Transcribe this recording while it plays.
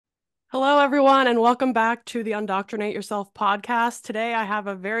Hello, everyone, and welcome back to the Undoctrinate Yourself podcast. Today, I have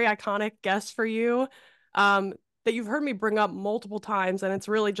a very iconic guest for you um, that you've heard me bring up multiple times, and it's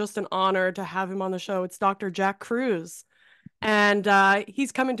really just an honor to have him on the show. It's Dr. Jack Kruse, and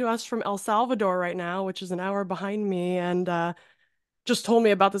he's coming to us from El Salvador right now, which is an hour behind me, and just told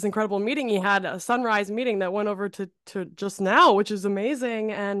me about this incredible meeting he had, a sunrise meeting that went over to just now, which is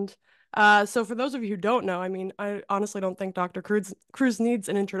amazing. And so for those of you who don't know, I mean, I honestly don't think Dr. Kruse needs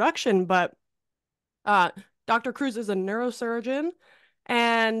an introduction, but uh, Dr. Kruse is a neurosurgeon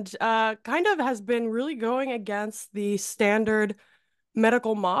and kind of has been really going against the standard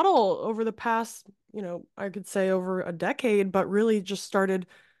medical model over the past, I could say over a decade, but really just started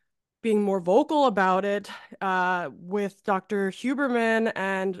being more vocal about it with Dr. Huberman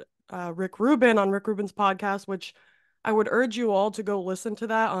and Rick Rubin on Rick Rubin's podcast, which I would urge you all to go listen to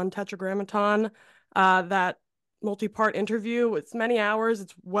that on Tetragrammaton. That multi-part interview. It's many hours.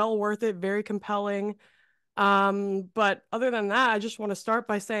 It's well worth it. Very compelling. But other than that, I just want to start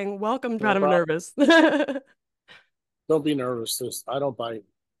by saying welcome. No God, I'm problem. nervous. Don't be nervous. I don't bite.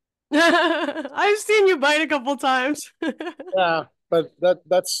 I've seen you bite a couple times. Yeah, but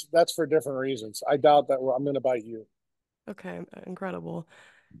that's for different reasons. I doubt that I'm going to bite you. Okay, incredible.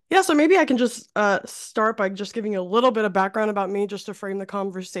 Yeah, so maybe I can just start by just giving you a little bit of background about me just to frame the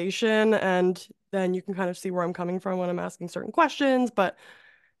conversation, and then you can kind of see where I'm coming from when I'm asking certain questions, but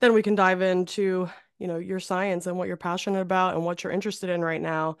then we can dive into, your science and what you're passionate about and what you're interested in right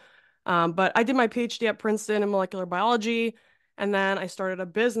now. But I did my PhD at Princeton in molecular biology, and then I started a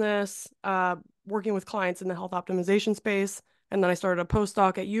business working with clients in the health optimization space, and then I started a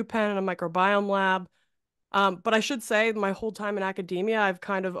postdoc at UPenn in a microbiome lab. But I should say, my whole time in academia, I've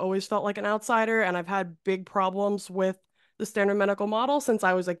kind of always felt like an outsider, and I've had big problems with the standard medical model since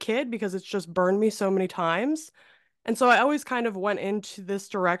I was a kid because it's just burned me so many times. And so I always kind of went into this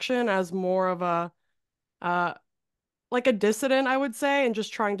direction as more of a uh, like a dissident, I would say, and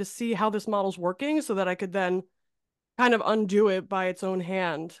just trying to see how this model's working so that I could then kind of undo it by its own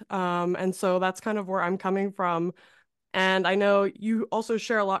hand. And so that's kind of where I'm coming from. And I know you also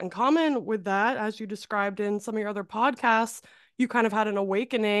share a lot in common with that, as you described in some of your other podcasts. You kind of had an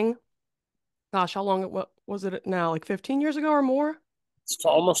awakening. Gosh, how long what was it now? Like 15 years ago or more? It's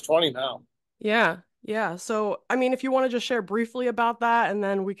almost 20 now. Yeah, yeah. So, I mean, if you want to just share briefly about that, and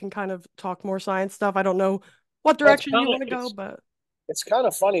then we can kind of talk more science stuff. I don't know what Well, it's direction kind you of want to go, it's but it's kind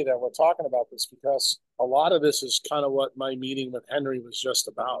of funny that we're talking about this because a lot of this is kind of what my meeting with Henry was just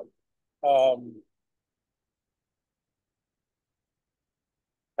about. Um,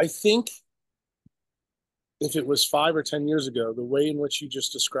 I think if it was 5 or 10 years ago, the way in which you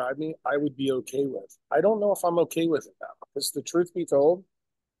just described me, I would be okay with. I don't know if I'm okay with it now because the truth be told,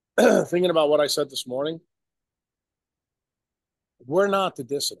 thinking about what I said this morning, we're not the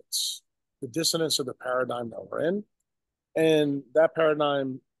dissidents. The dissidents are the paradigm that we're in. And that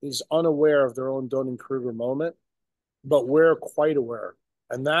paradigm is unaware of their own Dunning-Kruger moment, but we're quite aware.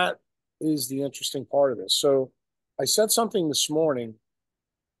 And that is the interesting part of this. So I said something this morning,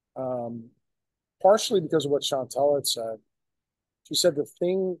 um, partially because of what Chantel had said. She said the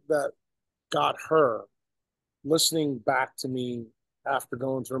thing that got her listening back to me after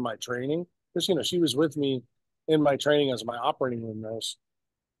going through my training, because, she was with me in my training as my operating room nurse.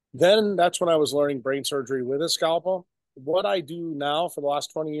 Then that's when I was learning brain surgery with a scalpel. What I do now for the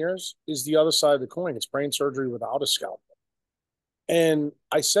last 20 years is the other side of the coin. It's brain surgery without a scalpel. And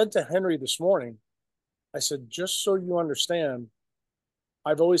I said to Henry this morning, I said, just so you understand,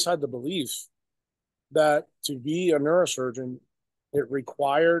 I've always had the belief that to be a neurosurgeon, it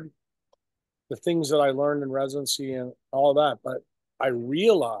required the things that I learned in residency and all that. But I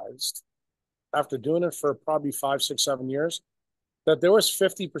realized after doing it for probably 5, 6, 7 years that there was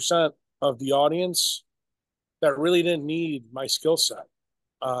 50% of the audience that really didn't need my skill set.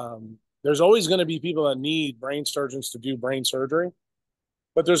 There's always going to be people that need brain surgeons to do brain surgery,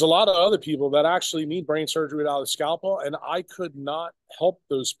 but there's a lot of other people that actually need brain surgery without a scalpel, and I could not help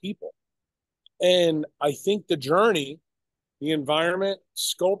those people. And I think the journey, the environment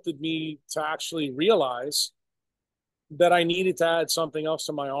sculpted me to actually realize that I needed to add something else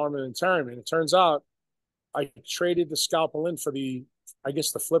to my armamentarium. And it turns out I traded the scalpel in for I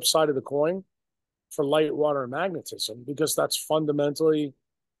guess, the flip side of the coin for light, water, and magnetism, because that's fundamentally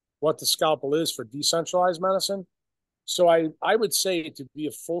what the scalpel is for decentralized medicine. So I would say to be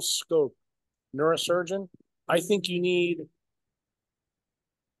a full scope neurosurgeon, I think you need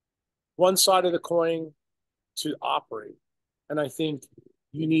one side of the coin to operate. And I think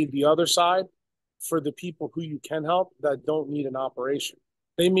you need the other side for the people who you can help that don't need an operation.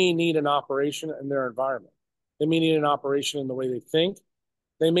 They may need an operation in their environment. They may need an operation in the way they think.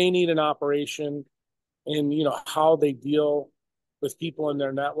 They may need an operation in, how they deal with people in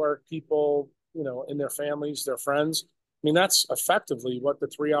their network, people, in their families, their friends. I mean, that's effectively what the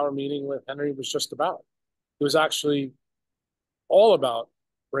 3 hour meeting with Henry was just about. It was actually all about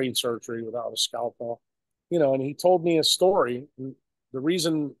brain surgery without a scalpel, and he told me a story. And the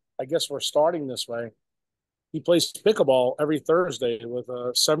reason I guess we're starting this way, he plays pickleball every Thursday with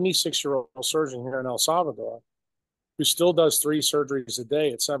a 76-year-old surgeon here in El Salvador who still does 3 surgeries a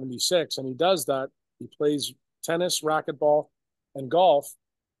day at 76. And he does that. He plays tennis, racquetball, and golf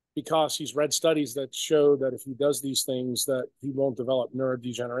because he's read studies that show that if he does these things, that he won't develop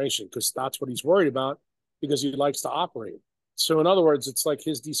neurodegeneration, because that's what he's worried about, because he likes to operate. So in other words, it's like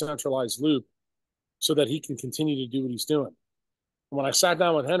his decentralized loop so that he can continue to do what he's doing. And when I sat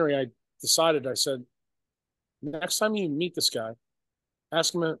down with Henry, I said, next time you meet this guy,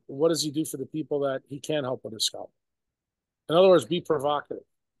 ask him what does he do for the people that he can't help with his scalp. In other words, be provocative.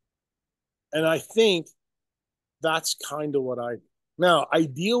 And I think that's kind of what I do. Now, I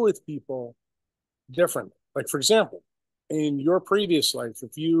deal with people differently. Like, for example, in your previous life,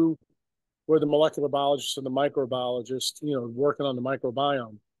 if you were the molecular biologist or the microbiologist, working on the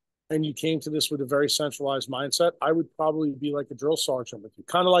microbiome, and you came to this with a very centralized mindset, I would probably be like a drill sergeant with you,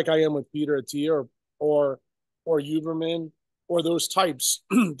 kind of like I am with Peter Attia or Huberman, or those types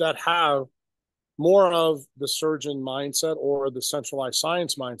that have more of the surgeon mindset or the centralized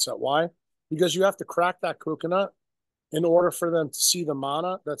science mindset. Why? Because you have to crack that coconut in order for them to see the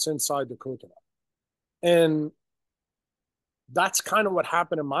mana that's inside the coconut. And that's kind of what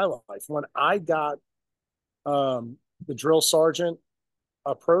happened in my life. When I got the drill sergeant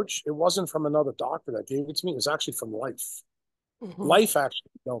approach, it wasn't from another doctor that gave it to me. It was actually from life. Mm-hmm. Life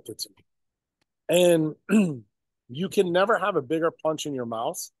actually dealt it to me. And you can never have a bigger punch in your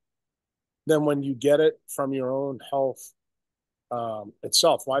mouth than when you get it from your own health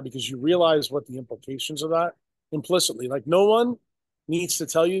itself. Why? Because you realize what the implications of that implicitly. Like, no one needs to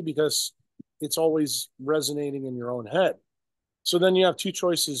tell you, because it's always resonating in your own head. So then you have two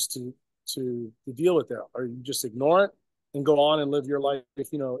choices to deal with there. Or you just ignore it and go on and live your life,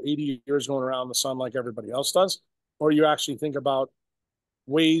 80 years going around the sun like everybody else does, or you actually think about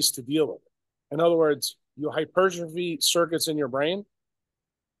ways to deal with it. In other words, you hypertrophy circuits in your brain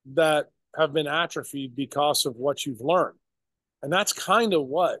that have been atrophied because of what you've learned. And that's kind of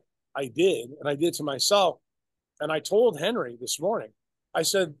what I did, and I did to myself. And I told Henry this morning, I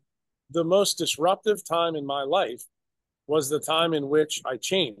said, the most disruptive time in my life was the time in which I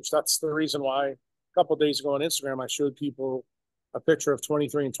changed. That's the reason why a couple of days ago on Instagram, I showed people a picture of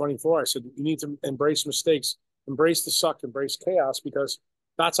 23 and 24. I said, you need to embrace mistakes, embrace the suck, embrace chaos, because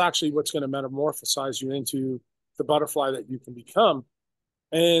that's actually what's going to metamorphosize you into the butterfly that you can become.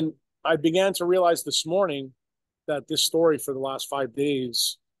 And I began to realize this morning that this story for the last 5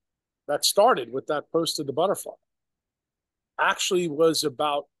 days that started with that post of the butterfly actually was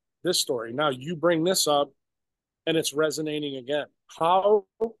about this story. Now you bring this up and it's resonating again. How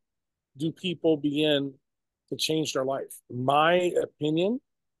do people begin to change their life? My opinion,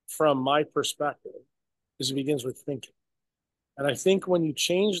 from my perspective, is it begins with thinking. And I think when you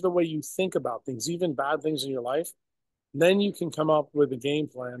change the way you think about things, even bad things in your life, then you can come up with a game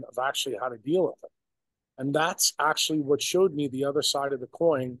plan of actually how to deal with it. And that's actually what showed me the other side of the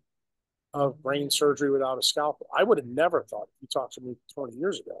coin of brain surgery without a scalpel. I would have never thought, if you talked to me 20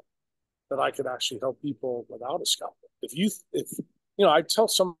 years ago, that I could actually help people without a scalpel. I tell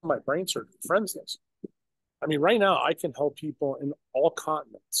some of my brain surgery friends this. I mean, right now I can help people in all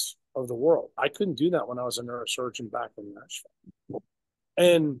continents of the world. I couldn't do that when I was a neurosurgeon back in Nashville.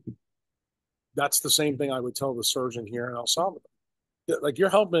 And that's the same thing I would tell the surgeon here in El Salvador. Like, you're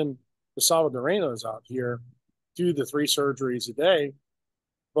helping the Salvadoreños out here do the 3 surgeries a day.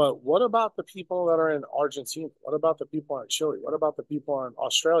 But what about the people that are in Argentina? What about the people in Chile? What about the people in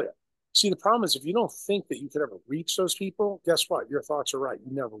Australia? See, the problem is, if you don't think that you could ever reach those people, guess what? Your thoughts are right.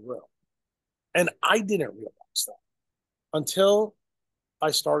 You never will. And I didn't realize that until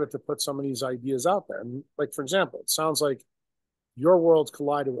I started to put some of these ideas out there. And, like, for example, it sounds like your world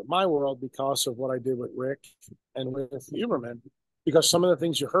collided with my world because of what I did with Rick and with Huberman. Because some of the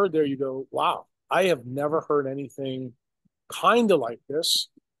things you heard there, you go, wow, I have never heard anything kind of like this.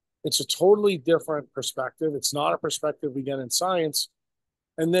 It's a totally different perspective. It's not a perspective we get in science.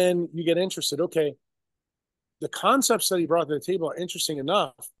 And then you get interested. Okay, the concepts that he brought to the table are interesting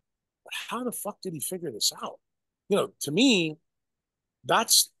enough, but how the fuck did he figure this out? To me,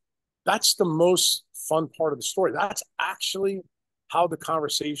 that's the most fun part of the story. That's actually how the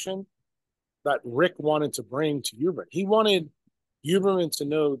conversation that Rick wanted to bring to Huberman. He wanted Huberman to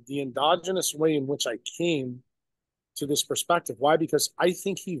know the endogenous way in which I came to this perspective. Why? Because I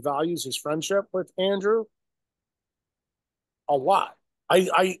think he values his friendship with Andrew a lot.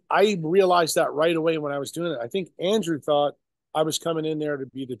 I realized that right away when I was doing it. I think Andrew thought I was coming in there to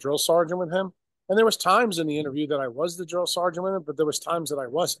be the drill sergeant with him. And there was times in the interview that I was the drill sergeant with him, but there was times that I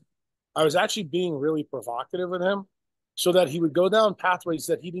wasn't. I was actually being really provocative with him so that he would go down pathways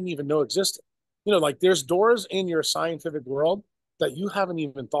that he didn't even know existed. You know, like there's doors in your scientific world that you haven't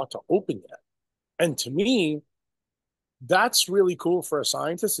even thought to open yet. And to me, that's really cool for a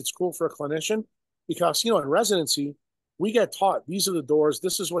scientist. It's cool for a clinician because, you know, in residency, we get taught these are the doors.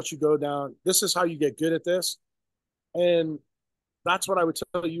 This is what you go down. This is how you get good at this. And that's what I would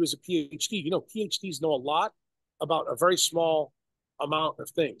tell you as a PhD. You know, PhDs know a lot about a very small amount of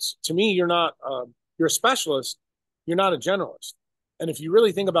things. To me, you're a specialist. You're not a generalist. And if you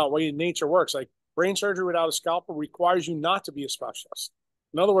really think about the way nature works, like brain surgery without a scalpel requires you not to be a specialist.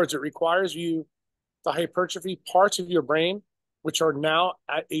 In other words, it requires you to hypertrophy parts of your brain, which are now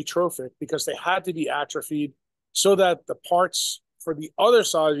atrophic because they had to be atrophied so that the parts for the other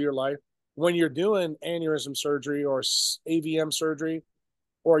side of your life, when you're doing aneurysm surgery or AVM surgery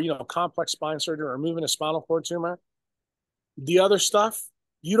or, you know, complex spine surgery or removing a spinal cord tumor, the other stuff,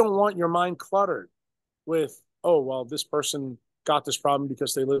 you don't want your mind cluttered with, oh, well, this person got this problem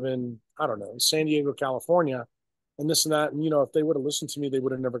because they live in, I don't know, San Diego, California, and this and that. And, you know, if they would have listened to me, they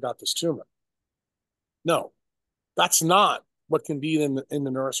would have never got this tumor. No, that's not what can be in the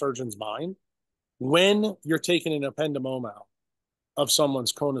neurosurgeon's mind when you're taking an ependymome out of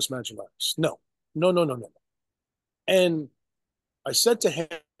someone's conus medullaris. No, no, no, no, no. And I said to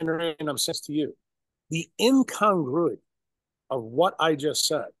Henry, and I'm saying to you, the incongruity of what I just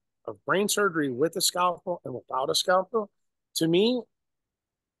said, of brain surgery with a scalpel and without a scalpel, to me,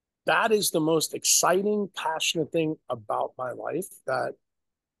 that is the most exciting, passionate thing about my life that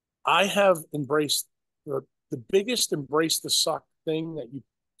I have embraced the biggest embrace the suck thing that you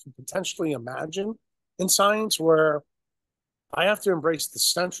can potentially imagine in science, where I have to embrace the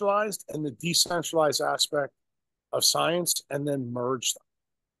centralized and the decentralized aspect of science and then merge them.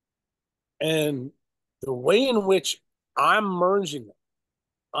 And the way in which I'm merging them,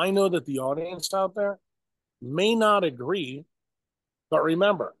 I know that the audience out there may not agree, but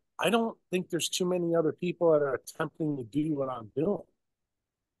remember, I don't think there's too many other people that are attempting to do what I'm doing.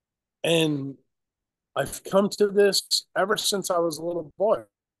 And I've come to this ever since I was a little boy.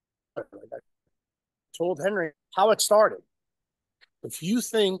 I told Henry how it started. If you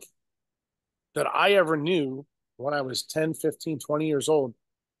think that I ever knew when I was 10, 15, 20 years old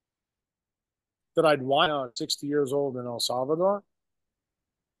that I'd wind up 60 years old in El Salvador,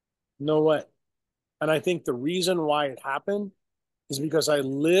 no way. And I think the reason why it happened is because I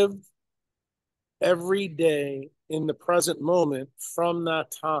lived every day in the present moment from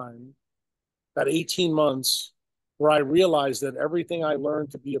that time, that 18 months, where I realized that everything I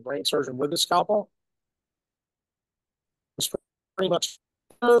learned to be a brain surgeon with a scalpel was pretty much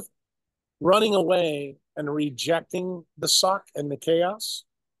running away and rejecting the suck and the chaos.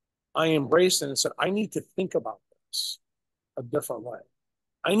 I embraced it and said, I need to think about this a different way.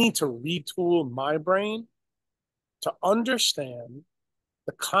 I need to retool my brain to understand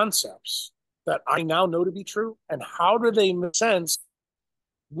the concepts that I now know to be true and how do they make sense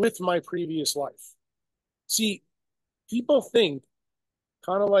with my previous life. See, people think,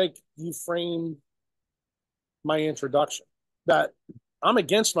 kind of like you framed my introduction, that I'm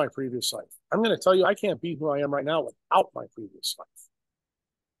against my previous life. I'm going to tell you, I can't be who I am right now without my previous life.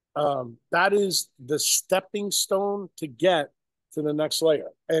 That is the stepping stone to get to the next layer.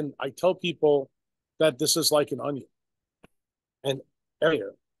 And I tell people that this is like an onion, and every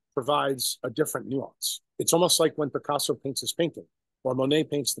layer provides a different nuance. It's almost like when Picasso paints his painting or Monet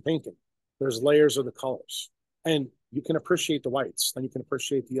paints the painting. There's layers of the colors, and you can appreciate the whites, and you can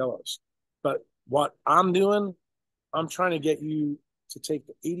appreciate the yellows. But what I'm doing, I'm trying to get you to take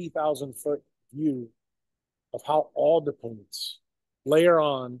the 80,000 foot view of how all the paints layer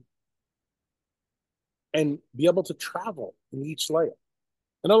on and be able to travel in each layer.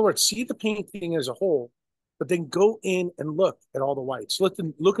 In other words, see the painting as a whole, but then go in and look at all the whites. Look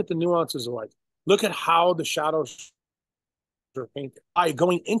at the nuances of white. Look at how the shadows are painted by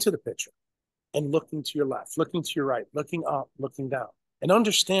going into the picture and looking to your left, looking to your right, looking up, looking down, and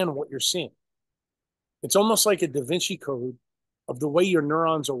understand what you're seeing. It's almost like a Da Vinci Code of the way your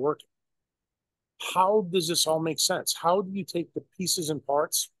neurons are working. How does this all make sense? How do you take the pieces and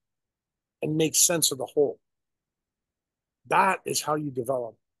parts and make sense of the whole? That is how you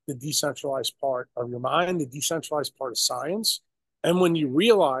develop the decentralized part of your mind, the decentralized part of science. And when you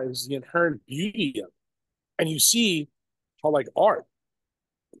realize the inherent beauty of it, and you see how, like art,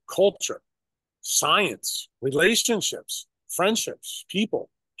 culture, science, relationships, friendships, people,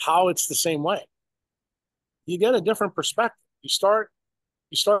 how it's the same way. You get a different perspective. You start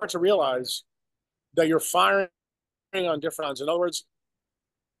to realize that you're firing on different lines. In other words,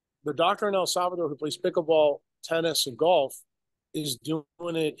 the doctor in El Salvador who plays pickleball, tennis, and golf is doing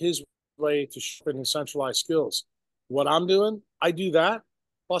it his way to sharpen his centralized skills. What I'm doing, I do that,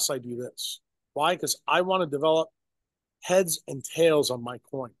 plus I do this. Why? Because I want to develop heads and tails on my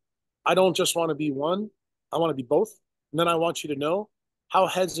coin. I don't just want to be one, I want to be both. And then I want you to know how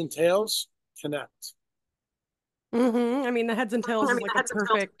heads and tails connect. I mean, the heads and tails is like a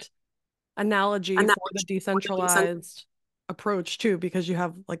perfect analogy for the decentralized approach too, because you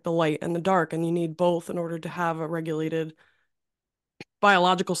have like the light and the dark, and you need both in order to have a regulated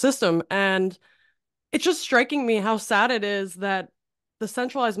biological system. And it's just striking me how sad it is that the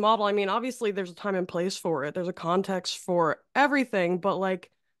centralized model, I mean, obviously there's a time and place for it, there's a context for everything, but like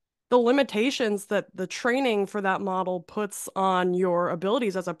the limitations that the training for that model puts on your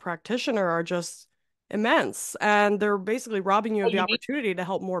abilities as a practitioner are just immense. And they're basically robbing you Oh, of the you need, opportunity to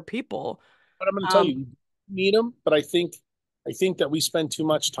help more people. but I'm going to tell Um, you, you need them. But I think that we spend too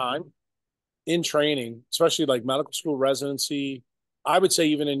much time in training, especially like medical school residency. I would say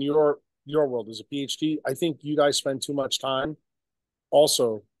even in your world as a PhD, I think you guys spend too much time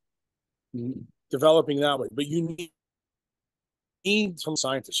also developing that way. But you need some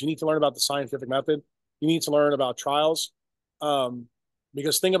scientists. You need to learn about the scientific method. You need to learn about trials. Um,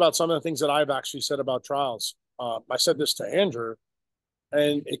 because think about some of the things that I've actually said about trials. I said this to Andrew,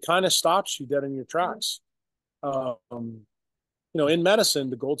 and it kind of stops you dead in your tracks. In medicine,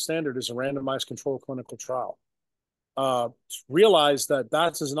 the gold standard is a randomized controlled clinical trial. Uh, Realize that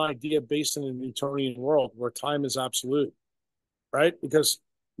that's an idea based in a Newtonian world where time is absolute, right? Because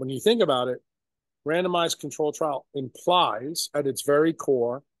when you think about it, randomized control trial implies at its very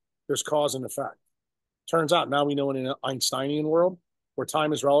core there's cause and effect. Turns out now we know in an Einsteinian world where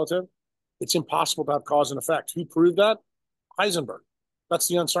time is relative, it's impossible to have cause and effect. Who proved that? Heisenberg. That's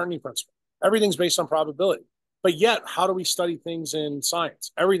the uncertainty principle. Everything's based on probability. But yet, how do we study things in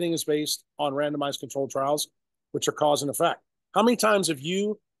science? Everything is based on randomized controlled trials, which are cause and effect. How many times have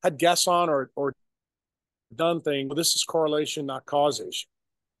you had guess on or done thing? Well, this is correlation, not causation.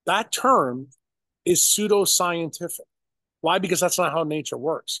 That term is pseudoscientific. Why? Because that's not how nature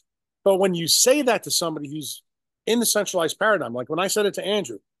works. But when you say that to somebody who's in the centralized paradigm, like when I said it to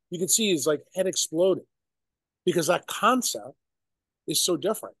Andrew, you can see his like head exploding because that concept is so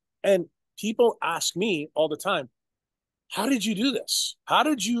different. And people ask me all the time, how did you do this? How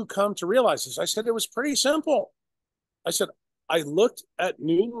did you come to realize this? I said, it was pretty simple. I said, I looked at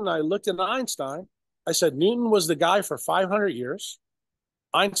Newton, I looked at Einstein. I said, Newton was the guy for 500 years.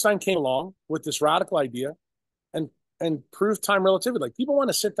 Einstein came along with this radical idea and and proved time relativity. Like people want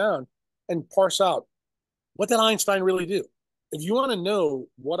to sit down and parse out what did Einstein really do. If you want to know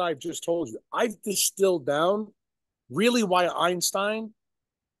what I've just told you, I've distilled down really why Einstein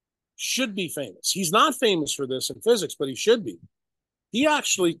should be famous. He's not famous for this in physics, but he should be. He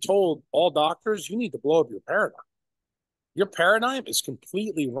actually told all doctors, you need to blow up your paradigm. Your paradigm is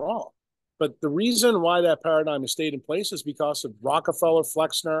completely wrong. But the reason why that paradigm has stayed in place is because of Rockefeller,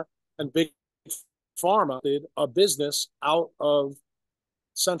 Flexner, and big pharma did a business out of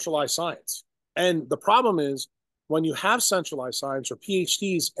centralized science. And the problem is when you have centralized science or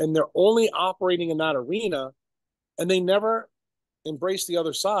PhDs and they're only operating in that arena and they never embrace the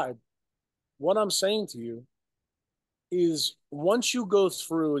other side, what I'm saying to you is once you go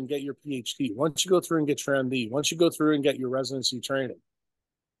through and get your PhD, once you go through and get your MD, once you go through and get your residency training,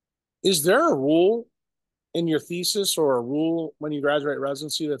 is there a rule in your thesis or a rule when you graduate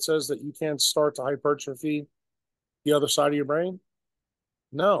residency that says that you can't start to hypertrophy the other side of your brain?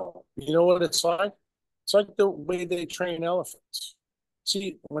 No. You know what it's like? It's like the way they train elephants.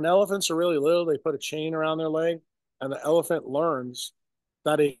 See, when elephants are really little, they put a chain around their leg, and the elephant learns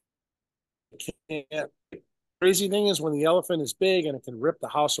that it can't. Crazy thing is when the elephant is big and it can rip the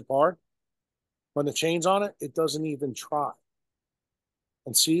house apart, when the chain's on it, it doesn't even try.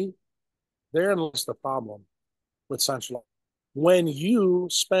 And see, therein lies the problem with central. When you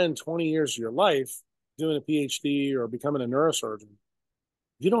spend 20 years of your life doing a PhD or becoming a neurosurgeon,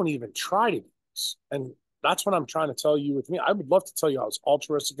 you don't even try to do this. And that's what I'm trying to tell you with me. I would love to tell you I was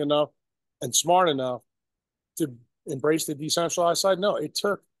altruistic enough and smart enough to embrace the decentralized side. No, it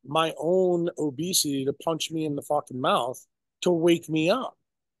took my own obesity to punch me in the fucking mouth to wake me up.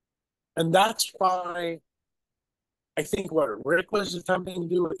 And that's why I think what Rick was attempting to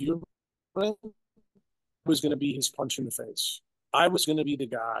do with you was going to be his punch in the face. I was going to be the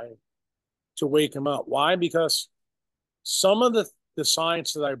guy to wake him up. Why? Because some of the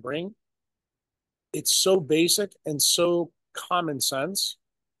science that I bring it's so basic and so common sense.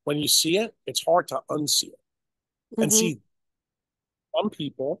 When you see it, it's hard to unsee it. And Mm-hmm. see, some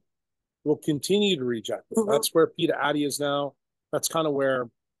people will continue to reject it. That's where Peter Addy is now. That's kind of where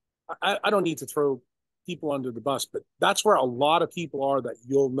I don't need to throw people under the bus, but that's where a lot of people are that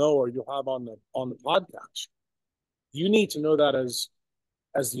you'll know or you'll have on the podcast. You need to know that as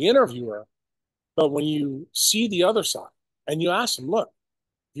the interviewer, but when you see the other side and you ask them, look,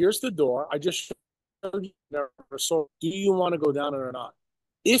 here's the door. I just showed you. So do you want to go down it or not?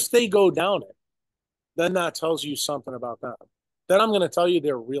 If they go down it, then that tells you something about them. Then I'm going to tell you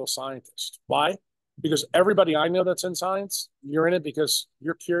they're real scientists. Why? Because everybody I know that's in science, you're in it because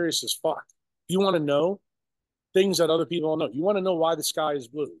you're curious as fuck. You want to know things that other people don't know. You want to know why the sky is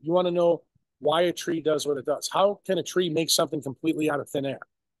blue. You want to know why a tree does what it does. How can a tree make something completely out of thin air?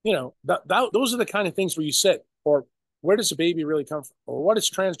 You know, those are the kind of things where you sit, or where does a baby really come from? Or what is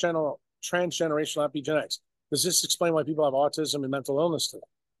transgenerational epigenetics? Does this explain why people have autism and mental illness today?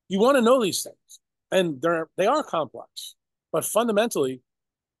 You want to know these things. And they are complex. But fundamentally,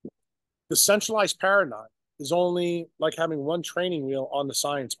 the centralized paradigm is only like having one training wheel on the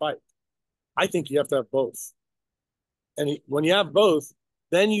science bike. I think you have to have both. And when you have both,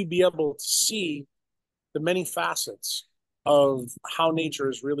 then you'd be able to see the many facets of how nature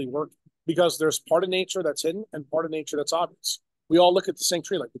is really working. Because there's part of nature that's hidden and part of nature that's obvious. We all look at the same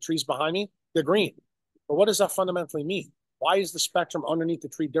tree, like the trees behind me, they're green. But what does that fundamentally mean? Why is the spectrum underneath the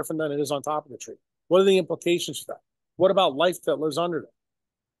tree different than it is on top of the tree? What are the implications for that? What about life that lives under it?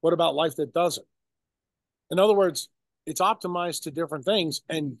 What about life that doesn't? In other words, it's optimized to different things,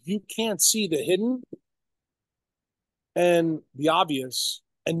 and you can't see the hidden and the obvious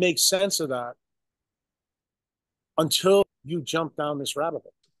and make sense of that until you jump down this rabbit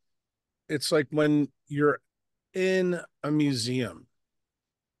hole. It's like when you're in a museum,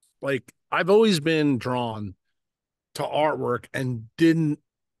 like I've always been drawn to artwork and didn't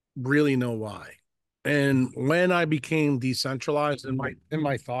really know why. And when I became decentralized in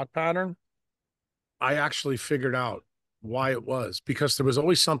my thought pattern, I actually figured out why it was, because there was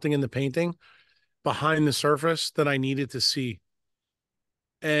always something in the painting behind the surface that I needed to see.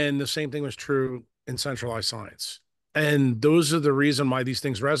 And the same thing was true in centralized science. And those are the reason why these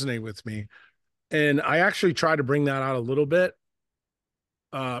things resonate with me. And I actually try to bring that out a little bit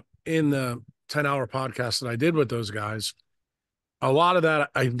in the 10-hour podcast that I did with those guys. A lot of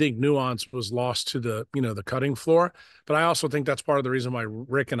that, I think, nuance was lost to the cutting floor. But I also think that's part of the reason why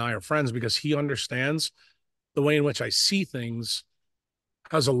Rick and I are friends, because he understands the way in which I see things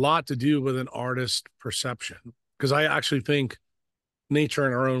has a lot to do with an artist perception. Because I actually think nature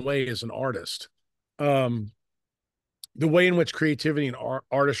in our own way is an artist. Um, the way in which creativity and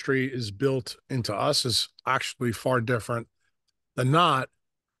artistry is built into us is actually far different than not.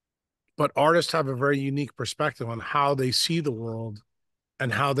 But artists have a very unique perspective on how they see the world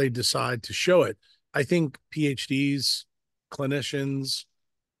and how they decide to show it. I think PhDs, clinicians,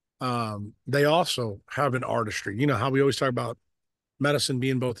 they also have an artistry. You know how we always talk about medicine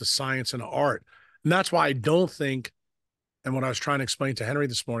being both a science and an art. And that's why I don't think, and what I was trying to explain to Henry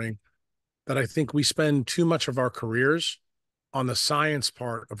this morning, that I think we spend too much of our careers on the science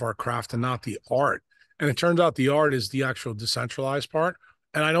part of our craft and not the art. And it turns out the art is the actual decentralized part.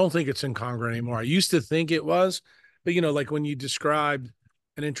 And I don't think it's incongruent anymore. I used to think it was, but like when you described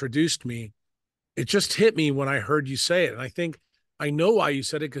and introduced me, it just hit me when I heard you say it. And I think I know why you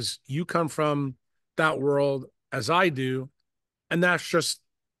said it, because you come from that world as I do. And that's just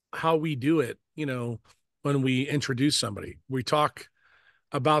how we do it. When we introduce somebody, we talk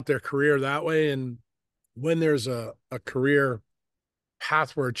about their career that way. And when there's a career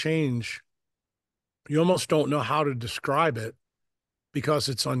pathward change, you almost don't know how to describe it because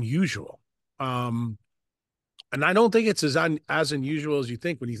it's unusual. And I don't think it's as unusual as you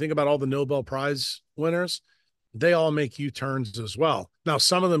think. When you think about all the Nobel Prize winners, they all make U-turns as well. Now,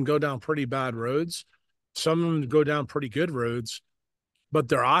 some of them go down pretty bad roads. Some of them go down pretty good roads, but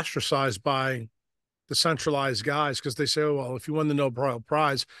they're ostracized by the centralized guys because they say, oh, well, if you won the Nobel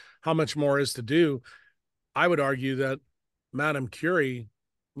Prize, how much more is to do? I would argue that Madame Curie,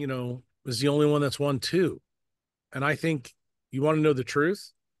 was the only one that's won two. And I think you want to know the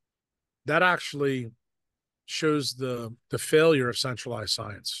truth, that actually shows the failure of centralized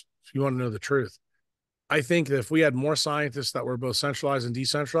science. If you want to know the truth, I think that if we had more scientists that were both centralized and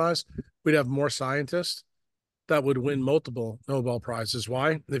decentralized, we'd have more scientists that would win multiple Nobel Prizes.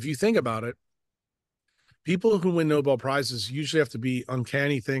 Why? If you think about it, people who win Nobel Prizes usually have to be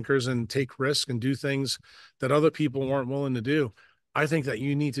uncanny thinkers and take risks and do things that other people weren't willing to do. I think that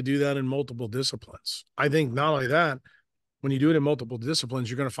you need to do that in multiple disciplines. I think not only that, when you do it in multiple disciplines,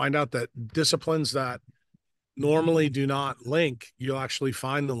 you're going to find out that disciplines that normally do not link, you'll actually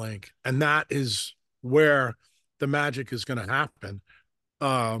find the link. And that is where the magic is going to happen.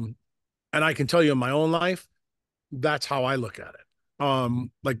 And I can tell you in my own life, that's how I look at it.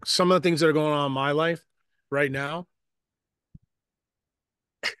 Like some of the things that are going on in my life right now,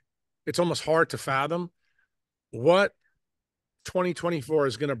 it's almost hard to fathom what 2024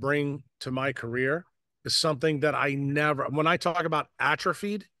 is going to bring to my career is something that I never, when I talk about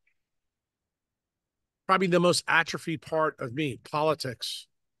atrophied, probably the most atrophied part of me, politics,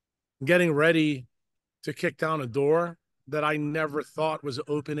 getting ready to kick down a door that I never thought was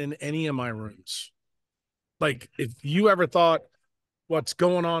open in any of my rooms. Like if you ever thought what's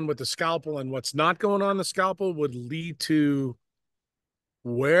going on with the scalpel and what's not going on the scalpel would lead to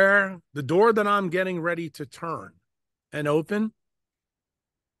where the door that I'm getting ready to turn and open,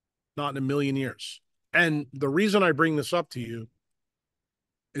 not in a million years. And the reason I bring this up to you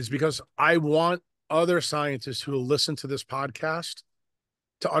is because I want other scientists who will listen to this podcast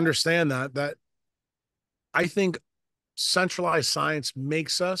to understand that I think centralized science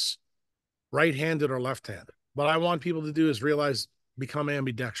makes us right-handed or left-handed. What I want people to do is realize, become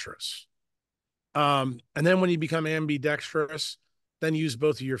ambidextrous. And then when you become ambidextrous, then use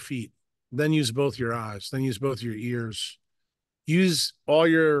both of your feet, then use both your eyes, then use both your ears. Use all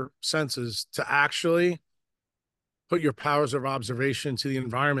your senses to actually put your powers of observation to the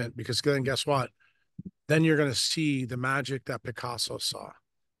environment, because then guess what? Then you're going to see the magic that Picasso saw.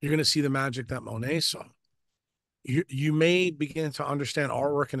 You're going to see the magic that Monet saw. You may begin to understand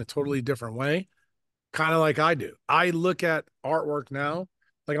artwork in a totally different way, kind of like I do. I look at artwork now,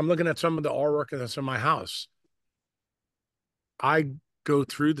 like I'm looking at some of the artwork that's in my house. I go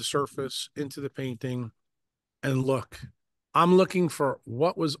through the surface into the painting and look. I'm looking for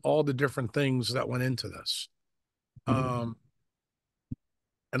what was all the different things that went into this. And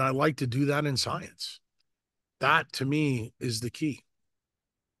I like to do that in science. That to me is the key.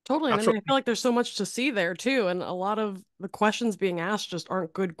 Totally. And That's I mean, what, I feel like there's so much to see there too. And a lot of the questions being asked just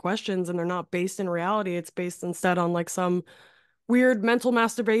aren't good questions and they're not based in reality. It's based instead on like some weird mental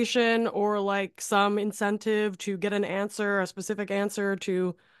masturbation or like some incentive to get an answer, a specific answer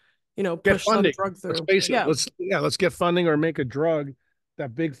to, get push some funding. drug Let's through. face it. Yeah. Let's get funding or make a drug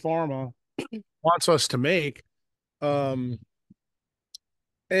that big pharma wants us to make. Um,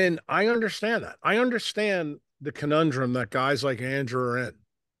 and I understand that. I understand the conundrum that guys like Andrew are in.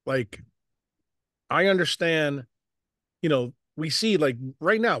 Like, I understand, we see like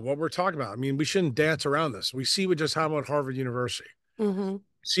right now what we're talking about. I mean, we shouldn't dance around this. We see what just happened at Harvard University. Mm-hmm.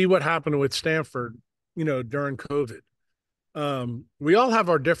 See what happened with Stanford, during COVID. We all have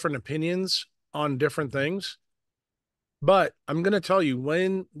our different opinions on different things, but I'm going to tell you,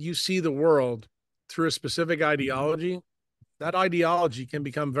 when you see the world through a specific ideology, that ideology can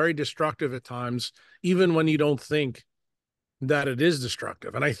become very destructive at times, even when you don't think that it is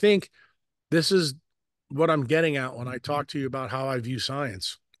destructive. And I think this is what I'm getting at when I talk to you about how I view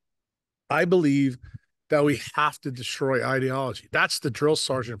science. I believe that we have to destroy ideology. That's the drill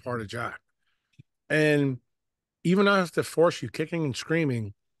sergeant part of Jack. And even I have to force you kicking and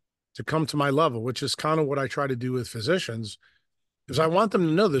screaming to come to my level, which is kind of what I try to do with physicians, is I want them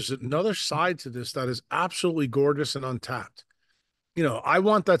to know there's another side to this that is absolutely gorgeous and untapped. I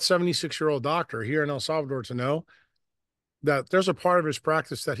want that 76-year-old doctor here in El Salvador to know that there's a part of his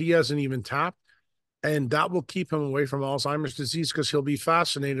practice that he hasn't even tapped, and that will keep him away from Alzheimer's disease because he'll be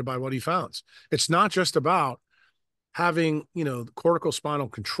fascinated by what he found. It's not just about having, cortical spinal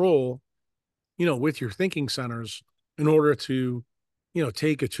control, with your thinking centers in order to,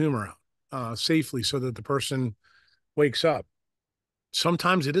 take a tumor out safely so that the person wakes up.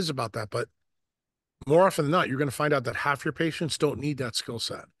 Sometimes it is about that, but more often than not, you're going to find out that half your patients don't need that skill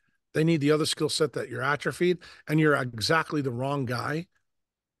set. They need the other skill set that you're atrophied, and you're exactly the wrong guy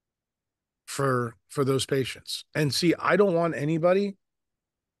for those patients. And see, I don't want anybody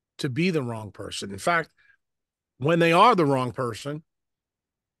to be the wrong person. In fact, when they are the wrong person,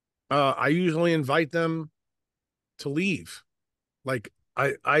 I usually invite them to leave. Like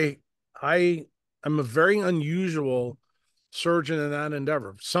I am a very unusual surgeon in that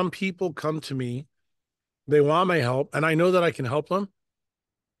endeavor. Some people come to me, they want my help, and I know that I can help them,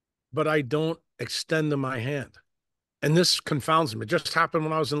 but I don't extend them my hand. And this confounds me. It just happened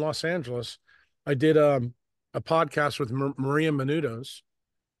when I was in Los Angeles. I did a podcast with Maria Menounos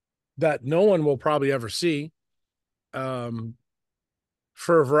that no one will probably ever see,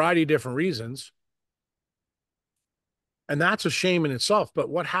 for a variety of different reasons. And that's a shame in itself. But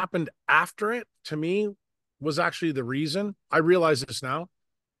what happened after it, to me, was actually the reason. I realize this now,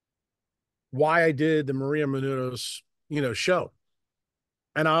 why I did the Maria Menounos show.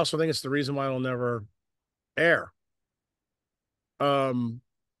 And I also think it's the reason why it'll never air. I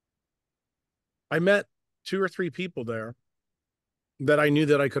met 2 or 3 people there that I knew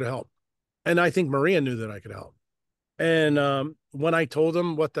that I could help. And I think Maria knew that I could help. And when I told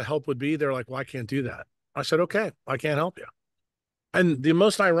them what the help would be, they're like, well, I can't do that. I said, okay, I can't help you. And the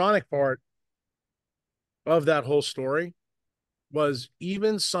most ironic part of that whole story was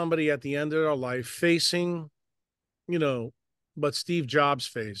even somebody at the end of their life facing, what Steve Jobs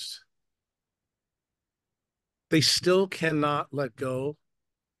faced, they still cannot let go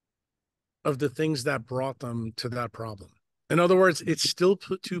of the things that brought them to that problem. In other words, it's still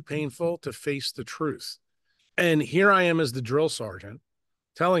too painful to face the truth. And here I am as the drill sergeant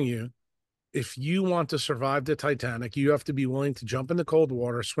telling you, if you want to survive the Titanic, you have to be willing to jump in the cold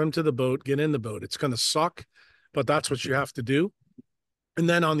water, swim to the boat, get in the boat. It's going to suck, but that's what you have to do. And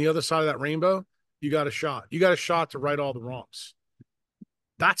then on the other side of that rainbow, you got a shot. You got a shot to right all the wrongs.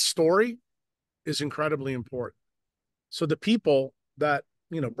 That story is incredibly important. So the people that,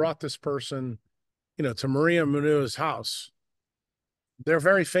 brought this person, to Maria Munoza's house, they're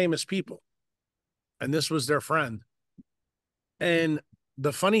very famous people. And this was their friend. And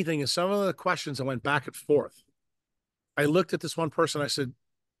the funny thing is, some of the questions I went back and forth. I looked at this one person. I said,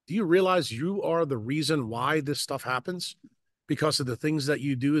 do you realize you are the reason why this stuff happens? Because of the things that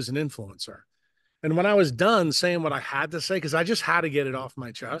you do as an influencer. And when I was done saying what I had to say, because I just had to get it off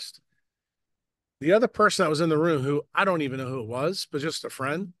my chest, the other person that was in the room, who I don't even know who it was, but just a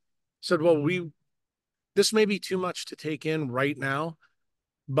friend, said, well, this may be too much to take in right now,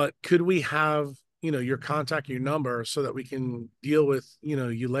 but could we have, your contact, your number, so that we can deal with,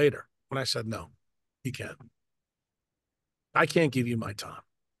 you later? When I said, no, you can't. I can't give you my time.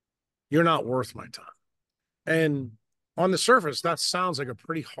 You're not worth my time. And on the surface, that sounds like a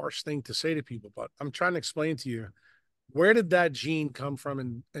pretty harsh thing to say to people, but I'm trying to explain to you, where did that gene come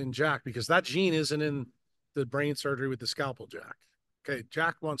from in Jack? Because that gene isn't in the brain surgery with the scalpel Jack. Okay,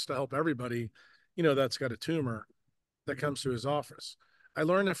 Jack wants to help everybody, that's got a tumor that comes to his office. I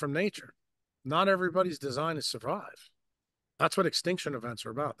learned it from nature. Not everybody's designed to survive. That's what extinction events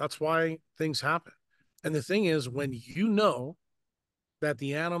are about. That's why things happen. And the thing is, when you know that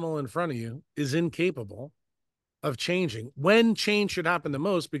the animal in front of you is incapable of changing, when change should happen the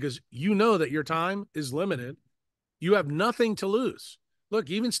most, because you know that your time is limited, you have nothing to lose.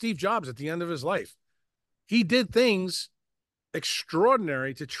 Look, even Steve Jobs at the end of his life, he did things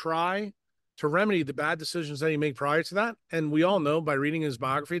extraordinary to try to remedy the bad decisions that he made prior to that. And we all know by reading his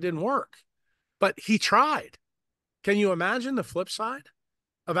biography, it didn't work. But he tried. Can you imagine the flip side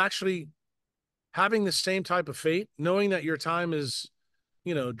of actually having the same type of fate, knowing that your time is,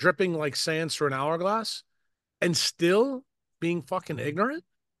 dripping like sands through an hourglass, and still being fucking ignorant?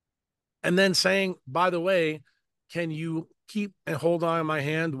 And then saying, by the way, can you keep and hold on my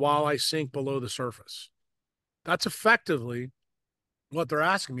hand while I sink below the surface? That's effectively what they're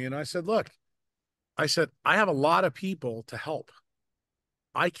asking me. And I said, look, I have a lot of people to help.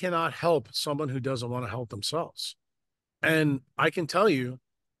 I cannot help someone who doesn't want to help themselves. And I can tell you,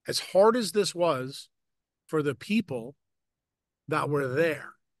 as hard as this was for the people that were there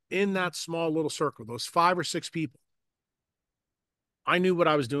in that small little circle, those 5 or 6 people, I knew what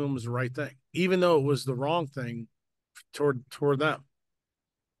I was doing was the right thing, even though it was the wrong thing toward them.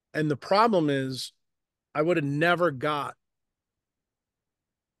 And the problem is, I would have never got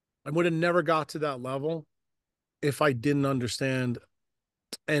to that level if I didn't understand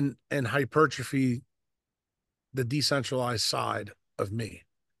and hypertrophy the decentralized side of me,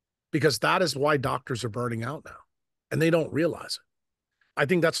 because that is why doctors are burning out now, and they don't realize it. I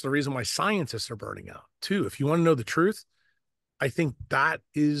think that's the reason why scientists are burning out too. If you want to know the truth, I think that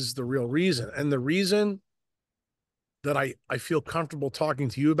is the real reason. And the reason that I feel comfortable talking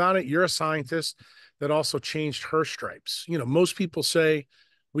to you about it, you're a scientist that also changed her stripes. Most people say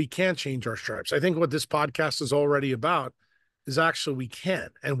we can't change our stripes. I think what this podcast is already about is actually we can,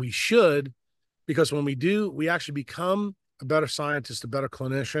 and we should, because when we do, we actually become a better scientist, a better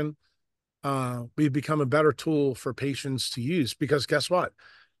clinician. We become a better tool for patients to use, because guess what?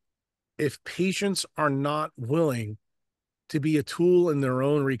 If patients are not willing to be a tool in their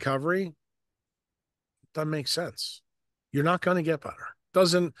own recovery, that makes sense. You're not going to get better.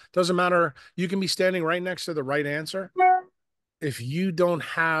 Doesn't matter. You can be standing right next to the right answer. If you don't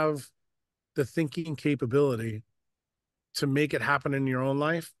have the thinking capability to make it happen in your own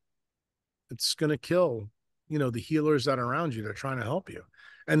life, it's going to kill, the healers that are around you that are trying to help you.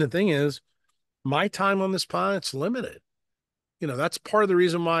 And the thing is, my time on this planet's limited. That's part of the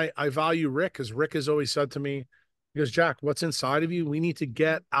reason why I value Rick, because Rick has always said to me, he goes, Jack, what's inside of you, we need to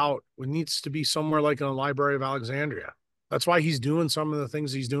get out. It needs to be somewhere like in a Library of Alexandria. That's why he's doing some of the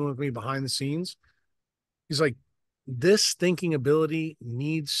things he's doing with me behind the scenes. He's like, this thinking ability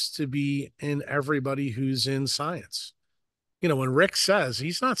needs to be in everybody who's in science. You know, when Rick says,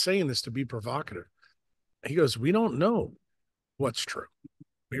 he's not saying this to be provocative. He goes, we don't know what's true.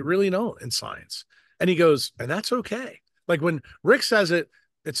 We really don't in science. And he goes, and that's okay. Like when Rick says it,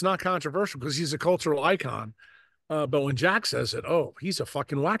 it's not controversial because he's a cultural icon. But when Jack says it, oh, he's a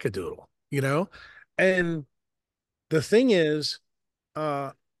fucking wackadoodle, you know? And the thing is,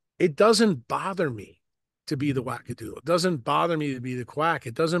 it doesn't bother me to be the wackadoodle. It doesn't bother me to be the quack.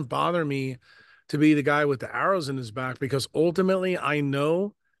 It doesn't bother me to be the guy with the arrows in his back, because ultimately I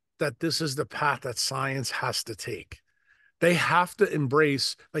know that this is the path that science has to take. They have to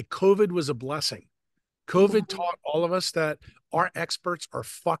embrace, like COVID was a blessing. COVID taught all of us that our experts are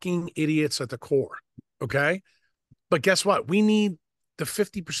fucking idiots at the core. Okay. But guess what? We need the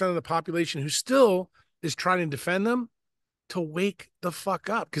 50% of the population who still is trying to defend them to wake the fuck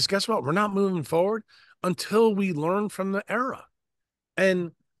up. Because guess what? We're not moving forward until we learn from the era.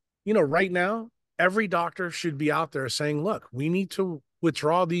 And, you know, right now, every doctor should be out there saying, look, we need to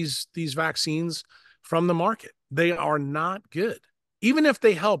withdraw these vaccines from the market. They are not good. Even if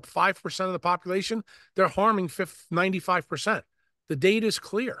they help 5% of the population, they're harming 95%. The data is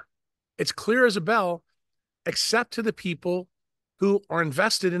clear. It's clear as a bell, except to the people who are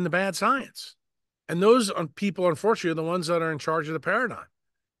invested in the bad science. And those people, unfortunately, are the ones that are in charge of the paradigm.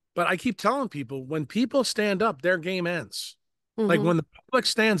 But I keep telling people, when people stand up, their game ends. Like when the public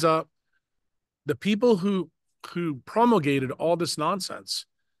stands up, the people who promulgated all this nonsense,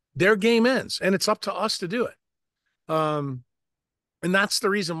 their game ends. And it's up to us to do it. And that's the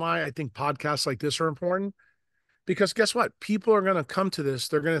reason why I think podcasts like this are important. Because guess what? People are going to come to this.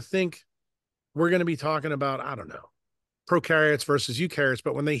 They're going to think we're going to be talking about, I don't know, prokaryotes versus eukaryotes.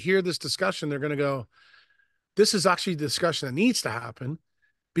 But when they hear this discussion, they're going to go, this is actually the discussion that needs to happen,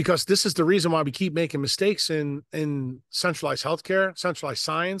 because this is the reason why we keep making mistakes in centralized healthcare, centralized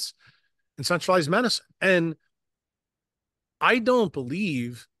science, and centralized medicine. And I don't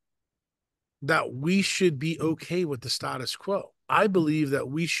believe that we should be okay with the status quo. I believe that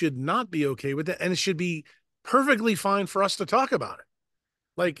we should not be okay with it, and it should be perfectly fine for us to talk about it.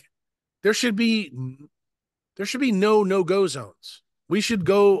 Like there should be no-go zones. We should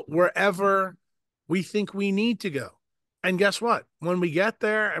go wherever we think we need to go. And guess what? When we get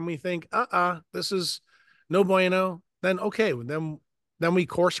there and we think, this is no bueno, then okay, then we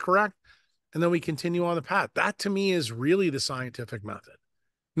course correct, and then we continue on the path. That to me is really the scientific method.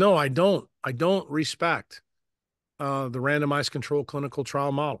 No, I don't respect the randomized control clinical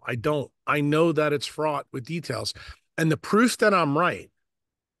trial model. I don't. I know that it's fraught with details. And the proof that I'm right,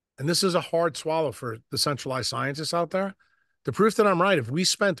 and this is a hard swallow for the centralized scientists out there, the proof that I'm right, if we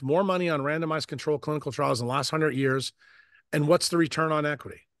spent more money on randomized control clinical trials in the last 100 years, and what's the return on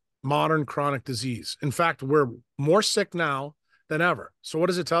equity? Modern chronic disease. In fact, we're more sick now than ever. So what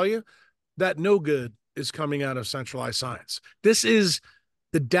does it tell you? That no good is coming out of centralized science. This is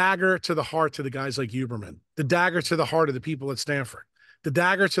the dagger to the heart to the guys like Huberman, the dagger to the heart of the people at Stanford, the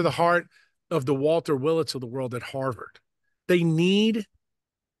dagger to the heart of the Walter Willits of the world at Harvard. They need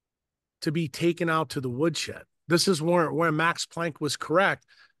to be taken out to the woodshed. This is where Max Planck was correct,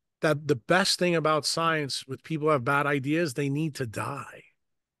 that the best thing about science with people who have bad ideas, they need to die.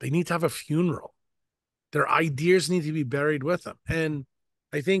 They need to have a funeral. Their ideas need to be buried with them. And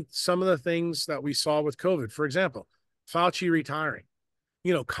I think some of the things that we saw with COVID, for example, Fauci retiring,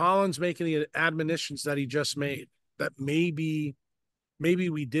 you know, Collins making the admonitions that he just made, that maybe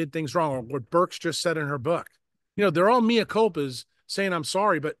we did things wrong, or what Burke's just said in her book. You know, they're all mea culpas saying, I'm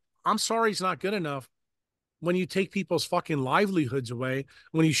sorry, but I'm sorry is not good enough when you take people's fucking livelihoods away,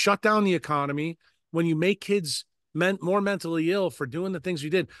 when you shut down the economy, when you make kids more mentally ill for doing the things we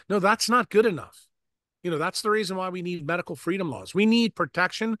did. No, that's not good enough. You know, that's the reason why we need medical freedom laws. We need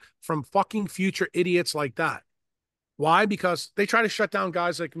protection from fucking future idiots like that. Why? Because they try to shut down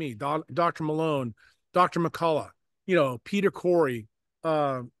guys like me, Dr. Malone, Dr. McCullough, you know, Peter Corey,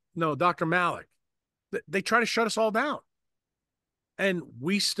 Dr. Malik. They try to shut us all down. And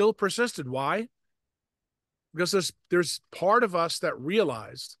we still persisted. Why? Because there's part of us that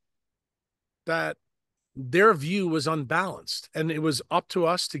realized that their view was unbalanced, and it was up to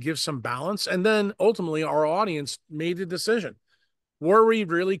us to give some balance. And then ultimately our audience made the decision. Were we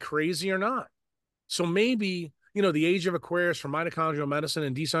really crazy or not? So maybe, you know, the age of Aquarius for mitochondrial medicine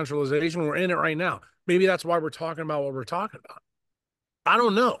and decentralization, we're in it right now. Maybe that's why we're talking about what we're talking about. I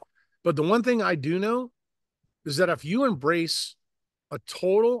don't know. But the one thing I do know is that if you embrace a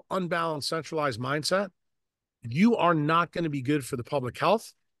total unbalanced centralized mindset, you are not going to be good for the public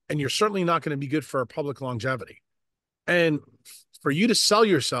health, and you're certainly not going to be good for our public longevity. And for you to sell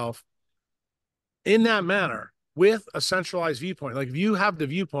yourself in that manner with a centralized viewpoint, like if you have the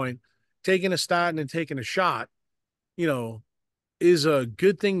viewpoint, taking a statin and taking a shot, you know, is a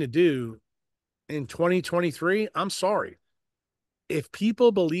good thing to do in 2023. I'm sorry. If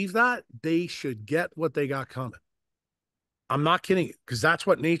people believe that, they should get what they got coming. I'm not kidding, because that's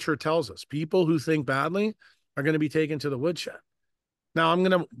what nature tells us. People who think badly are going to be taken to the woodshed. Now, I'm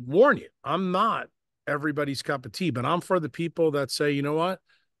going to warn you, I'm not everybody's cup of tea, but I'm for the people that say, you know what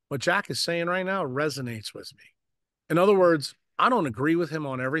Jack is saying right now resonates with me. In other words, I don't agree with him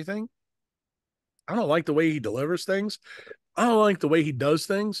on everything. I don't like the way he delivers things. I don't like the way he does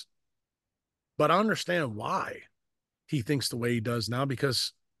things, but I understand why he thinks the way he does now,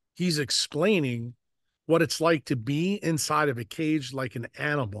 because he's explaining what it's like to be inside of a cage like an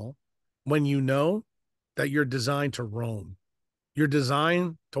animal when you know that you're designed to roam. You're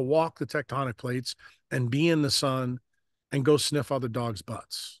designed to walk the tectonic plates and be in the sun and go sniff other dogs'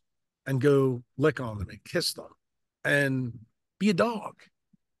 butts and go lick on them and kiss them and be a dog.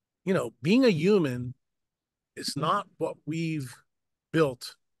 You know, being a human is not what we've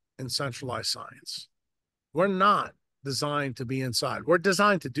built in centralized science. We're not designed to be inside. We're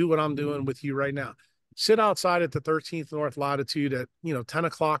designed to do what I'm doing with you right now. Sit outside at the 13th North latitude at, 10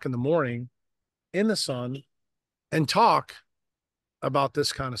 o'clock in the morning in the sun and talk about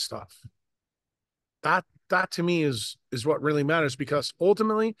this kind of stuff. That to me is what really matters, because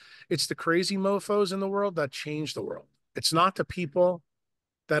ultimately it's the crazy mofos in the world that change the world. It's not the people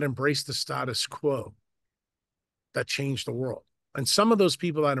that embrace the status quo that change the world. And some of those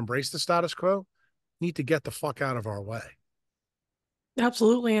people that embrace the status quo need to get the fuck out of our way.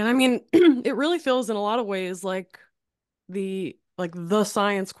 Absolutely. And I mean, it really feels in a lot of ways like the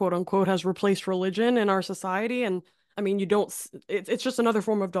science, quote unquote, has replaced religion in our society. And I mean, it's just another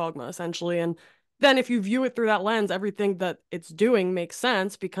form of dogma, essentially. And then if you view it through that lens, everything that it's doing makes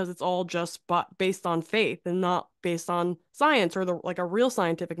sense, because it's all just based on faith and not based on science or like a real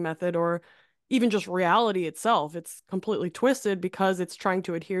scientific method or even just reality itself. It's completely twisted because it's trying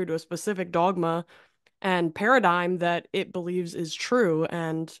to adhere to a specific dogma and paradigm that it believes is true.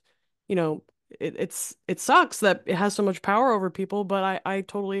 And, you know, it sucks that it has so much power over people, but I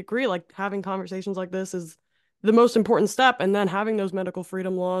totally agree. Like, having conversations like this is the most important step, and then having those medical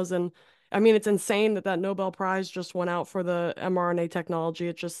freedom laws. And I mean, it's insane that Nobel Prize just went out for the mRNA technology.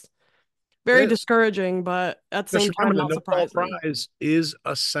 It's just very It is. discouraging, but at the Just same time, remember, the not Nobel surprising. Prize is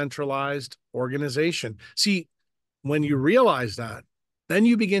a centralized organization. See, when you realize that, then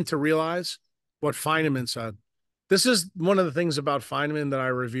you begin to realize what Feynman said. This is one of the things about Feynman that I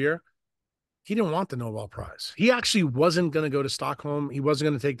revere. He didn't want the Nobel Prize. He actually wasn't going to go to Stockholm. He wasn't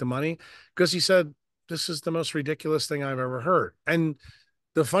going to take the money because he said, this is the most ridiculous thing I've ever heard. And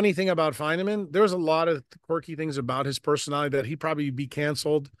the funny thing about Feynman, there's a lot of quirky things about his personality that he'd probably be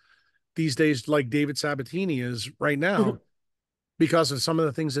canceled these days, like David Sabatini is right now, because of some of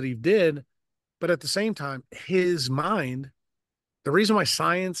the things that he did. But at the same time, his mind, the reason why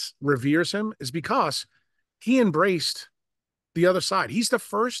science reveres him is because he embraced the other side. He's the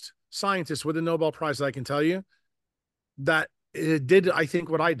first scientist with a Nobel Prize that I can tell you that did, I think,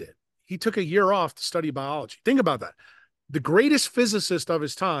 what I did. He took a year off to study biology. Think about that. The greatest physicist of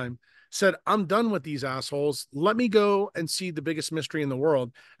his time said, I'm done with these assholes. Let me go and see the biggest mystery in the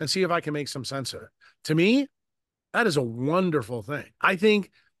world and see if I can make some sense of it. To me, that is a wonderful thing. I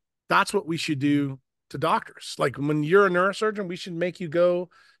think that's what we should do to doctors. Like, when you're a neurosurgeon, we should make you go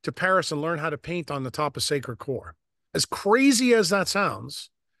to Paris and learn how to paint on the top of sacred core. As crazy as that sounds,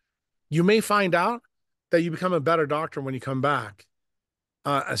 you may find out that you become a better doctor when you come back.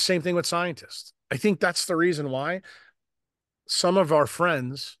 Same thing with scientists. I think that's the reason why some of our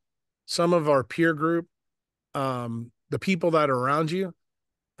friends, some of our peer group, the people that are around you,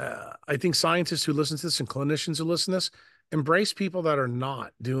 I think scientists who listen to this and clinicians who listen to this, embrace people that are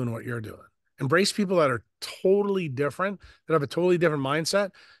not doing what you're doing. Embrace people that are totally different, that have a totally different mindset.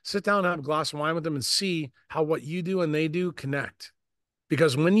 Sit down and have a glass of wine with them and see how what you do and they do connect.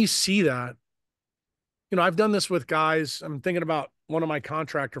 Because when you see that, I've done this with guys. I'm thinking about one of my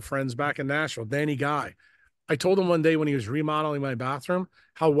contractor friends back in Nashville, Danny Guy. I told him one day when he was remodeling my bathroom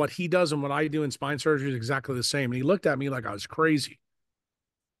how what he does and what I do in spine surgery is exactly the same. And he looked at me like I was crazy.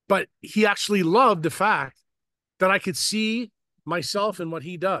 But he actually loved the fact that I could see myself in what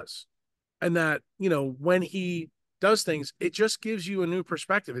he does. And that, when he does things, it just gives you a new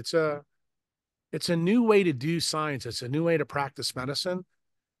perspective. It's a new way to do science. It's a new way to practice medicine.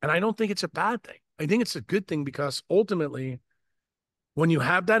 And I don't think it's a bad thing. I think it's a good thing, because ultimately, when you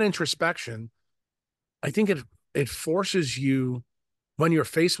have that introspection, I think it forces you, when you're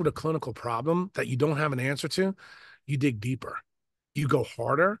faced with a clinical problem that you don't have an answer to, you dig deeper, you go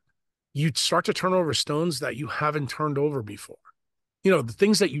harder, you start to turn over stones that you haven't turned over before. The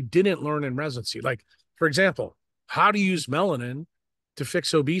things that you didn't learn in residency. Like, for example, how to use melanin to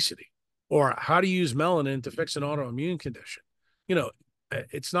fix obesity, or how to use melanin to fix an autoimmune condition.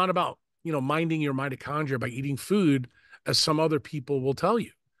 It's not about, minding your mitochondria by eating food, as some other people will tell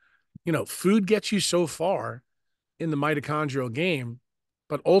you. Food gets you so far in the mitochondrial game,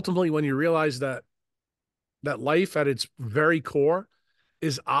 but ultimately when you realize that life at its very core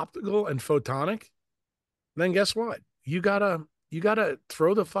is optical and photonic, then guess what? You gotta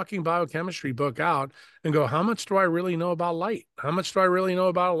throw the fucking biochemistry book out and go, how much do I really know about light? How much do I really know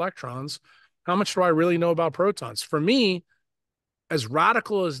about electrons? How much do I really know about protons? For me, as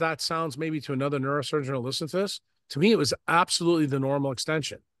radical as that sounds maybe to another neurosurgeon who listens to this, to me, it was absolutely the normal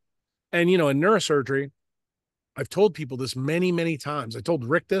extension. And, in neurosurgery, I've told people this many, many times. I told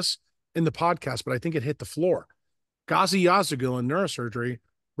Rick this in the podcast, but I think it hit the floor. Ghazi Yazdigul in neurosurgery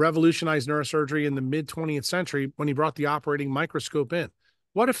revolutionized neurosurgery in the mid 20th century when he brought the operating microscope in.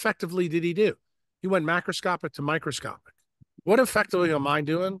 What effectively did he do? He went macroscopic to microscopic. What effectively am I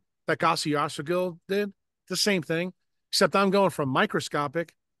doing that Ghazi Yazdigul did? The same thing, except I'm going from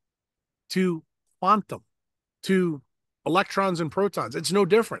microscopic to quantum, to electrons and protons. It's no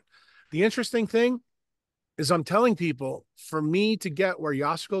different. The interesting thing is I'm telling people, for me to get where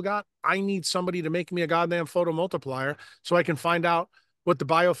Yazdigul got, I need somebody to make me a goddamn photomultiplier so I can find out what the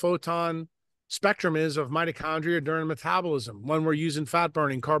biophoton spectrum is of mitochondria during metabolism when we're using fat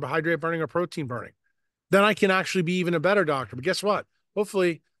burning, carbohydrate burning, or protein burning. Then I can actually be even a better doctor. But guess what?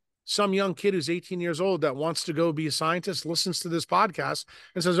 Hopefully, some young kid who's 18 years old that wants to go be a scientist listens to this podcast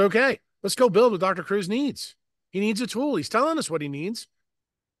and says, okay, let's go build what Dr. Kruse needs. He needs a tool. He's telling us what he needs.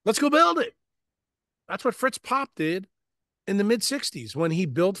 Let's go build it. That's what Fritz Popp did in the mid-60s when he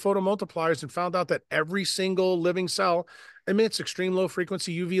built photomultipliers and found out that every single living cell emits extreme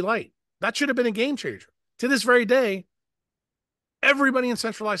low-frequency UV light. That should have been a game changer. To this very day, everybody in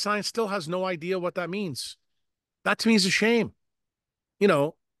centralized science still has no idea what that means. That to me is a shame.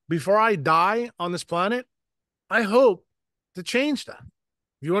 Before I die on this planet, I hope to change that.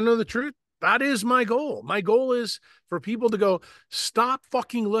 If you want to know the truth, that is my goal. My goal is for people to go, stop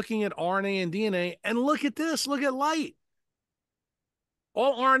fucking looking at RNA and DNA and look at this, look at light.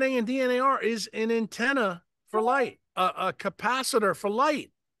 All RNA and DNA are is an antenna for light, a capacitor for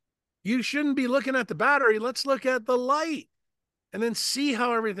light. You shouldn't be looking at the battery. Let's look at the light and then see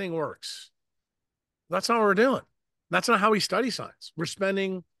how everything works. That's not what we're doing. That's not how we study science. We're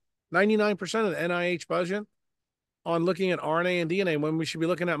spending 99% of the NIH budget on looking at RNA and DNA when we should be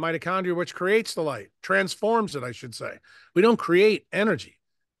looking at mitochondria, which creates the light, transforms it, I should say. We don't create energy.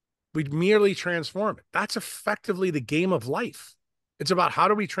 We merely transform it. That's effectively the game of life. It's about how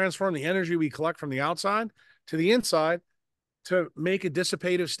do we transform the energy we collect from the outside to the inside to make a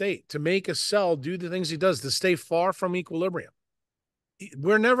dissipative state, to make a cell do the things it does, to stay far from equilibrium.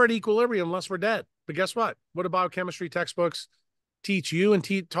 We're never at equilibrium unless we're dead. But guess what? What do biochemistry textbooks teach you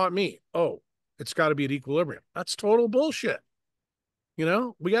and taught me? Oh, it's got to be at equilibrium. That's total bullshit. We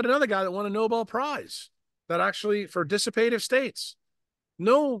got another guy that won a Nobel Prize that actually for dissipative states.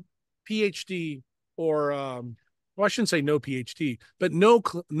 No PhD or, well, I shouldn't say no PhD, but no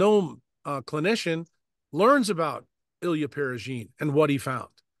clinician learns about Ilya Perezhin and what he found,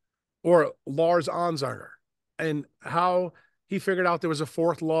 or Lars Onsager and how he figured out there was a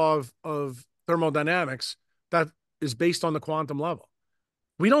fourth law of thermodynamics that is based on the quantum level.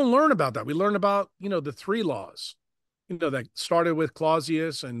 We don't learn about that. We learn about, the three laws, that started with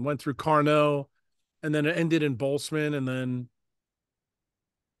Clausius and went through Carnot and then it ended in Boltzmann. And then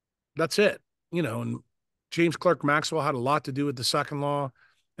that's it, and James Clerk Maxwell had a lot to do with the second law,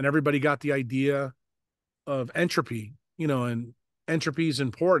 and everybody got the idea of entropy, and entropy is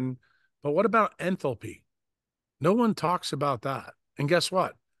important. But what about enthalpy? No one talks about that. And guess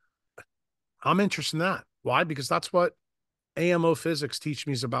what? I'm interested in that. Why? Because that's what AMO physics teach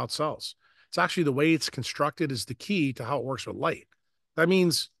me is about cells. It's actually the way it's constructed is the key to how it works with light. That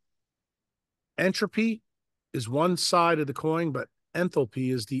means entropy is one side of the coin, but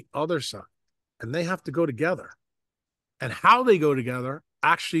enthalpy is the other side. And they have to go together. And how they go together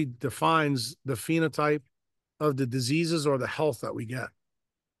actually defines the phenotype of the diseases or the health that we get.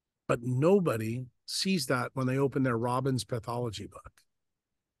 But nobody sees that when they open their Rubin's pathology book.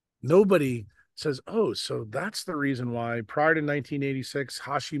 Nobody says, oh, so that's the reason why prior to 1986,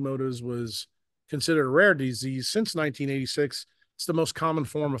 Hashimoto's was considered a rare disease. Since 1986, it's the most common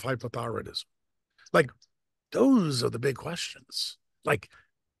form of hypothyroidism. Like, those are the big questions. Like,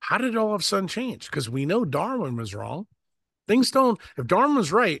 how did it all of a sudden change? Because we know Darwin was wrong. Things don't, if Darwin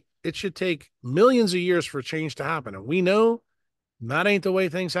was right, it should take millions of years for change to happen. And we know that ain't the way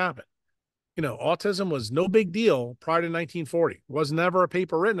things happen. Autism was no big deal prior to 1940. There was never a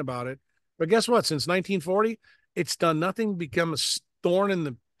paper written about it. But guess what? Since 1940, it's done nothing, become a thorn in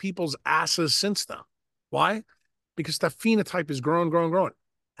the people's asses since then. Why? Because that phenotype is growing.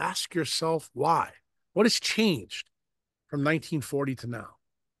 Ask yourself why. What has changed from 1940 to now?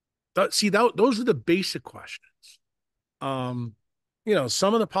 Those are the basic questions. Some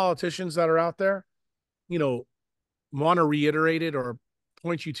of the politicians that are out there, want to reiterate it or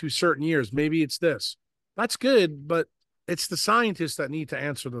point you to certain years. Maybe it's this. That's good, but it's the scientists that need to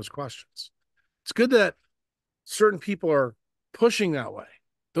answer those questions. It's good that certain people are pushing that way.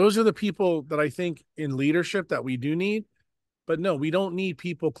 Those are the people that I think in leadership that we do need. But no, we don't need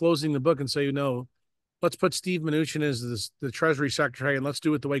people closing the book and say, no, let's put Steve Mnuchin as the Treasury Secretary and let's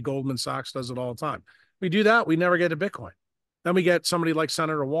do it the way Goldman Sachs does it all the time. We do that, we never get to Bitcoin. Then we get somebody like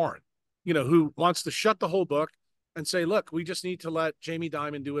Senator Warren, who wants to shut the whole book and say, look, we just need to let Jamie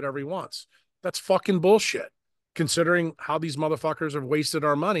Dimon do whatever he wants. That's fucking bullshit, considering how these motherfuckers have wasted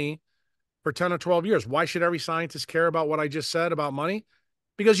our money for 10 or 12 years. Why should every scientist care about what I just said about money?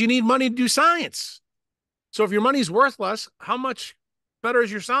 Because you need money to do science. So if your money's worthless, how much better is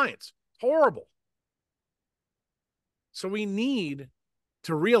your science? Horrible. So we need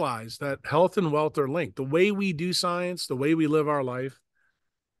to realize that health and wealth are linked. The way we do science, the way we live our life,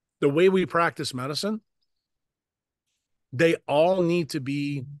 the way we practice medicine, they all need to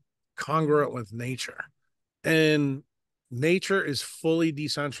be congruent with nature. And nature is fully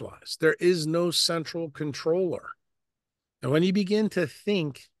decentralized. There is no central controller. And when you begin to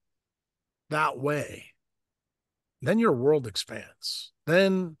think that way, then your world expands.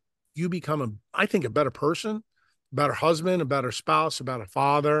 Then you become, I think, a better person, a better husband, a better spouse, a better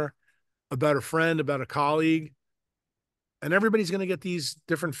father, a better friend, a better colleague. And everybody's going to get these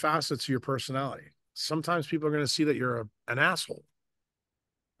different facets of your personality. Sometimes people are going to see that you're an asshole.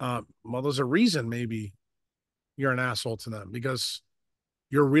 Well, there's a reason maybe you're an asshole to them, because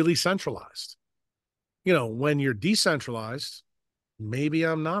you're really centralized. When you're decentralized, maybe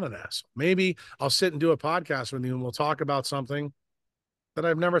I'm not an asshole. Maybe I'll sit and do a podcast with you and we'll talk about something that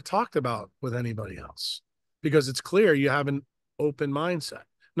I've never talked about with anybody else, because it's clear you have an open mindset.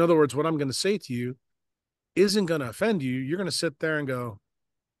 In other words, what I'm going to say to you isn't going to offend you. You're going to sit there and go,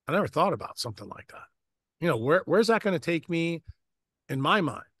 I never thought about something like that. Where's that going to take me in my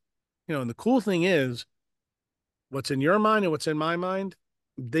mind? And the cool thing is, what's in your mind and what's in my mind,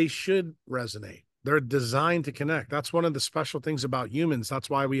 they should resonate. They're designed to connect. That's one of the special things about humans. That's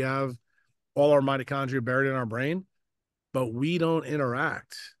why we have all our mitochondria buried in our brain, but we don't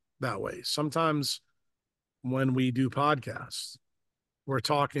interact that way. Sometimes when we do podcasts, we're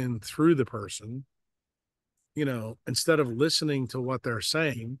talking through the person, instead of listening to what they're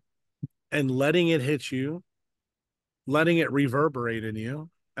saying and letting it hit you, letting it reverberate in you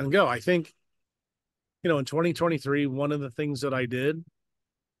and go. I think, in 2023, one of the things that I did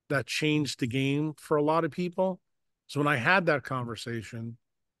that changed the game for a lot of people. So when I had that conversation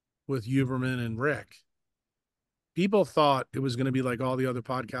with Huberman and Rick, people thought it was going to be like all the other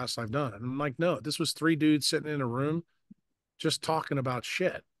podcasts I've done. And I'm like, no, this was 3 dudes sitting in a room just talking about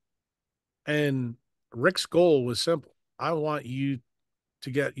shit. And Rick's goal was simple. I want you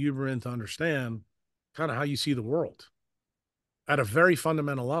to get Huberman to understand kind of how you see the world at a very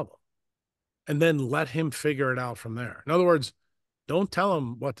fundamental level, and then let him figure it out from there. In other words, don't tell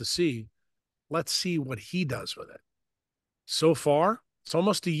him what to see. Let's see what he does with it. So far, it's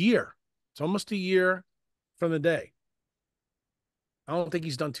almost a year. It's almost a year from the day. I don't think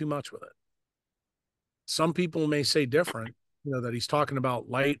he's done too much with it. Some people may say different, that he's talking about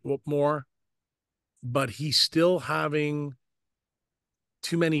light more, but he's still having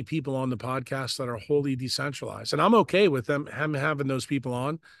too many people on the podcast that are wholly decentralized. And I'm okay with him having those people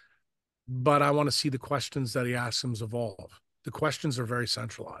on, but I want to see the questions that he asks them evolve. The questions are very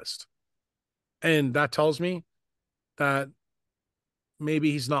centralized. And that tells me that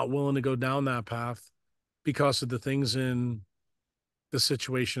maybe he's not willing to go down that path because of the things in the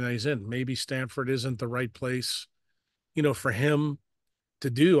situation that he's in. Maybe Stanford isn't the right place, for him to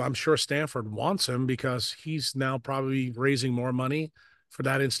do. I'm sure Stanford wants him because he's now probably raising more money for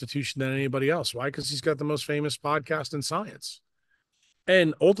that institution than anybody else. Why? Because he's got the most famous podcast in science.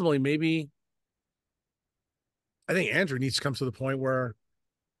 And ultimately, maybe I think Andrew needs to come to the point where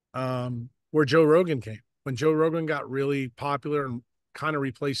Joe Rogan came. When Joe Rogan got really popular and kind of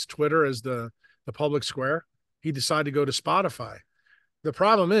replaced Twitter as the public square, he decided to go to Spotify. The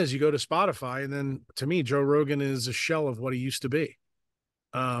problem is you go to Spotify, and then to me, Joe Rogan is a shell of what he used to be.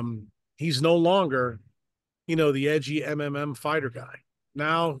 He's no longer, the edgy MMM fighter guy.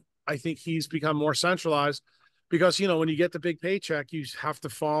 Now I think he's become more centralized because, you know, when you get the big paycheck, you have to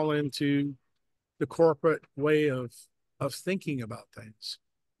fall into the corporate way of thinking about things.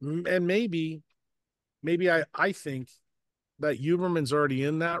 And maybe I think that Huberman's already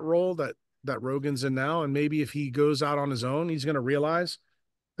in that role that Rogan's in now. And maybe if he goes out on his own, he's going to realize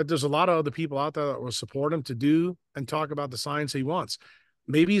that there's a lot of other people out there that will support him to do and talk about the science he wants.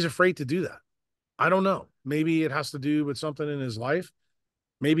 Maybe he's afraid to do that. I don't know. Maybe it has to do with something in his life.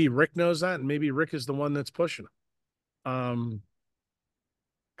 Maybe Rick knows that, and maybe Rick is the one that's pushing him.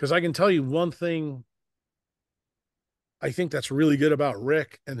 Because I can tell you one thing I think that's really good about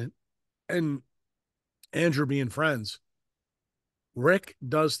Rick and Andrew being friends. Rick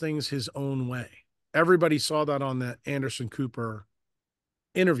does things his own way. Everybody saw that on that Anderson Cooper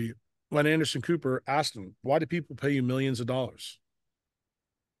interview when Anderson Cooper asked him, "Why do people pay you millions of dollars?"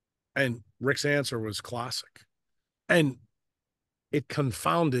 And Rick's answer was classic. And it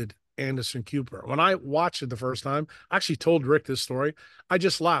confounded Anderson Cooper. When I watched it the first time, I actually told Rick this story. I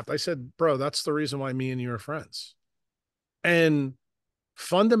just laughed. I said, "Bro, that's the reason why me and you are friends." And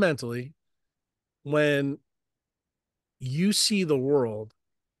fundamentally, when you see the world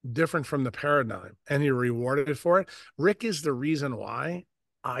different from the paradigm and you're rewarded for it, Rick is the reason why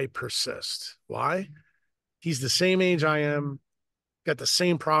I persist. Why? He's the same age I am, got the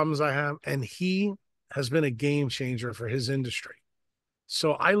same problems I have, and he has been a game changer for his industry.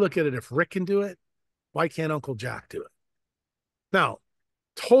 So I look at it, if Rick can do it, why can't Uncle Jack do it? Now,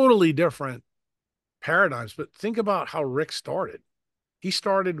 totally different paradigms, but think about how Rick started. He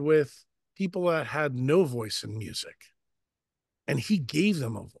started with people that had no voice in music, and he gave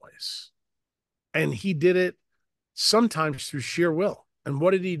them a voice. And he did it sometimes through sheer will. And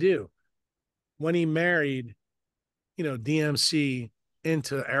what did he do? When he married, DMC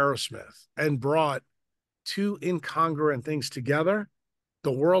into Aerosmith and brought two incongruent things together,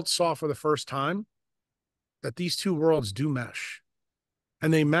 the world saw for the first time that these two worlds do mesh.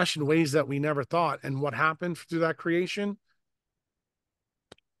 And they mesh in ways that we never thought. And what happened through that creation?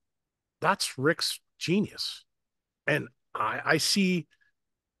 That's Rick's genius. And I see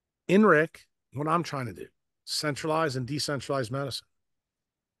in Rick what I'm trying to do: centralized and decentralized medicine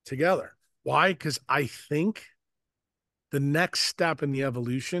together. Why? Because I think the next step in the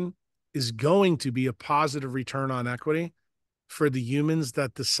evolution is going to be a positive return on equity for the humans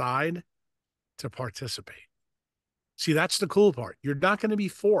that decide to participate. See, that's the cool part. You're not going to be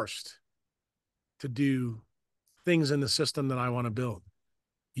forced to do things in the system that I want to build.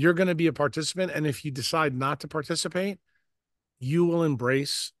 You're going to be a participant. And if you decide not to participate, you will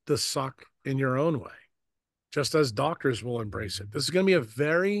embrace the suck in your own way, just as doctors will embrace it. This is going to be a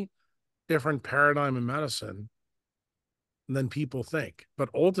very different paradigm in medicine than people think. But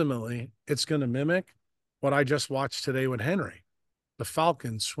ultimately, it's going to mimic what I just watched today with Henry, the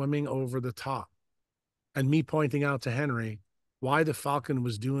falcon swimming over the top, and me pointing out to Henry why the falcon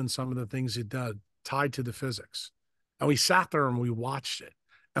was doing some of the things it did tied to the physics. And we sat there and we watched it,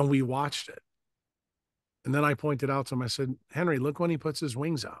 and we watched it. And then I pointed out to him, I said, "Henry, look when he puts his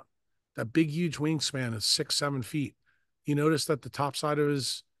wings out. That big, huge wingspan is 6-7 feet. You notice that the top side of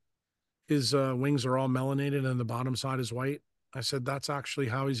his wings are all melanated and the bottom side is white?" I said, "That's actually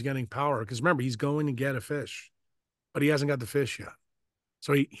how he's getting power." Because remember, he's going to get a fish, but he hasn't got the fish yet.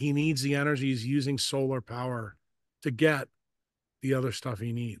 So he needs the energy. He's using solar power to get the other stuff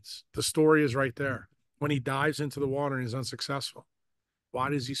he needs. The story is right there. When he dives into the water and is unsuccessful, why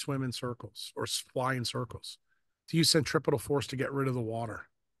does he swim in circles or fly in circles? To use centripetal force to get rid of the water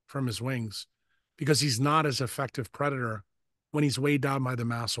from his wings, because he's not as effective predator when he's weighed down by the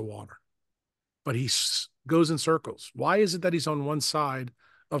mass of water. But he goes in circles. Why is it that he's on one side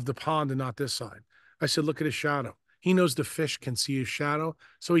of the pond and not this side? I said, look at his shadow. He knows the fish can see his shadow,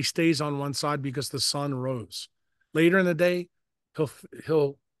 so he stays on one side because the sun rose. Later in the day,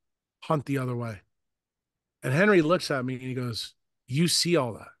 he'll hunt the other way. And Henry looks at me and he goes, "You see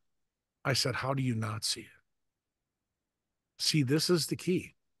all that?" I said, "How do you not see it?" See, this is the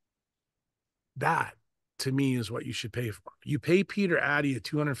key. That, to me, is what you should pay for. You pay Peter Addy at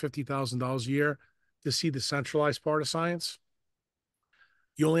 $250,000 a year to see the centralized part of science.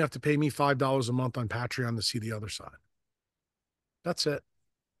 You only have to pay me $5 a month on Patreon to see the other side. That's it.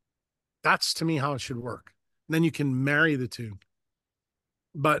 That's, to me, how it should work. And then you can marry the two.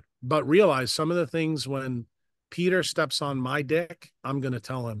 But realize some of the things, when Peter steps on my dick, I'm going to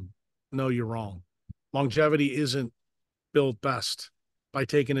tell him, "No, you're wrong. Longevity isn't built best by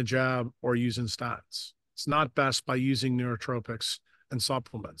taking a jab or using statins. It's not best by using neurotropics and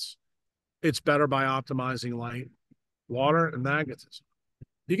supplements. It's better by optimizing light, water, and magnetism."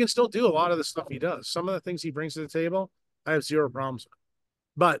 You can still do a lot of the stuff he does. Some of the things he brings to the table, I have zero problems with.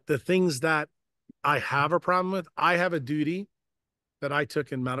 But the things that I have a problem with, I have a duty that I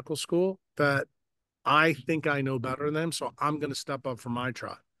took in medical school that I think I know better than them. So I'm going to step up for my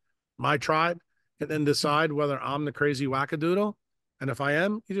tribe, and then decide whether I'm the crazy wackadoodle. And if I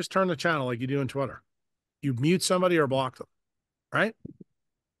am, you just turn the channel like you do on Twitter. You mute somebody or block them, right?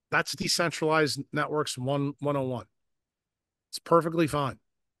 That's decentralized networks 101. It's perfectly fine.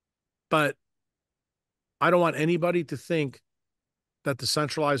 But I don't want anybody to think that the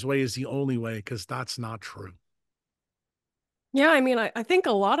centralized way is the only way, because that's not true. Yeah, I mean, I think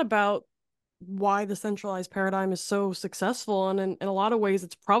a lot about why the centralized paradigm is so successful. And in a lot of ways,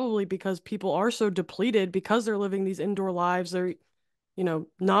 it's probably because people are so depleted because they're living these indoor lives. They're,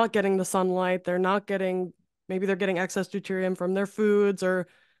 not getting the sunlight. They're not getting, maybe they're getting excess deuterium from their foods, or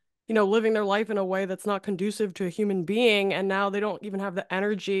living their life in a way that's not conducive to a human being. And now they don't even have the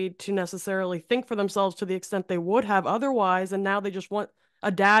energy to necessarily think for themselves to the extent they would have otherwise. And now they just want a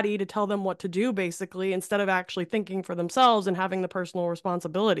daddy to tell them what to do, basically, instead of actually thinking for themselves and having the personal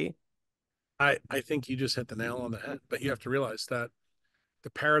responsibility. I think you just hit the nail on the head, but you have to realize that the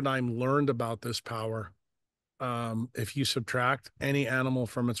paradigm learned about this power. If you subtract any animal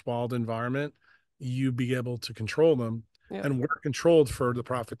from its wild environment, you be able to control them. Yeah. And we're controlled for the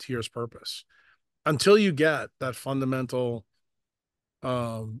profiteer's purpose. Until you get that fundamental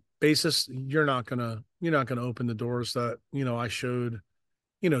basis, you're not gonna open the doors that I showed,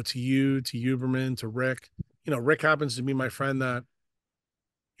 to you, to Huberman, to Rick. Rick happens to be my friend that,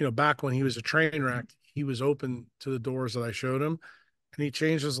 back when he was a train wreck, he was open to the doors that I showed him, and he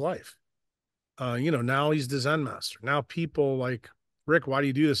changed his life. Now he's the Zen master. Now people like, Rick, why do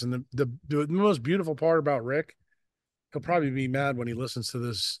you do this? And the most beautiful part about Rick, he'll probably be mad when he listens to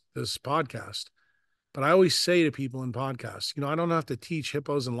this podcast, but I always say to people in podcasts, I don't have to teach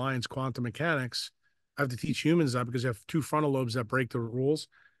hippos and lions quantum mechanics. I have to teach humans that, because they have two frontal lobes that break the rules.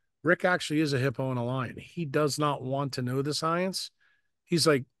 Rick actually is a hippo and a lion. He does not want to know the science. He's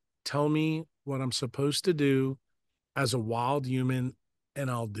like, tell me what I'm supposed to do as a wild human,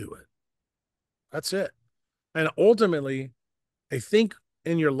 and I'll do it. That's it. And ultimately, I think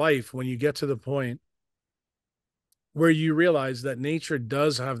in your life, when you get to the point where you realize that nature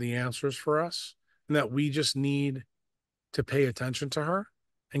does have the answers for us, and that we just need to pay attention to her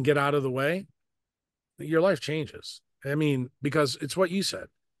and get out of the way, your life changes. I mean, because it's what you said.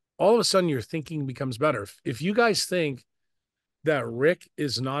 All of a sudden, your thinking becomes better. If you guys think that Rick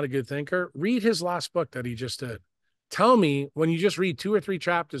is not a good thinker, read his last book that he just did. Tell me, when you just read 2 or 3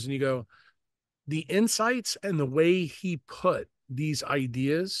 chapters and you go, the insights and the way he put these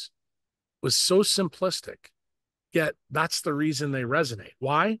ideas was so simplistic, yet that's the reason they resonate.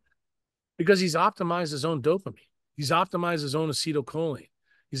 Why? Because he's optimized his own dopamine. He's optimized his own acetylcholine.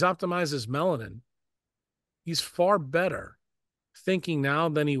 He's optimized his melanin. He's far better thinking now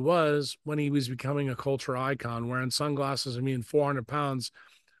than he was when he was becoming a culture icon, wearing sunglasses and being 400 pounds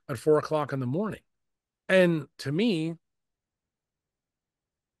at 4 o'clock in the morning. And to me,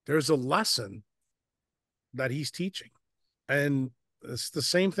 there's a lesson that he's teaching. And it's the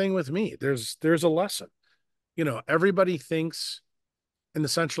same thing with me. There's a lesson. Everybody thinks in the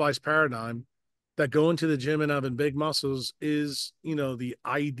centralized paradigm that going to the gym and having big muscles is, the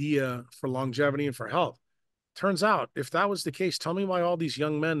idea for longevity and for health. Turns out, if that was the case, tell me why all these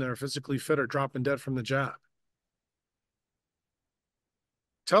young men that are physically fit are dropping dead from the jab.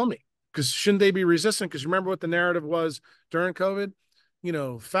 Tell me, because shouldn't they be resistant? Because remember what the narrative was during COVID?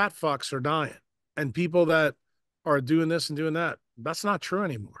 Fat fucks are dying, and people that are doing this and doing that. That's not true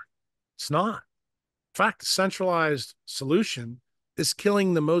anymore. It's not. In fact, the centralized solution is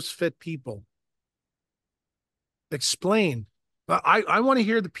killing the most fit people. Explain. I want to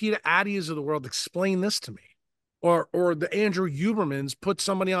hear the Peter Addies of the world explain this to me. Or the Andrew Hubermans put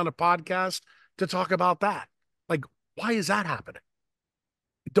somebody on a podcast to talk about that. Like, why is that happening?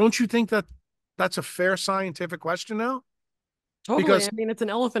 Don't you think that that's a fair scientific question now? Totally. Because, I mean, it's an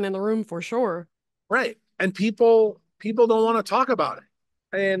elephant in the room for sure. right. And people don't want to talk about it.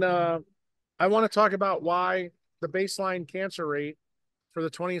 And I want to talk about why the baseline cancer rate for the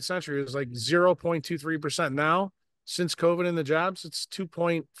 20th century is like 0.23%. Now, since COVID and the jabs, it's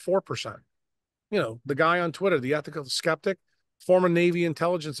 2.4%. The guy on Twitter, the ethical skeptic, former Navy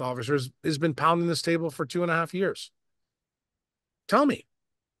intelligence officer, has been pounding this table for 2.5 years. Tell me,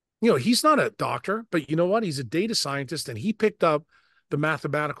 he's not a doctor, but you know what? He's a data scientist, and he picked up the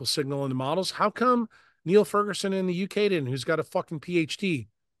mathematical signal in the models. How come Neil Ferguson in the UK didn't, who's got a fucking PhD?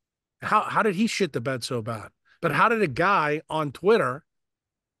 How did he shit the bed so bad? But how did a guy on Twitter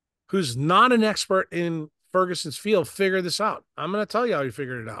who's not an expert in Ferguson's field figure this out? I'm going to tell you how he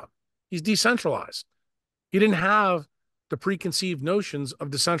figured it out. He's decentralized. He didn't have the preconceived notions of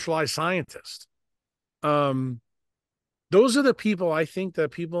decentralized scientists. Those are the people I think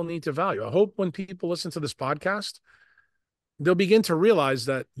that people need to value. I hope when people listen to this podcast, they'll begin to realize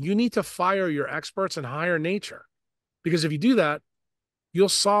that you need to fire your experts and hire nature. Because if you do that, you'll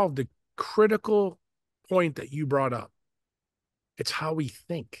solve the critical point that you brought up. It's how we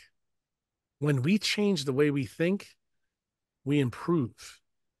think. When we change the way we think, we improve,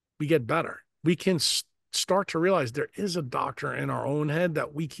 we get better. We can start to realize there is a doctor in our own head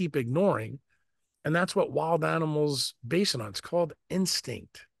that we keep ignoring. And that's what wild animals base it on. It's called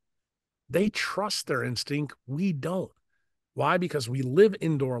instinct. They trust their instinct. We don't. Why? Because we live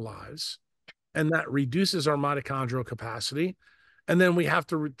indoor lives, and that reduces our mitochondrial capacity. And then we have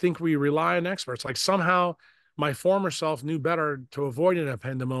to think we rely on experts. Like somehow my former self knew better to avoid an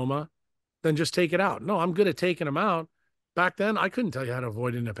ependymoma than just take it out. No, I'm good at taking them out. Back then, I couldn't tell you how to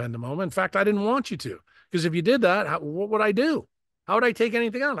avoid an ependymoma. In fact, I didn't want you to, because if you did that, what would I do? How would I take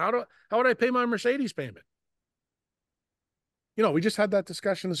anything out? How would I pay my Mercedes payment? You know, we just had that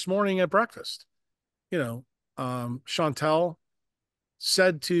discussion this morning at breakfast. You know, Chantel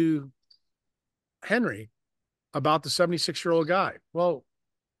said to Henry about the 76-year-old guy. Well,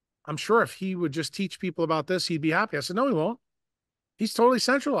 I'm sure if he would just teach people about this, he'd be happy. I said, no, he won't. He's totally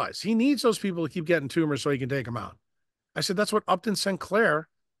centralized. He needs those people to keep getting tumors so he can take them out. I said, that's what Upton Sinclair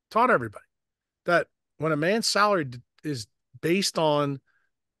taught everybody, that when a man's salary is based on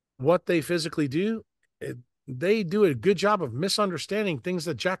what they physically do, they do a good job of misunderstanding things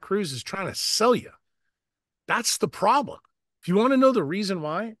that Jack Kruse is trying to sell you. That's the problem. If you want to know the reason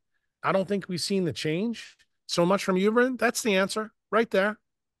why I don't think we've seen the change so much from Huberman, that's the answer right there.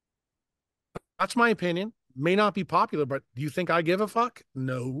 That's my opinion. May not be popular, but do you think I give a fuck?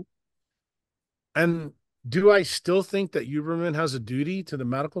 No. And do I still think that Huberman has a duty to the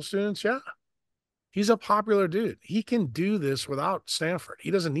medical students? Yeah. He's a popular dude. He can do this without Stanford. He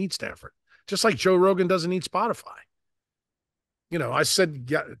doesn't need Stanford. Just like Joe Rogan doesn't need Spotify. You know, I said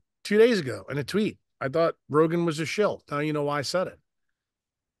 2 days ago in a tweet, I thought Rogan was a shill. Now you know why I said it.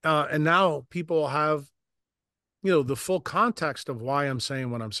 And now people have, you know, the full context of why I'm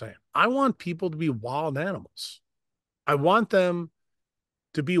saying what I'm saying. I want people to be wild animals. I want them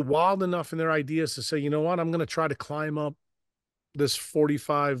to be wild enough in their ideas to say, you know what, I'm going to try to climb up this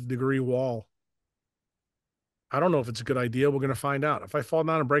 45-degree wall. I don't know if it's a good idea. We're going to find out. If I fall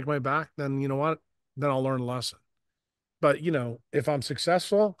down and break my back, then you know what? Then I'll learn a lesson. But, you know, if I'm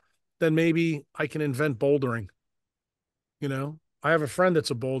successful, then maybe I can invent bouldering. You know, I have a friend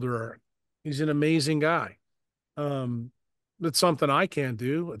that's a boulderer. He's an amazing guy. It's something I can't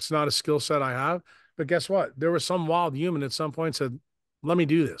do. It's not a skill set I have. But guess what? There was some wild human at some point said, let me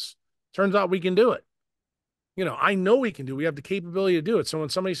do this. Turns out we can do it. You know, I know we can do it. We have the capability to do it. So when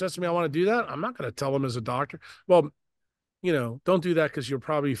somebody says to me, I want to do that, I'm not going to tell them as a doctor, well, you know, don't do that because you'll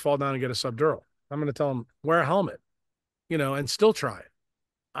probably fall down and get a subdural. I'm going to tell them, wear a helmet, you know, and still try it.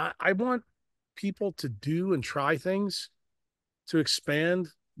 I want people to do and try things to expand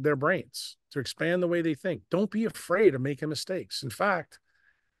their brains, to expand the way they think. Don't be afraid of making mistakes. In fact,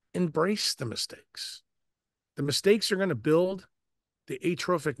 embrace the mistakes. The mistakes are going to build the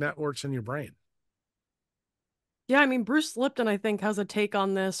atrophic networks in your brain. Yeah, I mean, Bruce Lipton, I think, has a take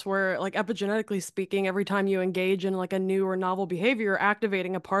on this where, like, epigenetically speaking, every time you engage in like a new or novel behavior, you're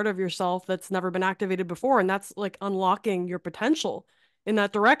activating a part of yourself that's never been activated before. And that's like unlocking your potential in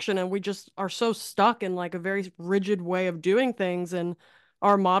that direction. And we just are so stuck in like a very rigid way of doing things in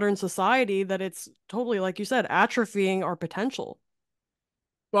our modern society that it's totally, like you said, atrophying our potential.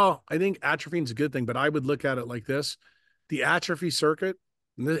 Well, I think atrophy is a good thing, but I would look at it like this. The atrophy circuit,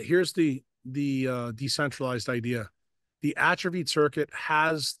 here's the decentralized idea. The atrophied circuit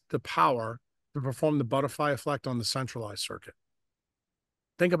has the power to perform the butterfly effect on the centralized circuit.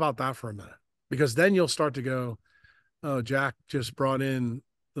 Think about that for a minute, because then you'll start to go, oh, Jack just brought in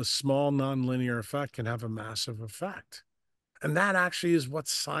the small nonlinear effect can have a massive effect. And that actually is what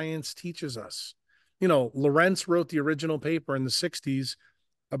science teaches us. You know, Lorentz wrote the original paper in the 60s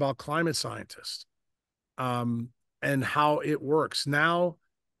about climate scientists and how it works. Now,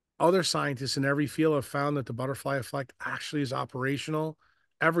 other scientists in every field have found that the butterfly effect actually is operational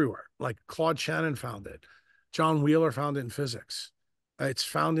everywhere. Like Claude Shannon found it. John Wheeler found it in physics. It's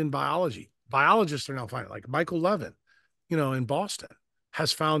found in biology. Biologists are now finding it. Like Michael Levin, you know, in Boston,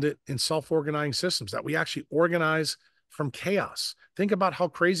 has found it in self-organizing systems, that we actually organize from chaos. Think about how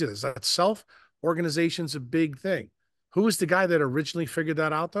crazy it is. That self-organization is a big thing. Who was the guy that originally figured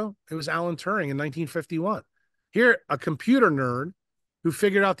that out, though? It was Alan Turing in 1951. Here, a computer nerd who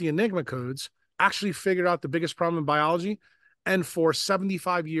figured out the Enigma codes actually figured out the biggest problem in biology. And for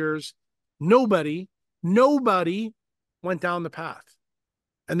 75 years, nobody went down the path.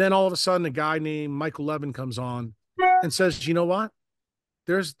 And then all of a sudden, a guy named Michael Levin comes on and says, you know what?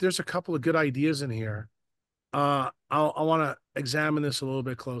 There's a couple of good ideas in here. I want to examine this a little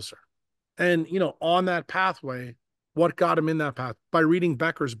bit closer. And, on that pathway, what got him in that path? By reading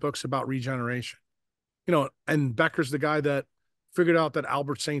Becker's books about regeneration. And Becker's the guy that figured out that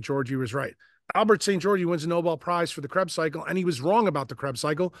Albert St. George was right. Albert St. George wins a Nobel Prize for the Krebs cycle, and he was wrong about the Krebs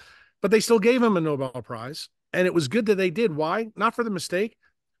cycle, but they still gave him a Nobel Prize. And it was good that they did. Why? Not for the mistake,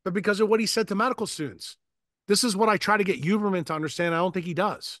 but because of what he said to medical students. This is what I try to get Huberman to understand. I don't think he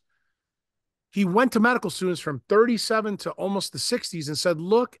does. He went to medical students from 37 to almost the 60s and said,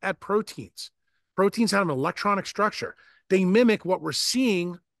 look at proteins. Proteins have an electronic structure. They mimic what we're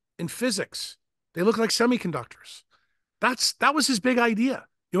seeing in physics. They look like semiconductors. That was his big idea.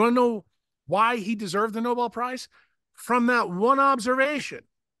 You want to know why he deserved the Nobel Prize? From that one observation.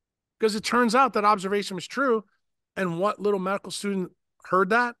 Because it turns out that observation was true. And what little medical student heard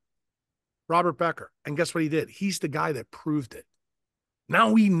that? Robert Becker. And guess what he did? He's the guy that proved it.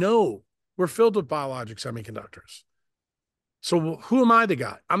 Now we know we're filled with biologic semiconductors. So who am I the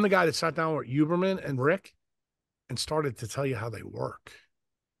guy? I'm the guy that sat down with Huberman and Rick and started to tell you how they work.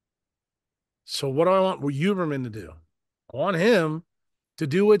 So what do I want Huberman to do? I want him to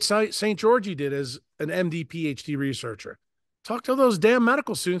do what St. George did as an MD, PhD researcher. Talk to those damn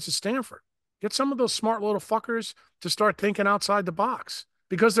medical students at Stanford. Get some of those smart little fuckers to start thinking outside the box,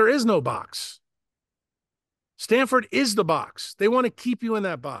 because there is no box. Stanford is the box. They want to keep you in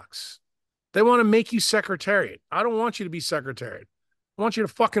that box. They want to make you secretariat. I don't want you to be secretariat. I want you to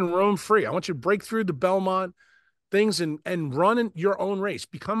fucking roam free. I want you to break through the Belmont things and run in your own race.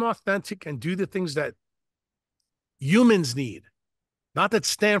 Become authentic and do the things that humans need, not that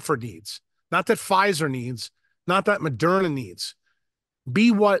Stanford needs, not that Pfizer needs, not that Moderna needs.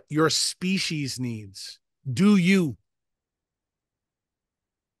 Be what your species needs. Do you.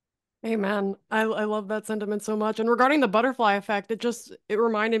 Amen. I love that sentiment so much. And regarding the butterfly effect, it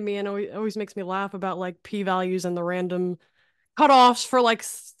reminded me, and it always makes me laugh about like p-values and the random cutoffs for like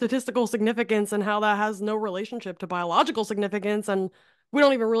statistical significance and how that has no relationship to biological significance. And we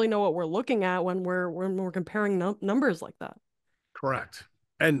don't even really know what we're looking at when we're comparing numbers like that. Correct.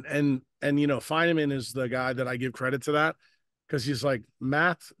 And Feynman is the guy that I give credit to that, because he's like,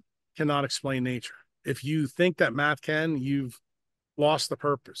 math cannot explain nature. If you think that math can, you've lost the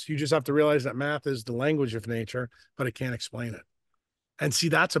purpose. You just have to realize that math is the language of nature, but it can't explain it. And see,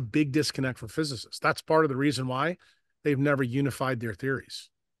 that's a big disconnect for physicists. That's part of the reason why they've never unified their theories,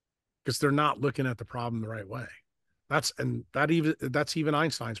 because they're not looking at the problem the right way. That's even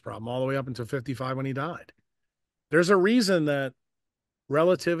Einstein's problem all the way up until 55 when he died. There's a reason that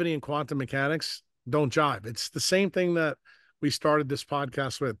relativity and quantum mechanics don't jive. It's the same thing that we started this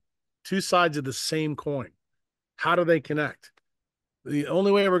podcast with. Two sides of the same coin. How do they connect? The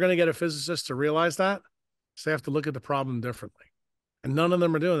only way we're going to get a physicist to realize that is they have to look at the problem differently. And none of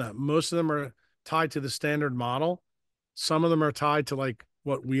them are doing that. Most of them are tied to the standard model. Some of them are tied to like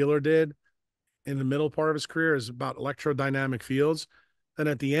what Wheeler did in the middle part of his career, is about electrodynamic fields. And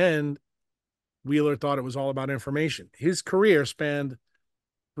at the end, Wheeler thought it was all about information. His career spanned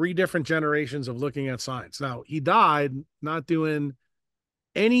 3 different generations of looking at science. Now, he died not doing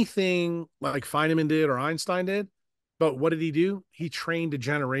anything like Feynman did or Einstein did. But what did he do? He trained a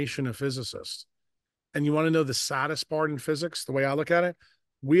generation of physicists. And you want to know the saddest part in physics, the way I look at it?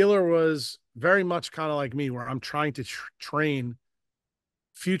 Wheeler was very much kind of like me, where I'm trying to train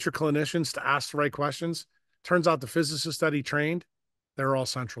future clinicians to ask the right questions. Turns out the physicists that he trained, they're all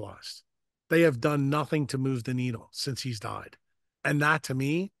centralized. They have done nothing to move the needle since he's died. And that, to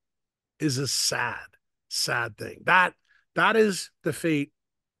me, is a sad, sad thing. That is the fate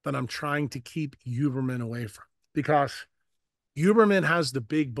that I'm trying to keep Huberman away from. Because Huberman has the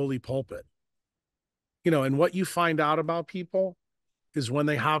big bully pulpit, and what you find out about people is when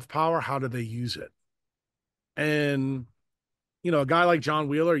they have power, how do they use it? And, a guy like John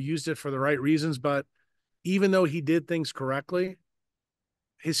Wheeler used it for the right reasons, but even though he did things correctly,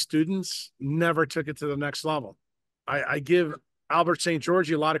 his students never took it to the next level. I give Albert St. George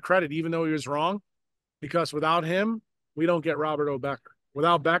a lot of credit, even though he was wrong, because without him, we don't get Robert O. Becker.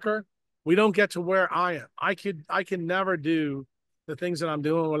 Without Becker, we don't get to where I am. I can never do the things that I'm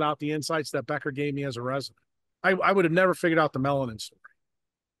doing without the insights that Becker gave me as a resident. I would have never figured out the melanin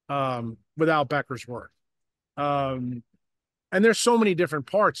story without Becker's work. And there's so many different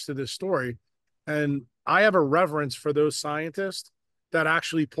parts to this story. And I have a reverence for those scientists that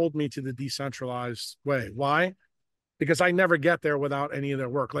actually pulled me to the decentralized way. Why? Because I never get there without any of their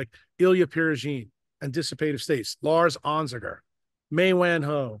work. Like Ilya Pirogin and Dissipative States, Lars Onziger, Mei Wan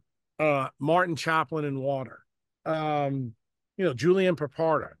Ho, Martin Chaplin and water. um, Julian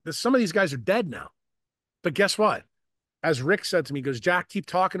Paparda. Some of these guys are dead now. But guess what? As Rick said to me, he goes, Jack, keep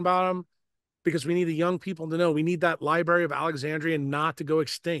talking about them because we need the young people to know we need that Library of Alexandria not to go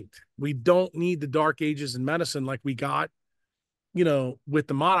extinct. We don't need the dark ages in medicine like we got, with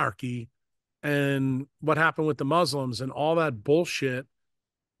the monarchy and what happened with the Muslims and all that bullshit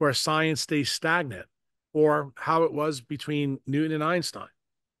where science stays stagnant, or how it was between Newton and Einstein.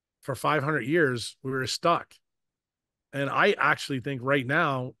 For 500 years, we were stuck. And I actually think right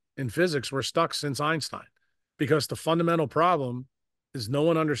now in physics, we're stuck since Einstein because the fundamental problem is no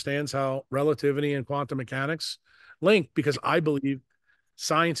one understands how relativity and quantum mechanics link, because I believe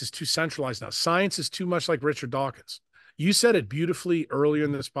science is too centralized now. Science is too much like Richard Dawkins. You said it beautifully earlier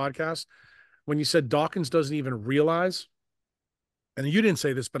in this podcast when you said Dawkins doesn't even realize, and you didn't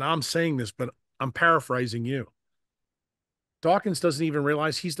say this, but I'm saying this, but I'm paraphrasing you. Dawkins doesn't even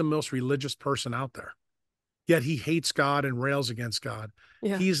realize he's the most religious person out there. Yet he hates God and rails against God.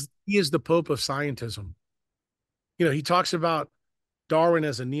 Yeah. He is the Pope of scientism. He talks about Darwin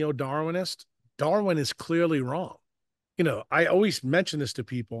as a neo-Darwinist. Darwin is clearly wrong. I always mention this to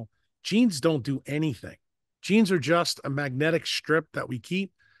people. Genes don't do anything. Genes are just a magnetic strip that we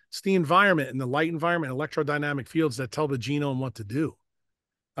keep. It's the environment and the light environment, electrodynamic fields that tell the genome what to do.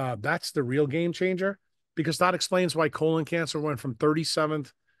 That's the real game changer, because that explains why colon cancer went from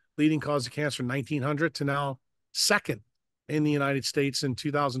 37th leading cause of cancer in 1900 to now second in the United States in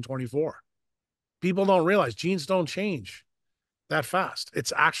 2024. People don't realize genes don't change that fast.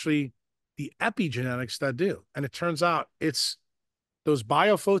 It's actually the epigenetics that do. And it turns out it's those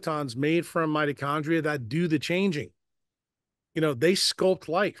biophotons made from mitochondria that do the changing. They sculpt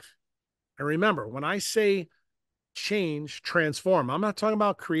life. And remember, when I say change, transform, I'm not talking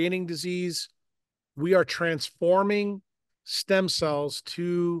about creating disease. We are transforming stem cells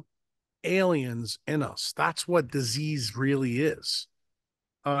to aliens in us. That's what disease really is.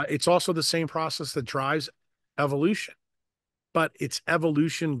 It's also the same process that drives evolution, but it's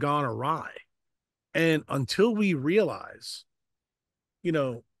evolution gone awry. And until we realize,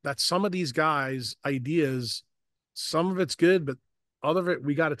 that some of these guys' ideas, some of it's good, but other of it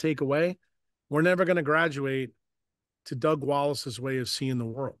we got to take away, we're never going to graduate to Doug Wallace's way of seeing the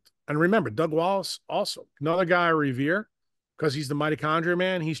world. And remember, Doug Wallace, also another guy I revere because he's the mitochondria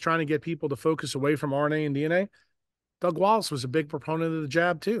man. He's trying to get people to focus away from RNA and DNA. Doug Wallace was a big proponent of the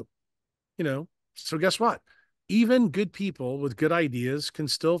jab too. So guess what? Even good people with good ideas can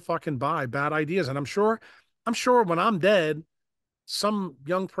still fucking buy bad ideas. And I'm sure when I'm dead, some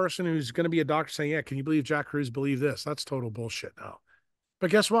young person who's going to be a doctor saying, yeah, can you believe Jack Kruse believed this? That's total bullshit now.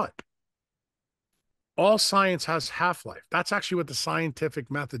 But guess what? All science has half-life. That's actually what the scientific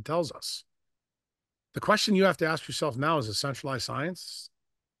method tells us. The question you have to ask yourself now is, a centralized science,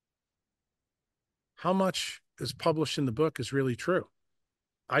 how much is published in the book is really true?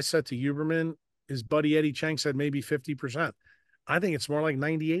 I said to Huberman, his buddy Eddie Cheng said maybe 50%. I think it's more like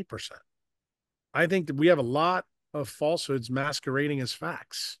 98%. I think that we have a lot of falsehoods masquerading as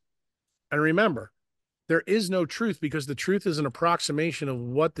facts. And remember, there is no truth, because the truth is an approximation of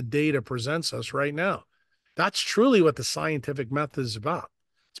what the data presents us right now. That's truly what the scientific method is about.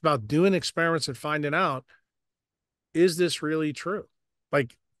 It's about doing experiments and finding out, is this really true?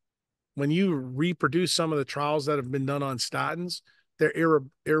 Like when you reproduce some of the trials that have been done on statins, they're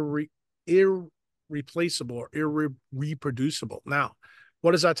irreplaceable or irreproducible. Now,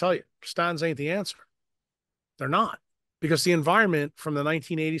 what does that tell you? Statins ain't the answer. They're not, because the environment from the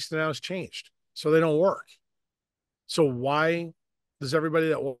 1980s to now has changed. So they don't work. So why does everybody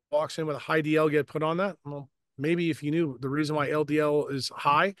that walks in with a high DL get put on that? Well, maybe if you knew the reason why LDL is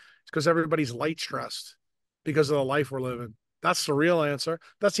high, it's because everybody's light stressed because of the life we're living. That's the real answer.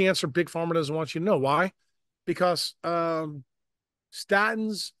 That's the answer Big Pharma doesn't want you to know. Why? Because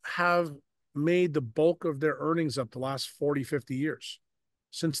statins have made the bulk of their earnings up the last 40, 50 years,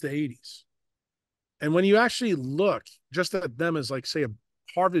 since the 80s. And when you actually look just at them as, like, say, a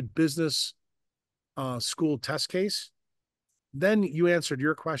Harvard Business School test case, then you answered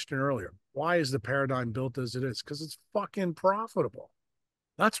your question earlier. Why is the paradigm built as it is? Because it's fucking profitable.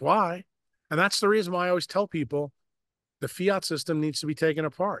 That's why. And that's the reason why I always tell people the fiat system needs to be taken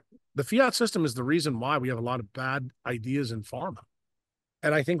apart. The fiat system is the reason why we have a lot of bad ideas in pharma.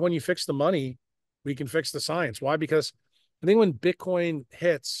 And I think when you fix the money, we can fix the science. Why? Because I think when Bitcoin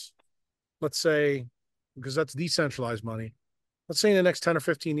hits, let's say, because that's decentralized money, let's say in the next 10 or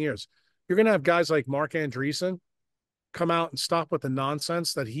 15 years, you're going to have guys like Mark Andreessen come out and stop with the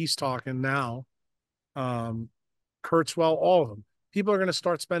nonsense that he's talking now. Kurzweil, all of them. People are going to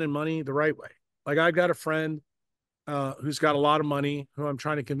start spending money the right way. Like, I've got a friend who's got a lot of money who I'm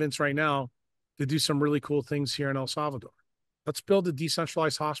trying to convince right now to do some really cool things here in El Salvador. Let's build a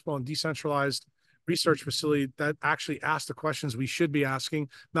decentralized hospital and decentralized research facility that actually asks the questions we should be asking,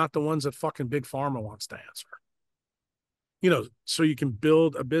 not the ones that fucking big pharma wants to answer. So you can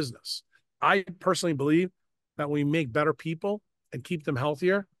build a business. I personally believe that when we make better people and keep them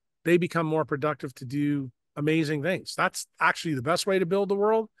healthier, they become more productive to do amazing things. That's actually the best way to build the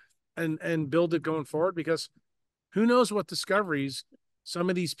world and build it going forward, because who knows what discoveries some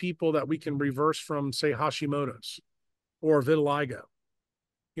of these people that we can reverse from, say, Hashimoto's or vitiligo.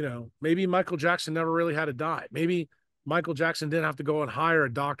 Maybe Michael Jackson never really had to die. Maybe Michael Jackson didn't have to go and hire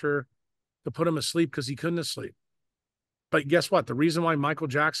a doctor to put him asleep because he couldn't sleep. But guess what? The reason why Michael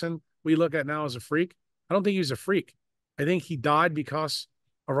Jackson we look at now as a freak, I don't think he was a freak. I think he died because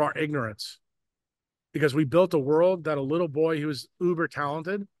of our ignorance. Because we built a world that a little boy who was uber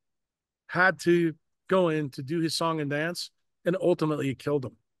talented had to go in to do his song and dance, and ultimately it killed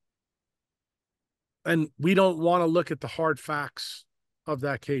him. And we don't want to look at the hard facts of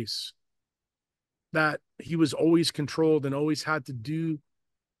that case, that he was always controlled and always had to do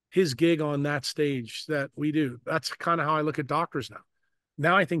his gig on that stage that we do. That's kind of how I look at doctors now.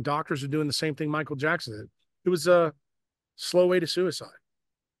 Now I think doctors are doing the same thing Michael Jackson did. It was a slow way to suicide.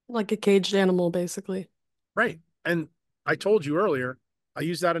 Like a caged animal, basically. Right. And I told you earlier, I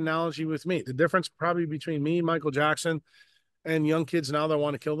use that analogy with me. The difference probably between me, Michael Jackson, and young kids now that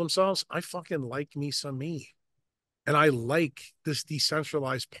want to kill themselves, I fucking like me some me. And I like this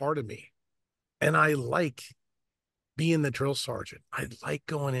decentralized part of me. And I like being the drill sergeant. I like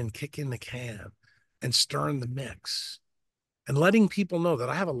going in, kicking the can and stirring the mix and letting people know that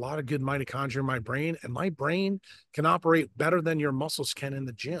I have a lot of good mitochondria in my brain, and my brain can operate better than your muscles can in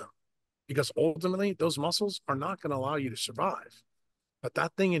the gym, because ultimately those muscles are not going to allow you to survive. But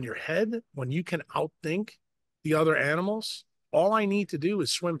that thing in your head, when you can outthink the other animals, all I need to do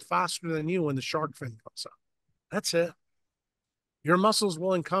is swim faster than you when the shark fin comes up. That's it. Your muscles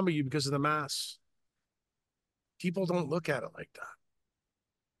will encumber you because of the mass. People don't look at it like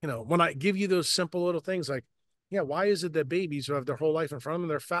that. When I give you those simple little things like, yeah, why is it that babies who have their whole life in front of them,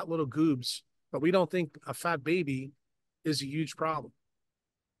 they're fat little goobs, but we don't think a fat baby is a huge problem,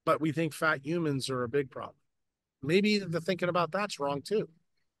 but we think fat humans are a big problem. Maybe the thinking about that's wrong too.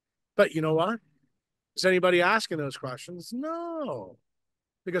 But you know what? Is anybody asking those questions? No,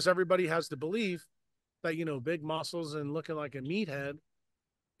 because everybody has the belief that, big muscles and looking like a meathead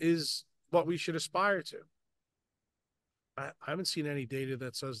is what we should aspire to. I haven't seen any data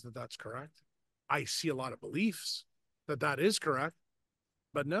that says that that's correct. I see a lot of beliefs that that is correct,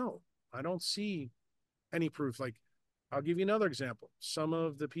 but no, I don't see any proof. Like, I'll give you another example. Some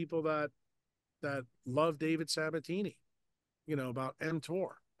of the people that love David Sabatini, about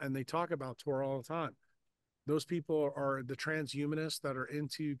mTOR, and they talk about TOR all the time. Those people are the transhumanists that are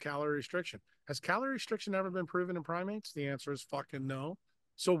into calorie restriction. Has calorie restriction ever been proven in primates? The answer is fucking no.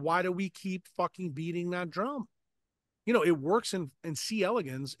 So why do we keep fucking beating that drum? It works in C.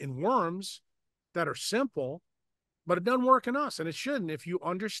 elegans in worms that are simple, but it doesn't work in us, and it shouldn't if you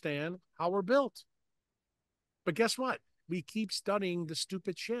understand how we're built. But guess what? We keep studying the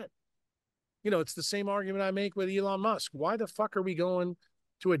stupid shit. It's the same argument I make with Elon Musk. Why the fuck are we going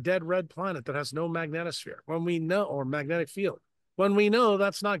to a dead red planet that has no magnetosphere when we know, or magnetic field, when we know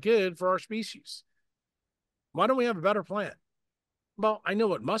that's not good for our species? Why don't we have a better plan? Well, I know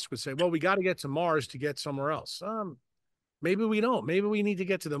what Musk would say. Well, we got to get to Mars to get somewhere else. Maybe we don't. Maybe we need to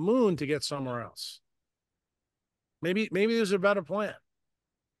get to the moon to get somewhere else. Maybe there's a better plan.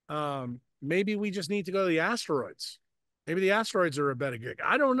 Maybe we just need to go to the asteroids. Maybe the asteroids are a better gig.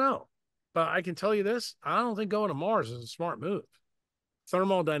 I don't know. But I can tell you this, I don't think going to Mars is a smart move,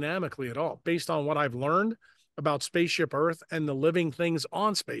 thermodynamically at all, based on what I've learned about Spaceship Earth and the living things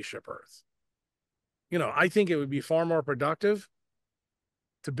on Spaceship Earth. I think it would be far more productive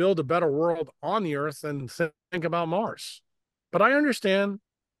to build a better world on the Earth than think about Mars. But I understand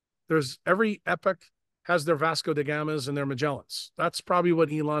there's every epoch has their Vasco da Gamas and their Magellans. That's probably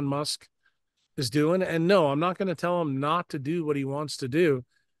what Elon Musk is doing. And no, I'm not going to tell him not to do what he wants to do.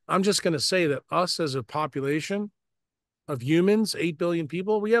 I'm just going to say that us as a population of humans, 8 billion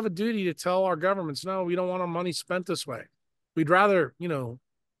people, we have a duty to tell our governments, no, we don't want our money spent this way. We'd rather,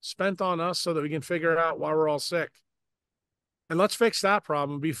 spent on us so that we can figure out why we're all sick. And let's fix that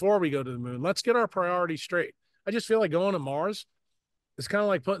problem before we go to the moon. Let's get our priorities straight. I just feel like going to Mars is kind of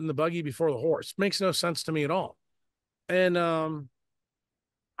like putting the buggy before the horse. It makes no sense to me at all. And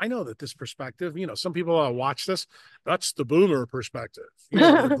I know that this perspective, some people watch this, that's the boomer perspective.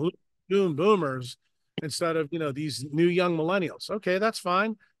 The boomers instead of, these new young millennials. Okay, that's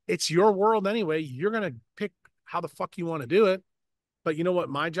fine. It's your world anyway. You're going to pick how the fuck you want to do it. But you know what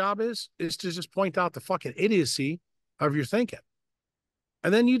my job is to just point out the fucking idiocy of your thinking.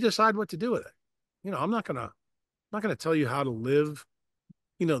 And then you decide what to do with it. I'm not gonna tell you how to live,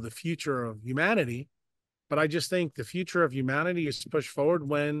 the future of humanity, but I just think the future of humanity is pushed forward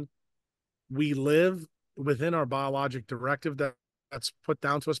when we live within our biologic directive that's put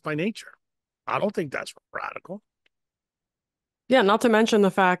down to us by nature. I don't think that's radical. Yeah, not to mention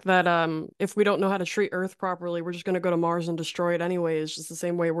the fact that if we don't know how to treat Earth properly, we're just going to go to Mars and destroy it anyways, just the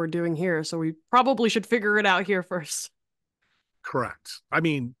same way we're doing here. So we probably should figure it out here first. Correct. I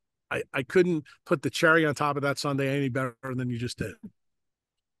mean, I couldn't put the cherry on top of that sundae any better than you just did.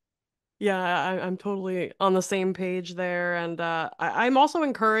 Yeah, I'm totally on the same page there. And I'm also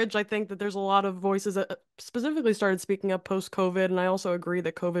encouraged. I think that there's a lot of voices that specifically started speaking up post-COVID. And I also agree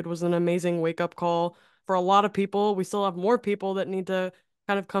that COVID was an amazing wake-up call for a lot of people. We still have more people that need to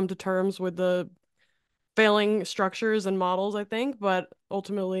kind of come to terms with the failing structures and models, I think, but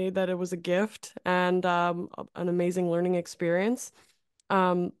ultimately that it was a gift and an amazing learning experience.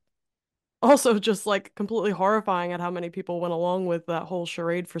 Um, Also, just like completely horrifying at how many people went along with that whole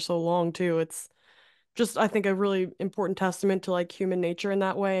charade for so long, too. It's just, I think, a really important testament to like human nature in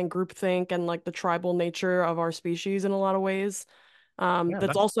that way and groupthink and like the tribal nature of our species in a lot of ways. Yeah,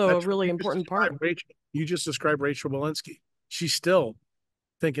 That's also a that's really important part. You just described Rachel Walensky. She's still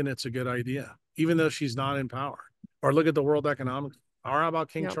thinking it's a good idea, even though she's not in power. Or look at the World Economic. Or how about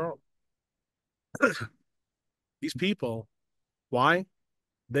King Yeah. Charles? These people, why?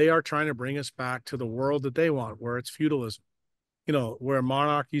 They are trying to bring us back to the world that they want, where it's feudalism, where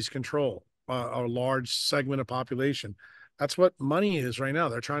monarchies control a large segment of population. That's what money is right now.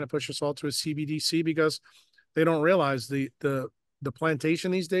 They're trying to push us all to a CBDC because they don't realize the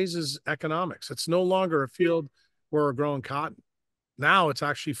plantation these days is economics. It's no longer a field where we're growing cotton. Now it's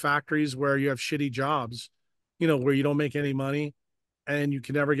actually factories where you have shitty jobs, where you don't make any money and you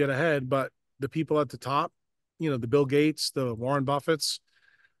can never get ahead. But the people at the top, the Bill Gates, the Warren Buffetts,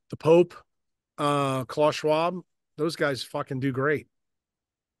 the Pope, Klaus Schwab, those guys fucking do great.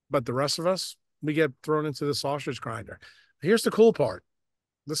 But the rest of us, we get thrown into the sausage grinder. Here's the cool part.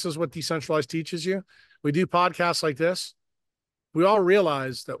 This is what decentralized teaches you. We do podcasts like this. We all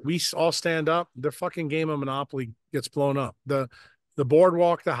realize that we all stand up. The fucking game of Monopoly gets blown up. The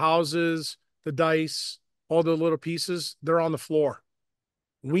boardwalk, the houses, the dice, all the little pieces, they're on the floor.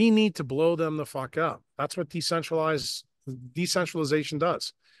 We need to blow them the fuck up. That's what decentralization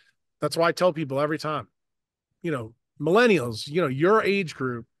does. That's why I tell people every time, millennials, your age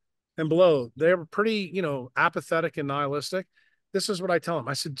group and below, they're pretty, apathetic and nihilistic. This is what I tell them.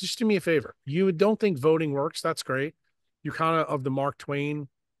 I said, just do me a favor. You don't think voting works. That's great. You're kind of the Mark Twain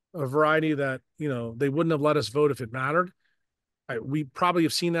variety that, they wouldn't have let us vote if it mattered. We probably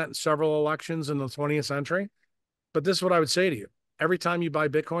have seen that in several elections in the 20th century. But this is what I would say to you. Every time you buy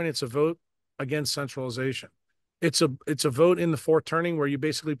Bitcoin, it's a vote against centralization. It's a vote in the fourth turning where you're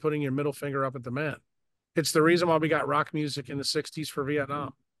basically putting your middle finger up at the man. It's the reason why we got rock music in the 60s for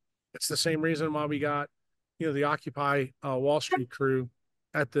Vietnam. It's the same reason why we got, the Occupy Wall Street crew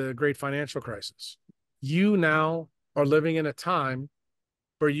at the great financial crisis. You now are living in a time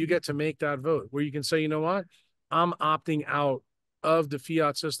where you get to make that vote, where you can say, you know what? I'm opting out of the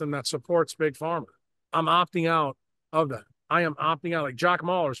fiat system that supports big pharma. I'm opting out of that. I am opting out. Like Jack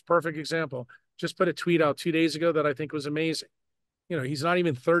Mahler's perfect example. Just put a tweet out 2 days ago that I think was amazing. He's not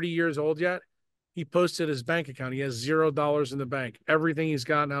even 30 years old yet. He posted his bank account. He has $0 in the bank. Everything he's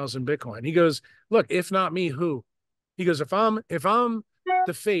got now is in Bitcoin. He goes, look, if not me, who? He goes, if I'm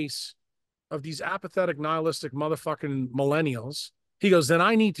the face of these apathetic, nihilistic motherfucking millennials, he goes, then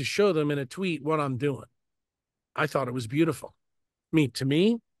I need to show them in a tweet what I'm doing. I thought it was beautiful. To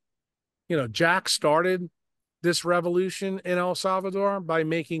me, Jack started this revolution in El Salvador by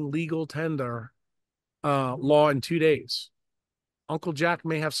making legal tender law in 2 days. Uncle Jack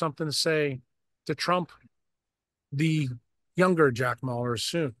may have something to say to Trump, the younger Jack Mahler,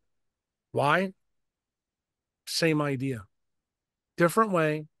 soon. Why? Same idea. Different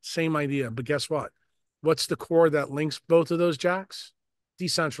way, same idea. But guess what? What's the core that links both of those Jacks?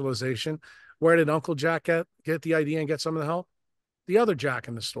 Decentralization. Where did Uncle Jack get the idea and get some of the help? The other Jack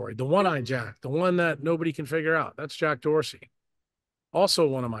in the story, the one-eyed Jack, the one that nobody can figure out. That's Jack Dorsey. Also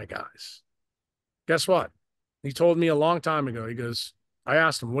one of my guys. Guess what? He told me a long time ago, he goes, I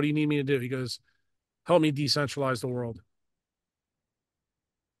asked him, what do you need me to do? He goes, help me decentralize the world.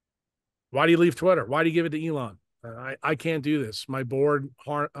 Why do you leave Twitter? Why do you give it to Elon? I can't do this. My board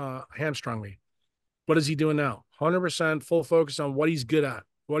hamstrung me. What is he doing now? 100% full focus on what he's good at.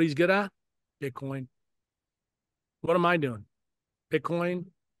 What he's good at? Bitcoin. What am I doing? Bitcoin,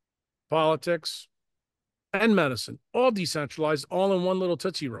 politics, and medicine, all decentralized, all in one little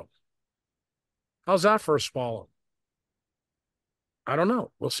Tootsie Roll. How's that for a swallow? I don't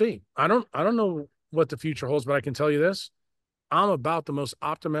know. We'll see. I don't know what the future holds, but I can tell you this. I'm about the most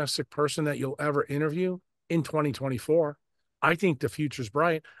optimistic person that you'll ever interview in 2024. I think the future's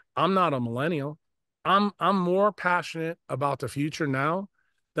bright. I'm not a millennial. I'm more passionate about the future now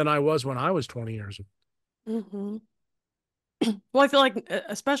than I was when I was 20 years old. Mm-hmm. Well, I feel like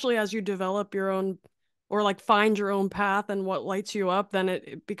especially as you develop your own or like find your own path and what lights you up, then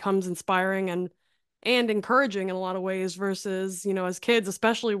it becomes inspiring and encouraging in a lot of ways versus, as kids,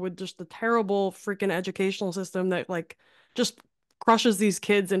 especially with just the terrible freaking educational system that like just crushes these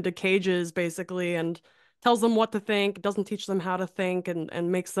kids into cages basically and tells them what to think, doesn't teach them how to think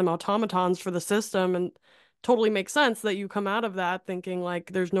and makes them automatons for the system and totally makes sense that you come out of that thinking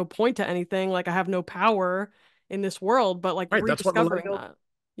like there's no point to anything, like I have no power in this world, but like right. That's what rediscovering that.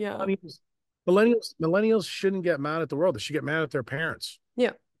 Yeah. millennials shouldn't get mad at the world. They should get mad at their parents.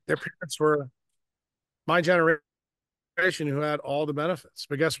 Yeah. Their parents were my generation who had all the benefits.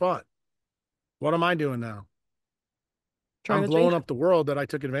 But guess what? What am I doing now? I'm blowing up the world that I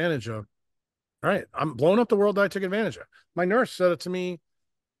took advantage of. Right. I'm blowing up the world that I took advantage of. My nurse said it to me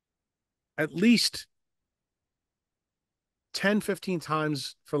at least 10, 15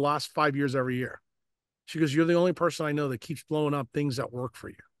 times for the last 5 years every year. She goes, you're the only person I know that keeps blowing up things that work for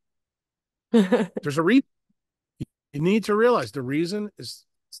you. There's a reason. You need to realize the reason is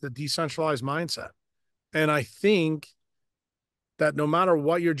it's the decentralized mindset. And I think that no matter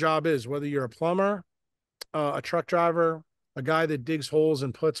what your job is, whether you're a plumber, a truck driver, a guy that digs holes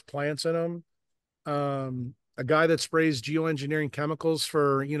and puts plants in them, a guy that sprays geoengineering chemicals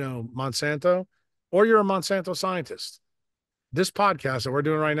for, Monsanto, or you're a Monsanto scientist. This podcast that we're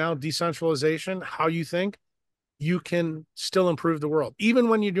doing right now, decentralization, how you think, you can still improve the world. Even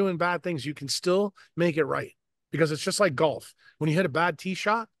when you're doing bad things, you can still make it right. Because it's just like golf. When you hit a bad tee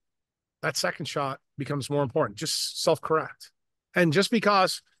shot, that second shot becomes more important. Just self-correct. And just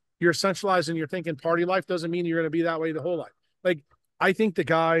because you're centralized and you're thinking party life doesn't mean you're going to be that way the whole life. Like, I think the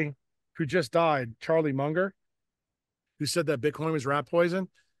guy who just died, Charlie Munger, who said that Bitcoin was rat poison,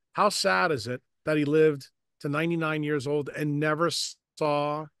 how sad is it that he lived to 99 years old and never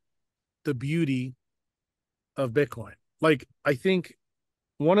saw the beauty of Bitcoin? Like, I think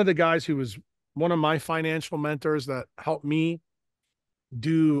one of the guys who was one of my financial mentors that helped me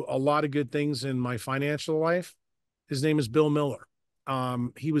do a lot of good things in my financial life, his name is Bill Miller.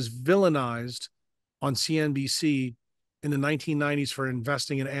 He was villainized on CNBC in the 1990s for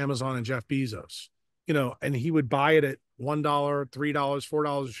investing in Amazon and Jeff Bezos, and he would buy it at $1, $3,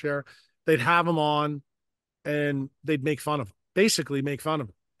 $4 a share. They'd have him on and they'd make fun of him, basically make fun of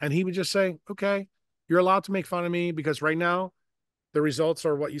him. And he would just say, okay, you're allowed to make fun of me because right now the results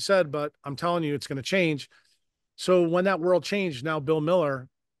are what you said, but I'm telling you, it's going to change. So when that world changed, now Bill Miller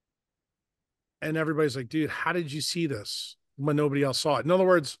and everybody's like, dude, how did you see this when nobody else saw it? In other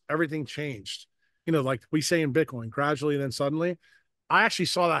words, everything changed. Like we say in Bitcoin, gradually, then suddenly. I actually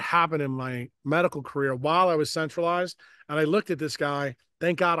saw that happen in my medical career while I was centralized. And I looked at this guy.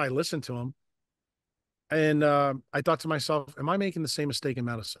 Thank God I listened to him. And I thought to myself, am I making the same mistake in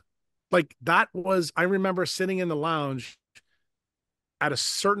medicine? Like I remember sitting in the lounge at a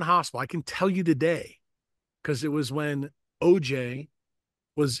certain hospital. I can tell you the day because it was when OJ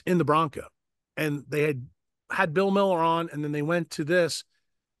was in the Bronco and they had Bill Miller on and then they went to this.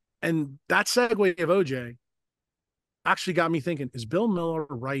 And that segue of OJ actually got me thinking, is Bill Miller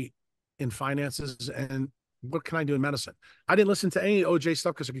right in finances and what can I do in medicine? I didn't listen to any OJ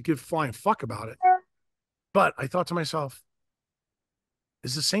stuff because I could give a flying fuck about it. But I thought to myself,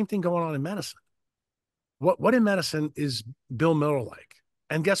 is the same thing going on in medicine? What in medicine is Bill Miller like?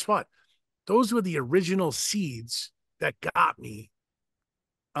 And guess what? Those were the original seeds that got me.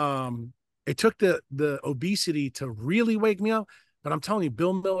 It took the obesity to really wake me up, but I'm telling you,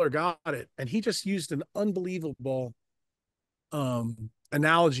 Bill Miller got it. And he just used an unbelievable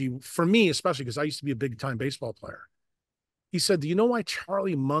analogy for me, especially because I used to be a big time baseball player. He said, do you know why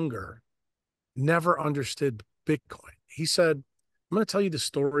Charlie Munger never understood Bitcoin? He said, I'm going to tell you the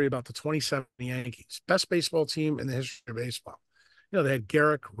story about the 2070 Yankees, best baseball team in the history of baseball. They had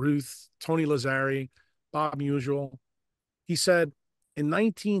Garrick, Ruth, Tony Lazzari, Bob Musial. He said in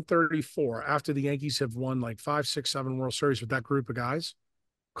 1934, after the Yankees have won like 5, 6, 7 World Series with that group of guys,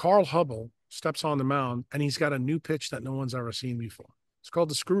 Carl Hubble steps on the mound and he's got a new pitch that no one's ever seen before. It's called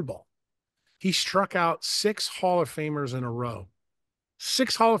the screwball. He struck out 6 Hall of Famers in a row.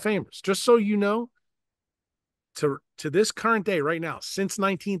 6 Hall of Famers. Just so you know, to this current day right now, since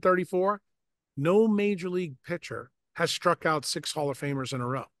 1934, no major league pitcher has struck out 6 Hall of Famers in a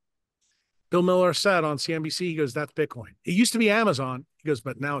row. Bill Miller said on CNBC, he goes, that's Bitcoin. It used to be Amazon. He goes,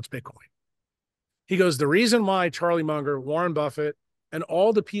 but now it's Bitcoin. He goes, the reason why Charlie Munger, Warren Buffett, and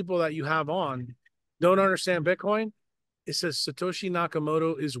all the people that you have on don't understand Bitcoin, it says Satoshi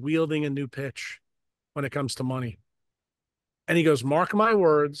Nakamoto is wielding a new pitch when it comes to money. And he goes, mark my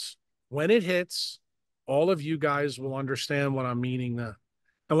words, when it hits, all of you guys will understand what I'm meaning then.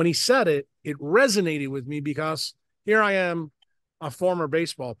 And when he said it, it resonated with me because here I am, a former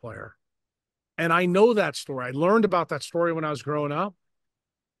baseball player. And I know that story. I learned about that story when I was growing up.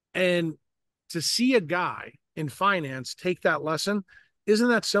 And to see a guy in finance take that lesson, isn't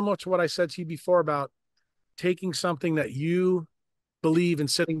that similar to what I said to you before about taking something that you believe and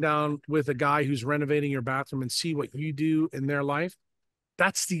sitting down with a guy who's renovating your bathroom and see what you do in their life?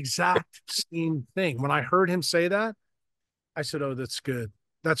 That's the exact same thing. When I heard him say that, I said, oh, that's good.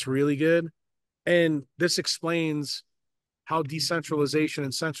 That's really good. And this explains how decentralization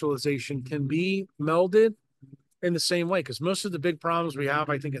and centralization can be melded in the same way. Because most of the big problems we have,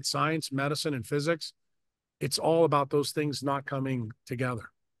 I think, in science, medicine, and physics, it's all about those things not coming together.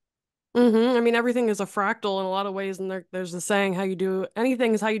 I mean, everything is a fractal in a lot of ways, and there's the saying, how you do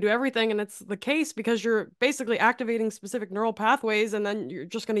anything is how you do everything, and it's the case because you're basically activating specific neural pathways, and then you're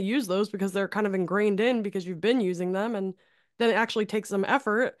just going to use those because they're kind of ingrained in because you've been using them, and then it actually takes some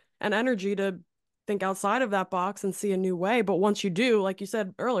effort and energy to think outside of that box and see a new way. But once you do, like you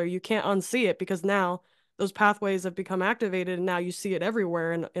said earlier, you can't unsee it because now those pathways have become activated, and now you see it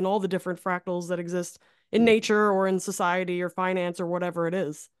everywhere in all the different fractals that exist in nature or in society or finance or whatever it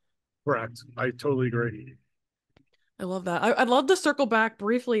is. Correct. I totally agree. I love that. I'd love to circle back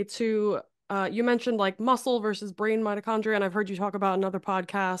briefly to you mentioned like muscle versus brain mitochondria, and I've heard you talk about in other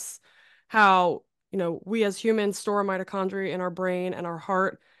podcasts how, we as humans store mitochondria in our brain and our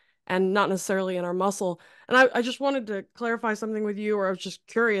heart and not necessarily in our muscle. And I just wanted to clarify something with you, or I was just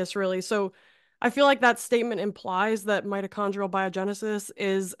curious, really. So I feel like that statement implies that mitochondrial biogenesis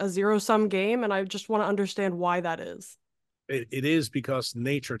is a zero-sum game, and I just want to understand why that is. It is because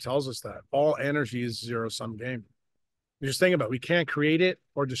nature tells us that all energy is zero-sum game. You just think about it. We can't create it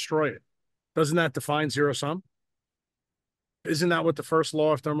or destroy it. Doesn't that define zero-sum? Isn't that what the first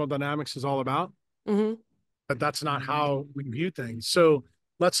law of thermodynamics is all about? Mm-hmm. But that's not how we view things. So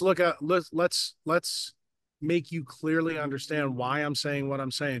let's make you clearly understand why I'm saying what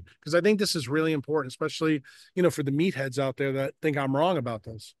I'm saying, because I think this is really important, especially for the meatheads out there that think I'm wrong about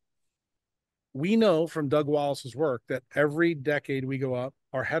this. We know from Doug Wallace's work that every decade we go up,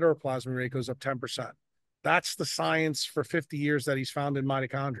 our heteroplasmy rate goes up 10%. That's the science for 50 years that he's found in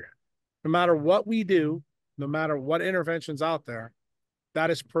mitochondria. No matter what we do, no matter what interventions out there,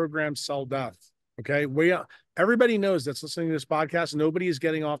 that is programmed cell death. Okay. Everybody knows that's listening to this podcast. Nobody is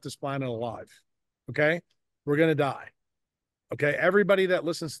getting off this planet alive. Okay. We're going to die. Okay. Everybody that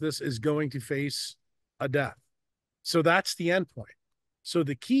listens to this is going to face a death. So that's the end point. So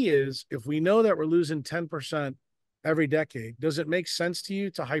the key is, if we know that we're losing 10% every decade, does it make sense to you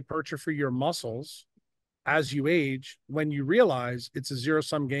to hypertrophy your muscles as you age when you realize it's a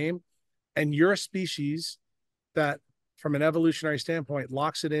zero-sum game and you're a species that, from an evolutionary standpoint,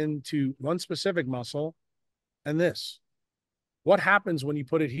 locks it into one specific muscle and this? What happens when you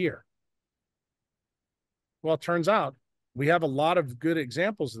put it here? Well, it turns out we have a lot of good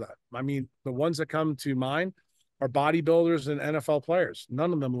examples of that. I mean, the ones that come to mind are bodybuilders and NFL players.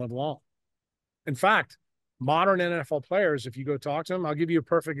 None of them live long. In fact, modern NFL players, if you go talk to them, I'll give you a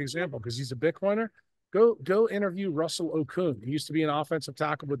perfect example because he's a Bitcoiner. Go interview Russell Okung. He used to be an offensive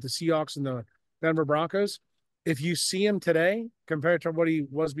tackle with the Seahawks and the Denver Broncos. If you see him today compared to what he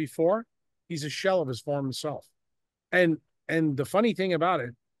was before, he's a shell of his former self. And the funny thing about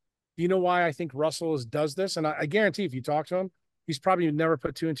it, do you know why I think Russell does this? And I guarantee if you talk to him, he's probably never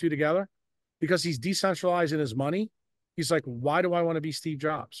put two and two together. Because he's decentralized in his money. He's like, why do I want to be Steve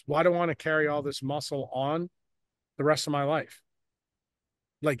Jobs? Why do I want to carry all this muscle on the rest of my life?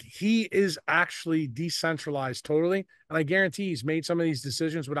 Like, he is actually decentralized totally. And I guarantee he's made some of these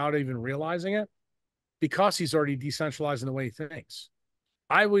decisions without even realizing it because he's already decentralized in the way he thinks.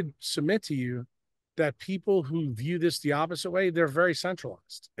 I would submit to you that people who view this the opposite way, they're very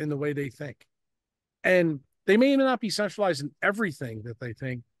centralized in the way they think. And they may not be centralized in everything that they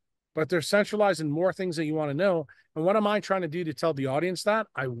think, but they're centralized in more things that you want to know. And what am I trying to do to tell the audience that?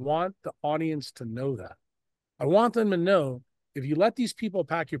 I want the audience to know that. I want them to know, if you let these people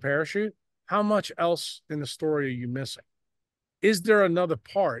pack your parachute, how much else in the story are you missing? Is there another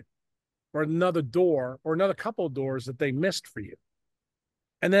part or another door or another couple of doors that they missed for you?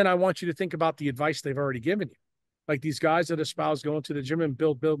 And then I want you to think about the advice they've already given you. Like these guys that espouse going to the gym and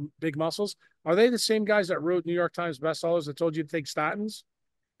build big muscles. Are they the same guys that wrote New York Times bestsellers that told you to take statins?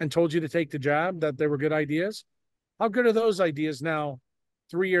 and told you to take the jab, that they were good ideas? How good are those ideas now,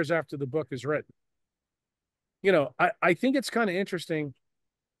 3 years after the book is written? I think it's kind of interesting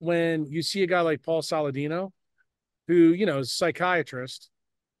when you see a guy like Paul Saladino, who, is a psychiatrist,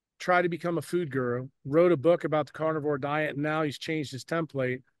 try to become a food guru, wrote a book about the carnivore diet, and now he's changed his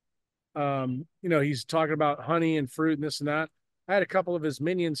template. He's talking about honey and fruit and this and that. I had a couple of his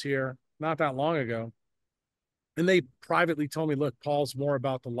minions here not that long ago, and they privately told me, look, Paul's more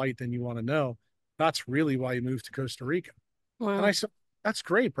about the light than you want to know. That's really why he moved to Costa Rica. Wow. And I said, that's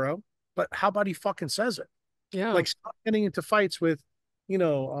great, bro. But how about he fucking says it? Yeah. Like, stop getting into fights with,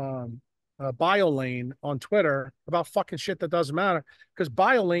 BioLane on Twitter about fucking shit that doesn't matter, because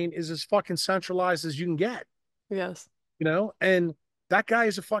BioLane is as fucking centralized as you can get. Yes. And that guy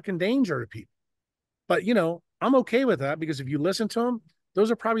is a fucking danger to people. But, I'm okay with that, because if you listen to him,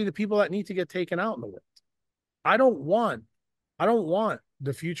 those are probably the people that need to get taken out in the world. I don't want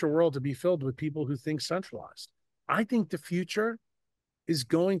the future world to be filled with people who think centralized. I think the future is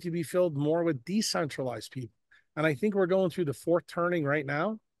going to be filled more with decentralized people. And I think we're going through the fourth turning right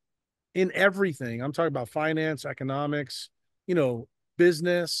now in everything. I'm talking about finance, economics,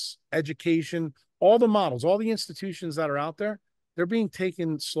 business, education, all the models, all the institutions that are out there, they're being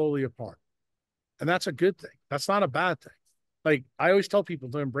taken slowly apart. And that's a good thing. That's not a bad thing. Like, I always tell people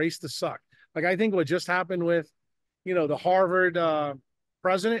to embrace the suck. Like, I think what just happened with, the Harvard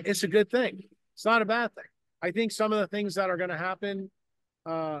president, it's a good thing. It's not a bad thing. I think some of the things that are going to happen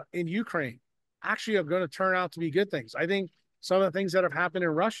in Ukraine actually are going to turn out to be good things. I think some of the things that have happened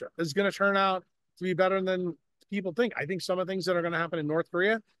in Russia is going to turn out to be better than people think. I think some of the things that are going to happen in North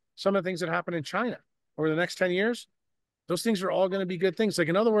Korea, some of the things that happen in China over the next 10 years, those things are all going to be good things. Like,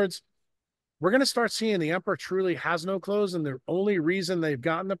 in other words, we're going to start seeing the emperor truly has no clothes, and the only reason they've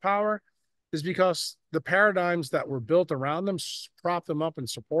gotten the power is because the paradigms that were built around them propped them up and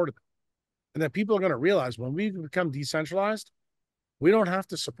supported them. And that people are going to realize when we become decentralized, we don't have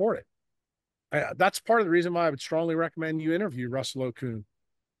to support it. That's part of the reason why I would strongly recommend you interview Russell Okun.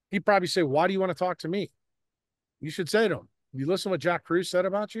 He'd probably say, why do you want to talk to me? You should say to him, if you listen to what Jack Kruse said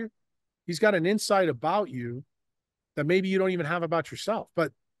about you, he's got an insight about you that maybe you don't even have about yourself.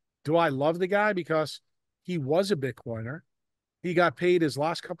 But do I love the guy? Because he was a Bitcoiner. He got paid his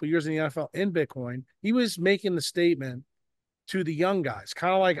last couple of years in the NFL in Bitcoin. He was making the statement to the young guys,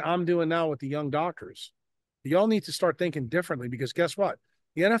 kind of like I'm doing now with the young doctors. Y'all need to start thinking differently, because guess what?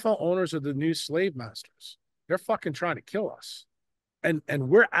 The NFL owners are the new slave masters. They're fucking trying to kill us. And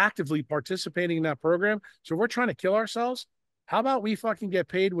we're actively participating in that program. So we're trying to kill ourselves. How about we fucking get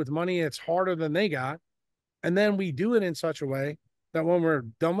paid with money that's harder than they got? And then we do it in such a way that when we're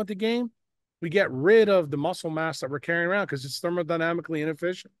done with the game, we get rid of the muscle mass that we're carrying around, because it's thermodynamically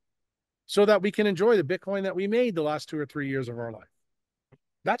inefficient, so that we can enjoy the Bitcoin that we made the last 2 or 3 years of our life.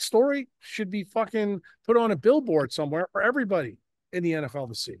 That story should be fucking put on a billboard somewhere for everybody in the NFL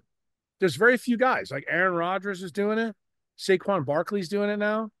to see. There's very few guys. Like, Aaron Rodgers is doing it. Saquon Barkley's doing it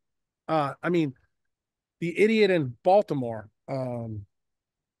now. The idiot in Baltimore, God,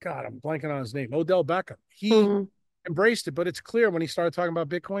 I'm blanking on his name, Odell Beckham. He embraced it, but it's clear when he started talking about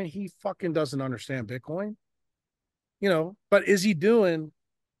Bitcoin, he fucking doesn't understand Bitcoin. But is he doing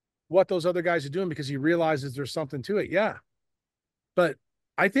what those other guys are doing because he realizes there's something to it? Yeah. But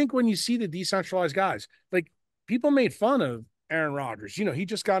I think when you see the decentralized guys, like, people made fun of Aaron Rodgers. He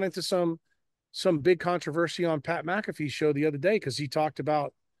just got into some big controversy on Pat McAfee's show the other day because he talked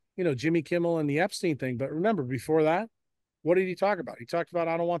about, Jimmy Kimmel and the Epstein thing. But remember, before that, what did he talk about? He talked about,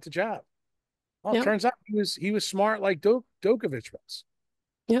 I don't want the jab. Well, it turns out he was smart, like Djokovic was.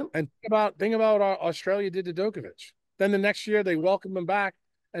 Yep. And think about Australia did to Djokovic. Then the next year they welcome him back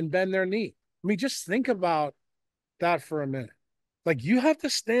and bend their knee. I mean, just think about that for a minute. Like, you have to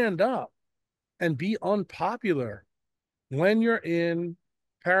stand up and be unpopular when you're in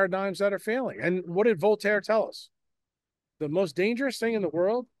paradigms that are failing. And what did Voltaire tell us? The most dangerous thing in the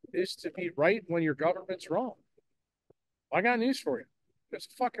world is to be right when your government's wrong. I got news for you. There's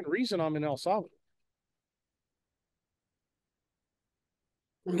a fucking reason I'm in El Salvador.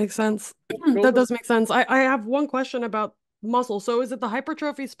 Makes sense. That does make sense. I have one question about muscle. So is it the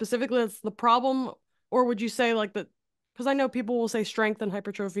hypertrophy specifically that's the problem? Or would you say, like, that? Because I know people will say strength and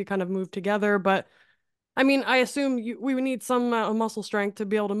hypertrophy kind of move together, but I mean, I assume we would need some muscle strength to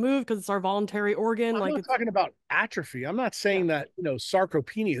be able to move because it's our voluntary organ. I'm not talking about atrophy. I'm not saying that,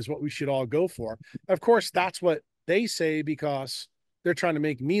 sarcopenia is what we should all go for. Of course, that's what they say because they're trying to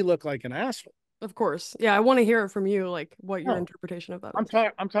make me look like an asshole. Of course. Yeah, I want to hear it from you, like, what your interpretation of that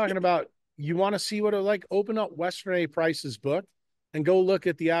is. I'm talking about, you want to see what it like? Open up Western A. Price's book and go look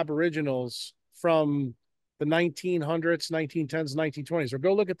at the Aboriginals from the 1900s, 1910s, 1920s, or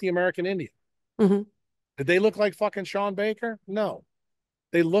go look at the American Indian. Mm-hmm. Did they look like fucking Sean Baker? No.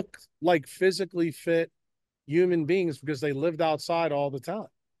 They look like physically fit human beings because they lived outside all the time.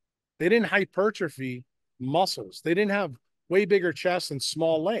 They didn't hypertrophy muscles. They didn't have way bigger chests and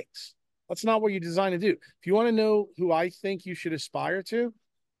small legs. That's not what you're designed to do. If you want to know who I think you should aspire to,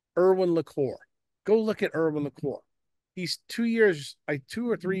 Erwin LaCour. Go look at Erwin LaCour. He's 2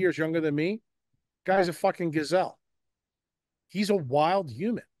 or 3 years younger than me. Guy's a fucking gazelle. He's a wild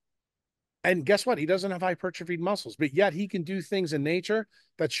human. And guess what? He doesn't have hypertrophied muscles, but yet he can do things in nature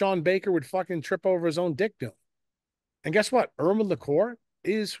that Sean Baker would fucking trip over his own dick doing. And guess what? Erwin LaCour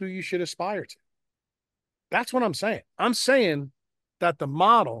is who you should aspire to. That's what I'm saying. I'm saying that the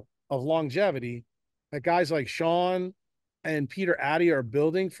model of longevity that guys like Sean and Peter Addy are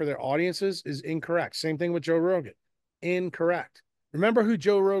building for their audiences is incorrect. Same thing with Joe Rogan. Incorrect. Remember who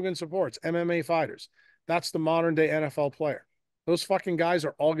Joe Rogan supports? MMA fighters. That's the modern day NFL player. Those fucking guys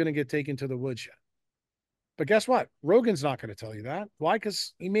are all going to get taken to the woodshed. But guess what? Rogan's not going to tell you that. Why?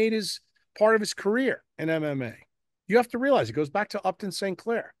 Because he made his part of his career in MMA. You have to realize it goes back to Upton St.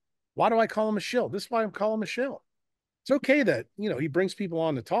 Clair. Why do I call him a shill? This is why I'm calling him a shill. It's okay that, he brings people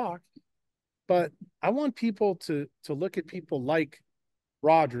on to talk, but I want people to look at people like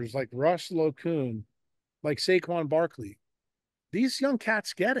Rodgers, like Russell Okung, like Saquon Barkley. These young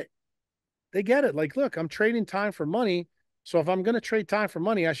cats get it. They get it. Like, look, I'm trading time for money. So if I'm going to trade time for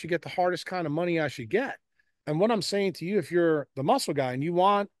money, I should get the hardest kind of money I should get. And what I'm saying to you, if you're the muscle guy and you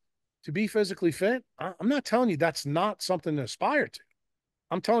want to be physically fit, I'm not telling you that's not something to aspire to.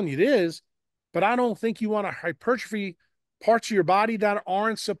 I'm telling you it is, but I don't think you want to hypertrophy parts of your body that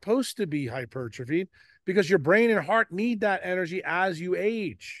aren't supposed to be hypertrophied because your brain and heart need that energy as you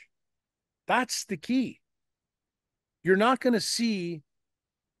age. That's the key. You're not going to see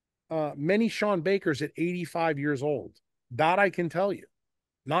many Sean Bakers at 85 years old. That I can tell you.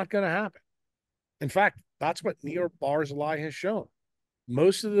 Not going to happen. In fact, that's what Neil Barzilai has shown.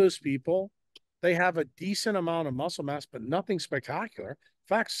 Most of those people, they have a decent amount of muscle mass, but nothing spectacular. In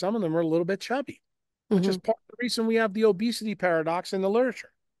fact, some of them are a little bit chubby, which is part of the reason we have the obesity paradox in the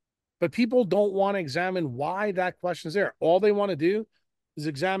literature. But people don't want to examine why that question is there. All they want to do is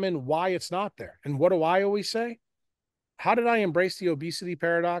examine why it's not there. And what do I always say? How did I embrace the obesity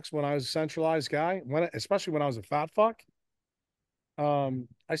paradox when I was a centralized guy, especially when I was a fat fuck?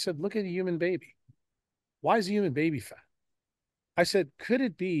 I said, look at a human baby. Why is a human baby fat? I said, could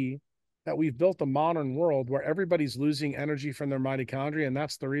it be that we've built a modern world where everybody's losing energy from their mitochondria, and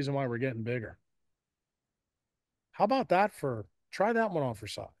that's the reason why we're getting bigger? How about that try that one on for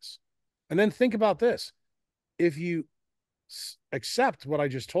size. And then think about this. If you accept what I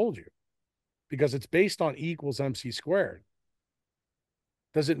just told you, because it's based on E equals MC squared,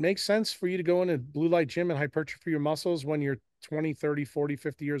 does it make sense for you to go in a blue light gym and hypertrophy your muscles when you're 20, 30, 40,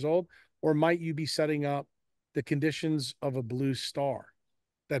 50 years old? Or might you be setting up the conditions of a blue star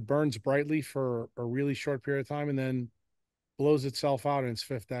that burns brightly for a really short period of time and then blows itself out in its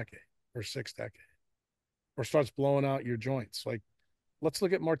fifth decade or sixth decade, or starts blowing out your joints? Like, let's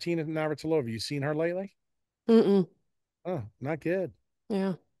look at Martina Navratilova. You seen her lately? Mm-mm. Oh, not good.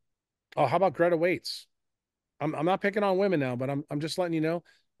 Yeah. Oh, how about Greta Waitz? I'm not picking on women now, but I'm just letting you know.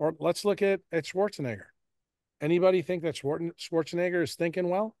 Or let's look at Schwarzenegger. Anybody think that Schwarzenegger is thinking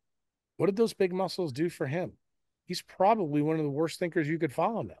well? What did those big muscles do for him? He's probably one of the worst thinkers you could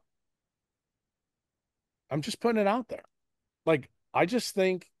follow now. I'm just putting it out there. Like, I just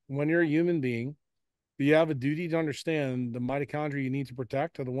think when you're a human being, you have a duty to understand the mitochondria you need to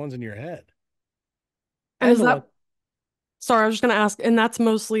protect are the ones in your head. And is that, sorry, I was just going to ask, and that's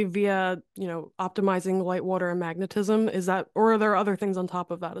mostly via, optimizing light, water, and magnetism. Is that, or are there other things on top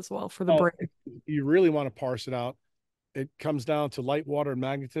of that as well for the brain? You really want to parse it out. It comes down to light, water, and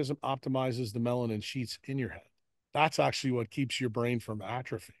magnetism optimizes the melanin sheets in your head. That's actually what keeps your brain from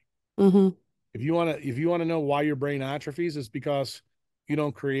atrophy. Mm-hmm. If you want to know why your brain atrophies, it's because you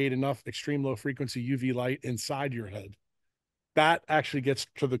don't create enough extreme low frequency UV light inside your head. That actually gets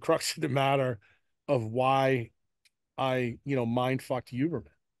to the crux of the matter of why I, mind fucked Huberman.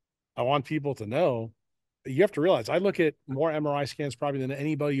 I want people to know that you have to realize I look at more MRI scans probably than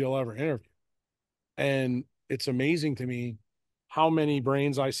anybody you'll ever interview. And it's amazing to me how many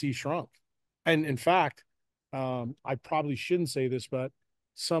brains I see shrunk. And in fact, I probably shouldn't say this, but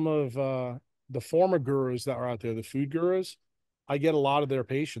some of the former gurus that are out there, the food gurus, I get a lot of their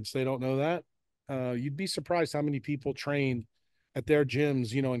patients. They don't know that. You'd be surprised how many people trained at their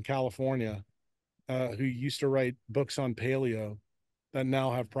gyms, in California, who used to write books on paleo that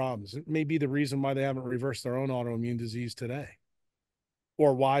now have problems. It may be the reason why they haven't reversed their own autoimmune disease today,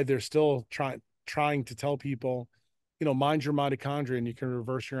 or why they're still trying trying to tell people, you know, mind your mitochondria and you can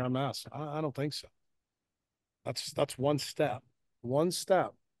reverse your MS. I don't think so. That's one step. One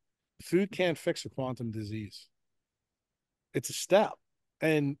step. Food can't fix a quantum disease. It's a step.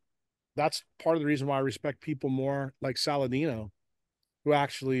 And that's part of the reason why I respect people more like Saladino, who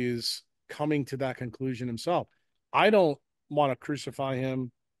actually is coming to that conclusion himself. I don't want to crucify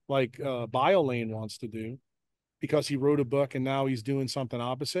him like BioLane wants to do because he wrote a book and now he's doing something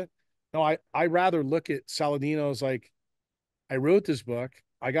opposite. No, I rather look at Saladino as like, I wrote this book,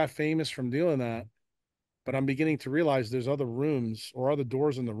 I got famous from doing that, but I'm beginning to realize there's other rooms or other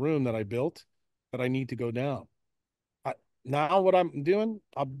doors in the room that I built that I need to go down. I, Now what I'm doing,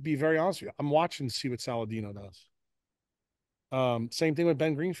 I'll be very honest with you, I'm watching to see what Saladino does. Same thing with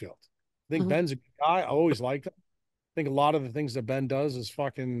Ben Greenfield. I think Mhm. Ben's a good guy. I always liked him. I think a lot of the things that Ben does is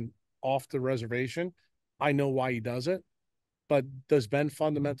fucking off the reservation. I know why he does it, but does Ben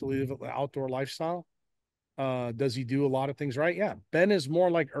fundamentally live an outdoor lifestyle? Does he do a lot of things right? Yeah. Ben is more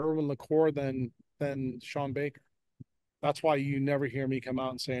like Erwin LaCour than Sean Baker. That's why you never hear me come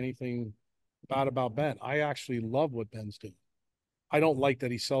out and say anything bad about Ben. I actually love what Ben's doing. I don't like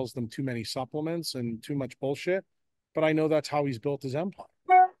that he sells them too many supplements and too much bullshit, but I know that's how he's built his empire.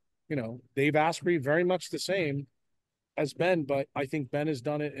 You know, Dave Asprey, very much the same as Ben, but I think Ben has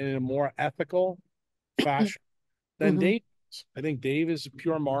done it in a more ethical fashion than Mhm. Dave. I think Dave is a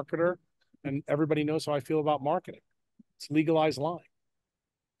pure marketer, and everybody knows how I feel about marketing. It's legalized lying.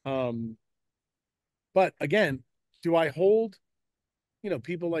 Um, but again, do I hold, you know,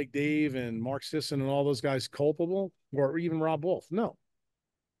 people like Dave and Mark Sisson and all those guys culpable, or even Rob Wolf? No,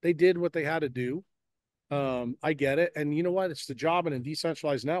 they did what they had to do. I get it, and you know what? It's the job in a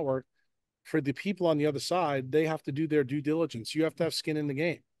decentralized network for the people on the other side. They have to do their due diligence. You have to have skin in the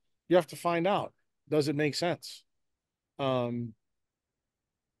game. You have to find out, does it make sense? Um,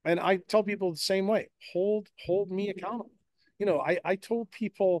 and I tell people the same way. Hold me accountable. You know, I told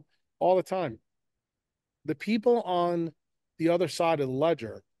people all the time, the people on the other side of the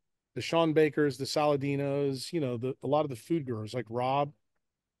ledger, the Sean Bakers, the Saladinos, you know, a lot of the food gurus like Rob,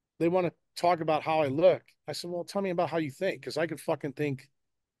 they want to talk about how I look. I said, well, tell me about how you think, because I could fucking think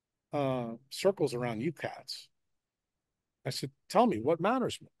circles around you cats. I said, tell me what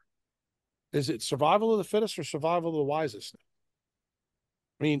matters more. Is it survival of the fittest or survival of the wisest?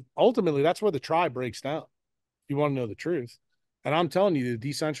 I mean, ultimately, that's where the tribe breaks down. You want to know the truth. And I'm telling you, the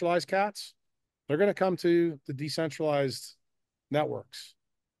decentralized cats, they're going to come to the decentralized networks.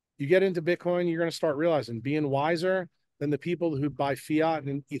 You get into Bitcoin, you're going to start realizing being wiser than the people who buy fiat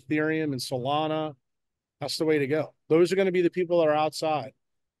and Ethereum and Solana. That's the way to go. Those are going to be the people that are outside.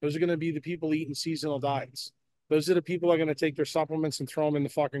 Those are going to be the people eating seasonal diets. Those are the people that are going to take their supplements and throw them in the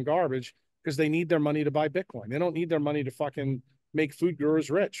fucking garbage because they need their money to buy Bitcoin. They don't need their money to fucking make food gurus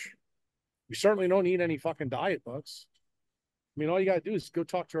rich. You certainly don't need any fucking diet books. I mean, all you got to do is go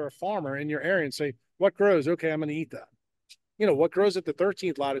talk to a farmer in your area and say, what grows? Okay, I'm going to eat that. You know, what grows at the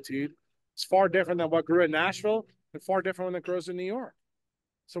 13th latitude is far different than what grew in Nashville and far different than that grows in New York.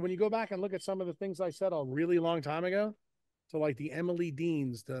 So when you go back and look at some of the things I said a really long time ago, so like the Emily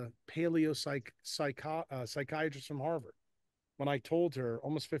Deans, the psychiatrist from Harvard, when I told her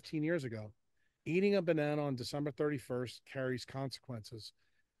almost 15 years ago, eating a banana on December 31st carries consequences.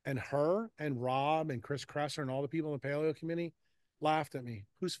 And her and Rob and Chris Kresser and all the people in the paleo community laughed at me.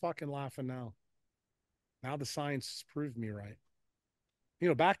 Who's fucking laughing now? Now the science has proved me right. You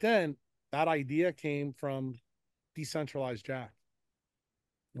know, back then, that idea came from decentralized Jack.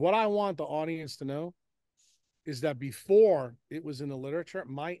 What I want the audience to know is that before it was in the literature,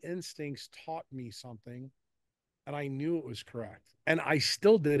 my instincts taught me something and I knew it was correct. And I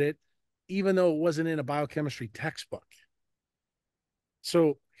still did it, even though it wasn't in a biochemistry textbook.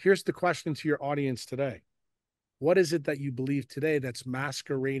 So here's the question to your audience today. What is it that you believe today that's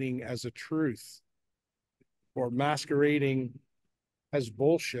masquerading as a truth or masquerading as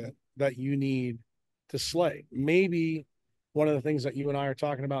bullshit that you need to slay? Maybe one of the things that you and I are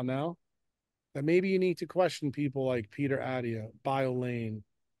talking about now, that maybe you need to question people like Peter Attia, BioLane,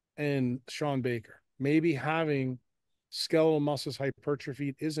 and Sean Baker. Maybe having skeletal muscles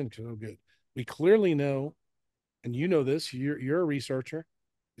hypertrophy isn't so good. We clearly know, and you know this, you're a researcher,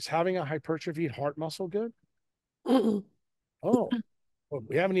 is having a hypertrophied heart muscle good? Mhm. Oh, well,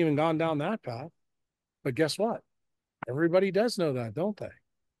 we haven't even gone down that path. But guess what? Everybody does know that, don't they?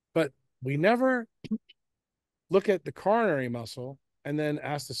 But we never look at the coronary muscle and then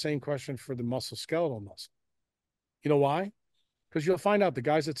ask the same question for the muscle skeletal muscle. You know why? Because you'll find out the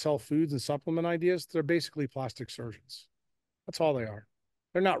guys that sell foods and supplement ideas, they're basically plastic surgeons. That's all they are.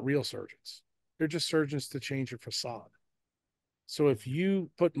 They're not real surgeons. They're just surgeons to change your facade. So if you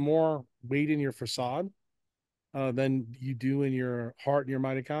put more weight in your facade than you do in your heart and your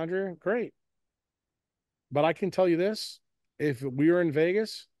mitochondria, great. But I can tell you this, if we were in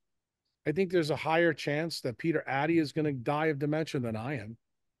Vegas, I think there's a higher chance that Peter Addy is going to die of dementia than I am.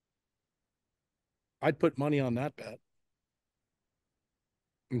 I'd put money on that bet.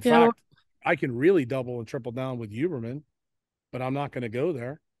 In Yeah, well, fact, I can really double and triple down with Huberman, but I'm not going to go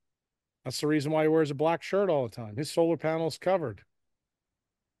there. That's the reason why he wears a black shirt all the time. His solar panel's covered.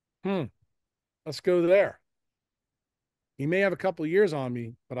 Let's go there. He may have a couple of years on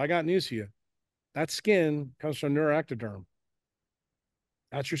me, but I got news for you. That skin comes from neuroectoderm.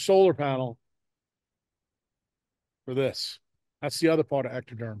 That's your solar panel for this. That's the other part of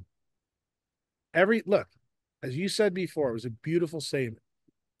ectoderm. Look, as you said before, it was a beautiful statement.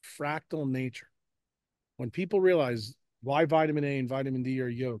 Fractal nature. When people realize why vitamin A and vitamin D are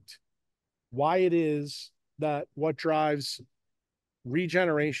yoked, why it is that what drives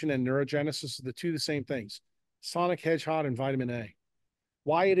regeneration and neurogenesis are the same things. Sonic Hedgehog and vitamin A.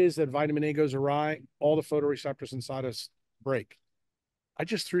 Why it is that vitamin A goes awry, all the photoreceptors inside us break. I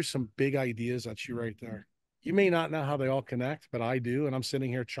just threw some big ideas at you right there. You may not know how they all connect, but I do, and I'm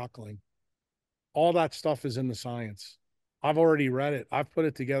sitting here chuckling. All that stuff is in the science. I've already read it. I've put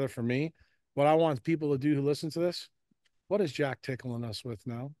it together for me. What I want people to do who listen to this, what is Jack tickling us with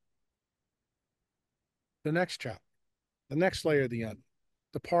now? The next chapter, the next layer of the onion,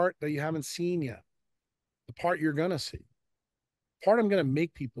 the part that you haven't seen yet, the part you're going to see, the part I'm going to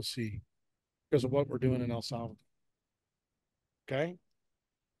make people see because of what we're doing in El Salvador. Okay?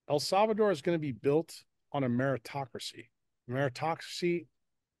 El Salvador is going to be built on a meritocracy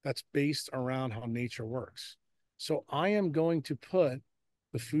that's based around how nature works. So I am going to put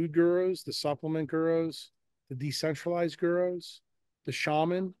the food gurus, the supplement gurus, the decentralized gurus, the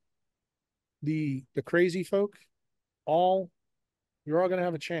shaman, the crazy folk, you're all going to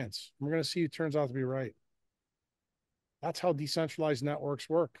have a chance. We're going to see who turns out to be right. That's how decentralized networks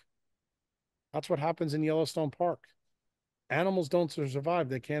work. That's what happens in Yellowstone Park. Animals don't survive,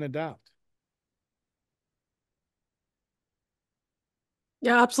 they can't adapt.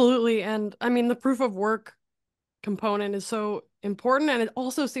 yeah, absolutely. And I mean, the proof of work component is so important, and it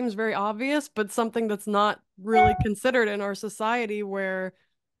also seems very obvious, but something that's not really considered in our society where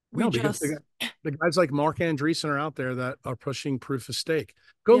we No, because just, the guys like Mark Andreessen are out there that are pushing proof of stake.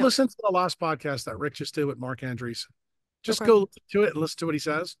 Go yeah, listen to the last podcast that Rick just did with Mark Andreessen. Just okay. go to it and listen to what he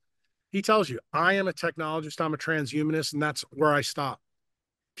says. He tells you, I am a technologist, I'm a transhumanist, and that's where I stop.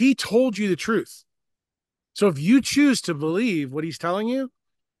 He told you the truth. So if you choose to believe what he's telling you,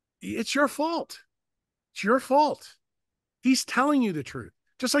 it's your fault. It's your fault. He's telling you the truth.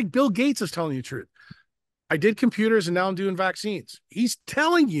 Just like Bill Gates is telling you the truth. I did computers and now I'm doing vaccines. He's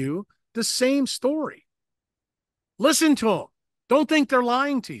telling you the same story. Listen to him. Don't think they're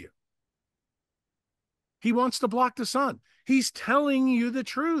lying to you. He wants to block the sun. He's telling you the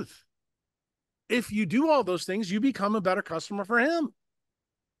truth. If you do all those things, you become a better customer for him.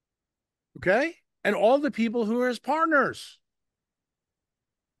 Okay? And all the people who are his partners.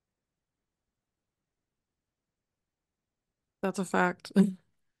 That's a fact.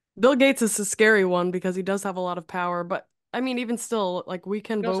 Bill Gates is a scary one because he does have a lot of power, but I mean, even still, like we He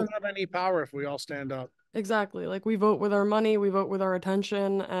can vote. doesn't have any power if we all stand up. Exactly. Like we vote with our money, we vote with our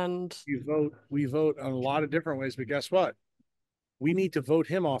attention, and We vote on a lot of different ways, but guess what? We need to vote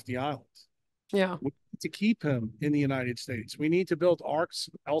him off the island. yeah. We need to keep him in the United States. We need to build arcs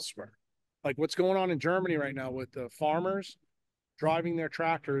elsewhere. Like what's going on in Germany right now with the farmers driving their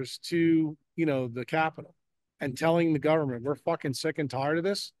tractors to, the capital and telling the government, we're fucking sick and tired of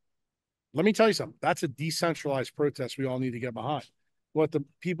this. Let me tell you something. That's a decentralized protest we all need to get behind. What the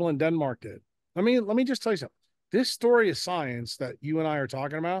people in Denmark did. Let me just tell you something. This story of science that you and I are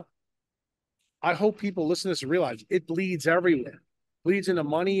talking about, I hope people listen to this and realize it bleeds everywhere. It bleeds into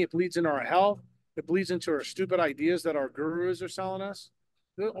money. It bleeds into our health. It bleeds into our stupid ideas that our gurus are selling us.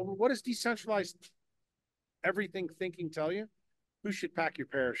 What does decentralized everything thinking tell you? Who should pack your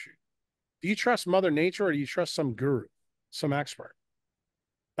parachute? Do you trust Mother Nature or do you trust some guru, some expert?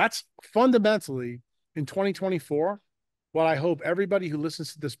 That's fundamentally in 2024 what I hope everybody who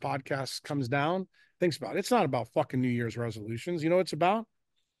listens to this podcast comes down, thinks about. It's not about fucking New Year's resolutions. You know what it's about?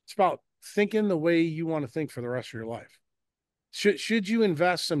 It's about thinking the way you want to think for the rest of your life. Should you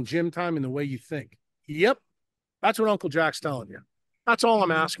invest some gym time in the way you think? Yep. That's what Uncle Jack's telling you. That's all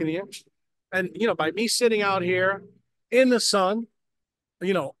I'm asking you. And, by me sitting out here in the sun,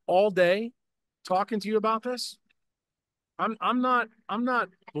 all day talking to you about this, I'm not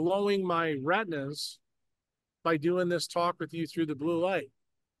blowing my retinas by doing this talk with you through the blue light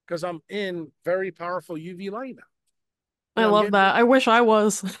because I'm in very powerful UV light now. I I'm love getting, that. I wish I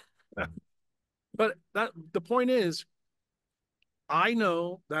was. but the point is, I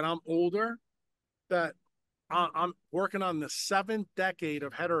know that I'm older, that I'm working on the seventh decade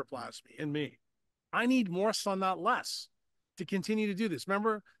of heteroplasmy in me. I need more sun, not less, to continue to do this.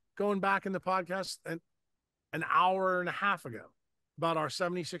 Remember going back in the podcast an hour and a half ago about our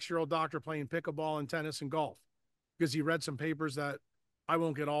 76-year-old doctor playing pickleball and tennis and golf because he read some papers that I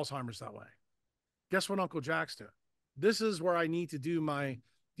won't get Alzheimer's that way. Guess what Uncle Jack's doing? This is where I need to do my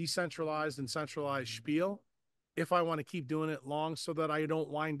decentralized and centralized spiel if I want to keep doing it long so that I don't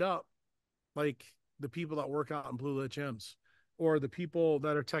wind up like the people that work out in blue lit gyms or the people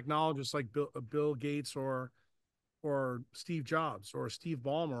that are technologists like Bill Gates or Steve Jobs or Steve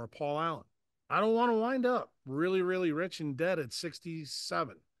Ballmer or Paul Allen. I don't want to wind up really, really rich and dead at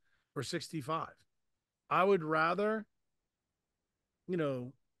 67 or 65. I would rather, you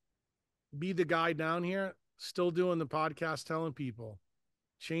know, be the guy down here still doing the podcast telling people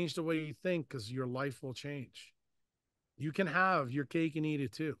change the way you think because your life will change. You can have your cake and eat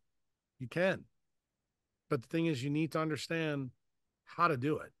it too. You can. But the thing is, you need to understand how to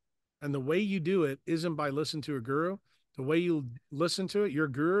do it. And the way you do it isn't by listening to a guru. The way you listen to it, your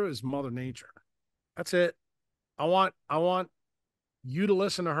guru is Mother Nature. That's it. I want you to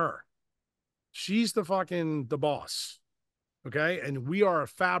listen to her. She's the boss. Okay. And we are a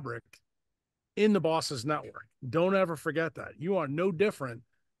fabric in the boss's network. Don't ever forget that. You are no different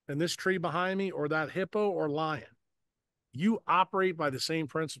than this tree behind me or that hippo or lion. You operate by the same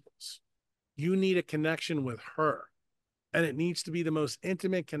principles. You need a connection with her. And it needs to be the most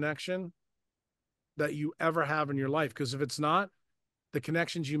intimate connection that you ever have in your life. Because if it's not, the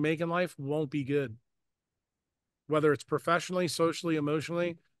connections you make in life won't be good. Whether it's professionally, socially,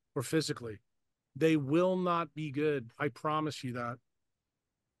 emotionally, or physically, they will not be good. I promise you that.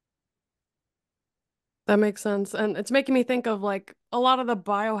 That makes sense. And it's making me think of like a lot of the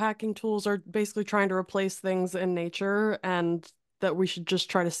biohacking tools are basically trying to replace things in nature and that we should just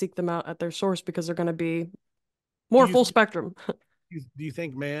try to seek them out at their source because they're going to be Do more you full spectrum. do you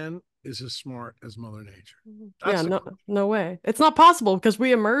think man is as smart as Mother Nature? Yeah, That's the no way. It's not possible because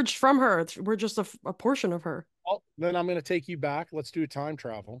we emerged from her. We're just a portion of her. well, then I'm going to take you back. Let's do a time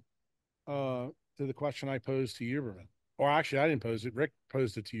travel to the question I posed to Huberman. Or actually, I didn't pose it. Rick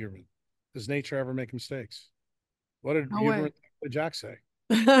posed it to Huberman. Does nature ever make mistakes? What did No way. Huberman, what did Jack say?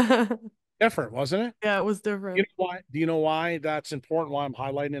 Yeah, Different, wasn't it? it was You different. know why? Do you know why that's important? Why I'm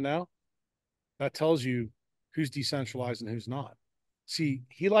highlighting it now? That tells you who's decentralized and who's not. See,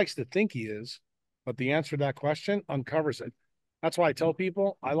 he likes to think he is, but the answer to that question uncovers it. That's why I tell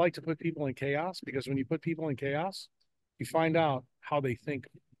people I like to put people in chaos because when you put people in chaos, you find out how they think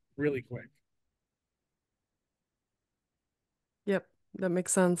really quick. Yep, that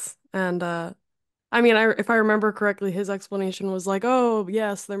makes sense. And I mean, if I remember correctly, his explanation was like, "Oh,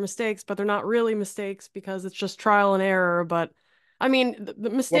 yes, they're mistakes, but they're not really mistakes because it's just trial and error." But I mean, the What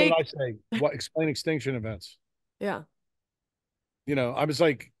did mistake, I say? What explain extinction events? yeah, I was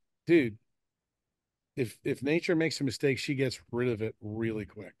like, dude, if nature makes a mistake, she gets rid of it really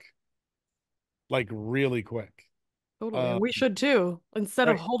quick, like really quick. totally. Uh, And we should too, instead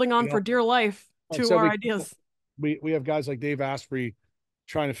of right. holding on You for know, dear life and to so our we ideas. we have guys like Dave Asprey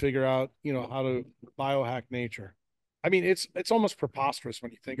trying to figure out, how to biohack nature. I mean, it's almost preposterous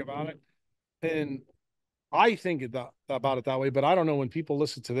when you think about it. And I think about it that way, but I don't know when people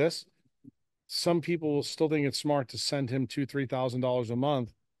listen to this, some people will still think it's smart to send him $2,000-3,000 a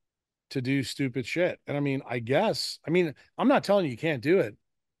month to do stupid shit. And I'm not telling you can't do it.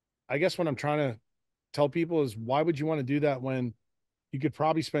 I guess what I'm trying to tell people is why would you want to do that when you could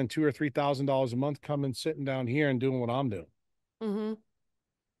probably spend $2,000 or $3,000 a month coming sitting down here and doing what I'm doing. Mm-hmm.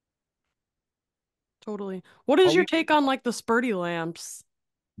 Totally. What is Are your we take on like the spurty lamps?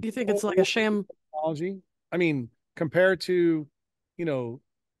 Do you think it's like a sham? technology? I mean, compared to, you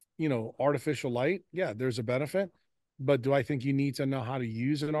know, artificial light, yeah, there's a benefit. But do I think you need to know how to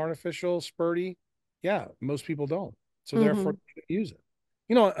use an artificial spurty? Yeah, most people don't. So Mm-hmm. therefore, use it.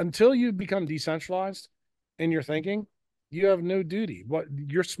 Until you become decentralized in your thinking, you have no duty. What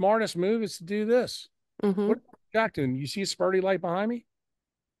your smartest move is to do this. Mm-hmm. What Jack doing? You see a spurty light behind me?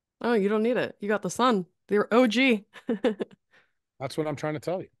 Oh, you don't need it. You got the sun. They're OG. That's what I'm trying to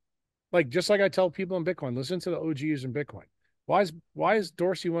tell you. Like just like I tell people in Bitcoin, listen to the OGs in Bitcoin. Why is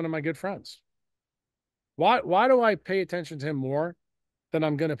Dorsey one of my good friends? Why do I pay attention to him more than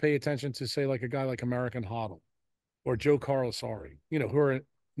I'm going to pay attention to say like a guy like American Hodl or Joe Carlosari, who are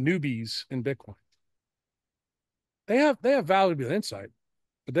newbies in Bitcoin. They have valuable insight,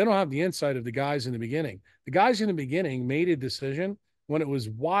 but they don't have the insight of the guys in the beginning. The guys in the beginning made a decision when it was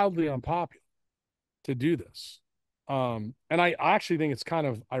wildly unpopular to do this. And I actually think it's kind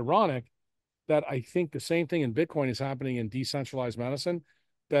of ironic that I think the same thing in Bitcoin is happening in decentralized medicine,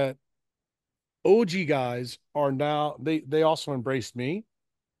 that OG guys are now, they also embraced me.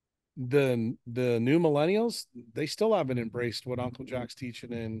 The new millennials, they still haven't embraced what Uncle Jack's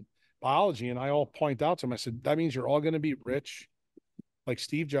teaching in biology. And I all point out to them, I said, that means you're all going to be rich like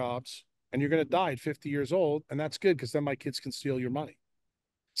Steve Jobs, and you're going to die at 50 years old. And that's good because then my kids can steal your money.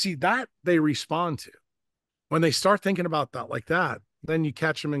 See, that they respond to. When they start thinking about that like that, then you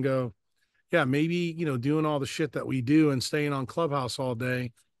catch them and go, yeah, maybe, doing all the shit that we do and staying on Clubhouse all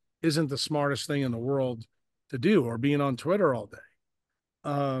day isn't the smartest thing in the world to do, or being on Twitter all day.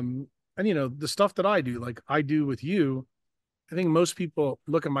 And the stuff that I do, like I do with you, I think most people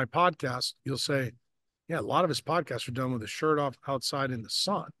look at my podcast, you'll say, yeah, a lot of his podcasts are done with a shirt off outside in the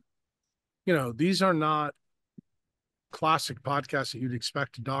sun. These are not classic podcasts that you'd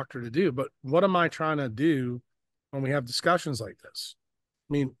expect a doctor to do. But what am I trying to do when we have discussions like this?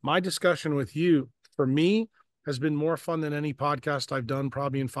 I mean, my discussion with you, for me, has been more fun than any podcast I've done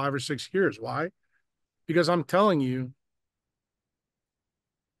probably in 5 or 6 years. Why? Because I'm telling you,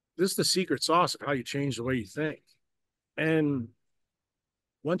 this is the secret sauce of how you change the way you think. And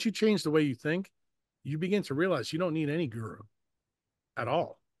once you change the way you think, you begin to realize you don't need any guru at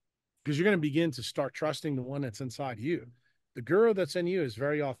all, because you're going to begin to start trusting the one that's inside you. The guru that's in you is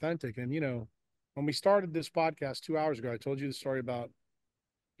very authentic. And, when we started this podcast 2 hours ago, I told you the story about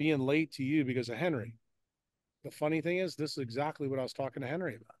being late to you because of Henry. The funny thing is, this is exactly what I was talking to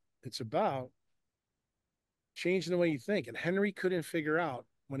Henry about. It's about changing the way you think. And Henry couldn't figure out,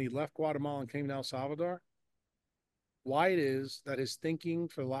 when he left Guatemala and came to El Salvador, why it is that his thinking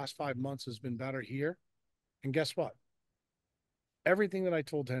for the last 5 months has been better here. And guess what? Everything that I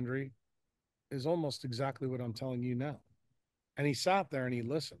told Henry is almost exactly what I'm telling you now. And he sat there and he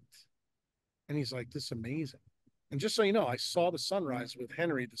listened. And he's like, this is amazing. And just so you know, I saw the sunrise with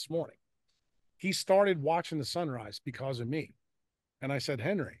Henry this morning. He started watching the sunrise because of me. And I said,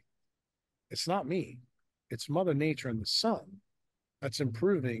 Henry, it's not me. It's Mother Nature and the sun that's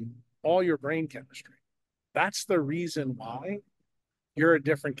improving all your brain chemistry. That's the reason why you're a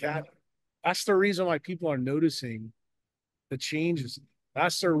different cat. That's the reason why people are noticing the changes.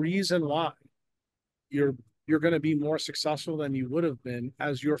 That's the reason why you're going to be more successful than you would have been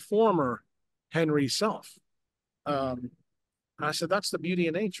as your former Henry self. And I said, that's the beauty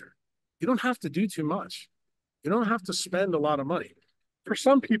of nature. You don't have to do too much. You don't have to spend a lot of money. For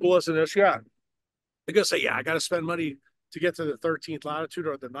some people, listen to this, yeah, they're going to say, yeah, I got to spend money to get to the 13th latitude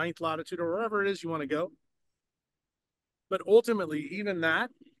or the 9th latitude or wherever it is you want to go. But ultimately, even that,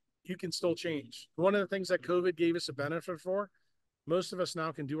 you can still change. One of the things that COVID gave us a benefit for, most of us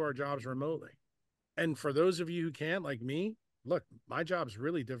now can do our jobs remotely. And for those of you who can't, like me, look, my job's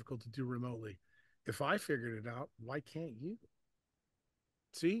really difficult to do remotely. If I figured it out, why can't you?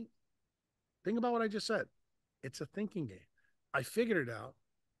 See, think about what I just said. It's a thinking game. I figured it out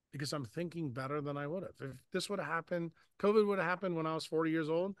because I'm thinking better than I would have. If this would have happened, COVID would have happened when I was 40 years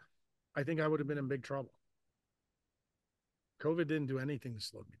old, I think I would have been in big trouble. COVID didn't do anything to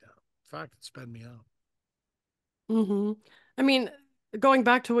slow me down. In fact, it sped me out. Mm-hmm. I mean, going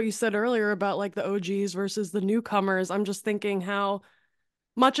back to what you said earlier about like the OGs versus the newcomers, I'm just thinking how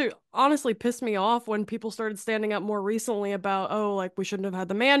much it honestly pissed me off when people started standing up more recently about, oh, like we shouldn't have had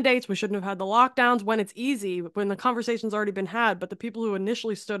the mandates, we shouldn't have had the lockdowns, when it's easy, when the conversation's already been had. But the people who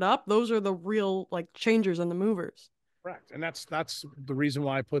initially stood up, those are the real like changers and the movers. Correct. And that's the reason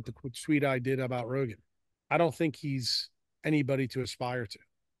why I put the tweet I did about Rogan. I don't think he's anybody to aspire to.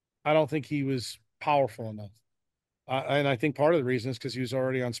 I don't think he was powerful enough. And I think part of the reason is because he was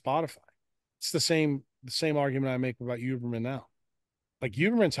already on Spotify. It's the same argument I make about Huberman now. Like,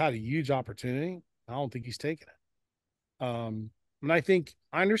 Huberman's had a huge opportunity. I don't think he's taken it. And I think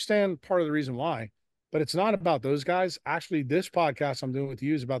I understand part of the reason why, but it's not about those guys. Actually, this podcast I'm doing with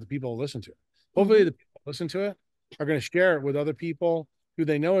you is about the people who listen to it. Hopefully the people who listen to it are going to share it with other people who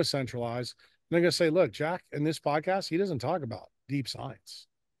they know is centralized. And they're going to say, look, Jack, in this podcast, he doesn't talk about deep science.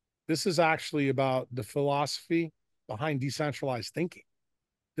 This is actually about the philosophy behind decentralized thinking.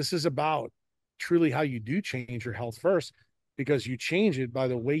 This is about truly how you do change your health first, because you change it by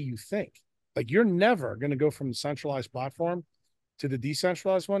the way you think. Like, you're never going to go from the centralized platform to the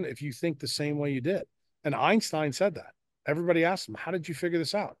decentralized one if you think the same way you did. And Einstein said that. Everybody asked him, how did you figure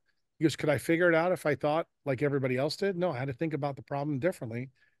this out? He goes, could I figure it out if I thought like everybody else did? No, I had to think about the problem differently. And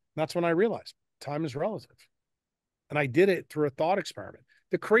that's when I realized time is relative. And I did it through a thought experiment.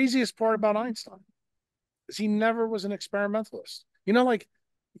 The craziest part about Einstein is he never was an experimentalist. Like,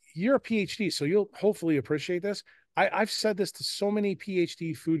 you're a PhD, so you'll hopefully appreciate this. I've said this to so many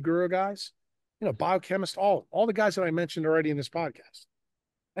PhD food guru guys. biochemists, all the guys that I mentioned already in this podcast.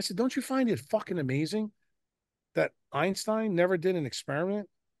 I said, don't you find it fucking amazing that Einstein never did an experiment?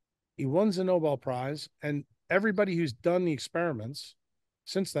 He wins the Nobel Prize, and everybody who's done the experiments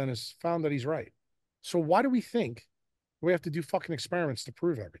since then has found that he's right. So why do we think we have to do fucking experiments to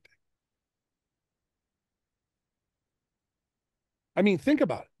prove everything? I mean, think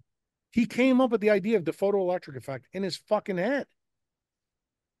about it. He came up with the idea of the photoelectric effect in his fucking head.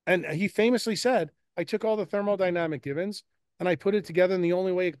 And he famously said, I took all the thermodynamic givens and I put it together in the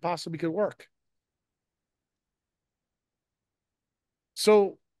only way it possibly could work.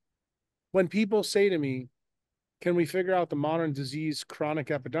 So when people say to me, can we figure out the modern disease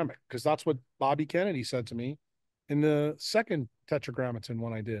chronic epidemic? Because that's what Bobby Kennedy said to me in the second Tetragrammaton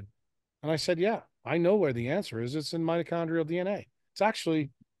one I did. And I said, yeah, I know where the answer is. It's in mitochondrial DNA. It's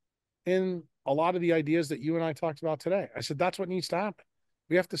actually in a lot of the ideas that you and I talked about today. I said, that's what needs to happen.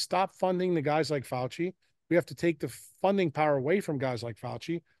 We have to stop funding the guys like Fauci. We have to take the funding power away from guys like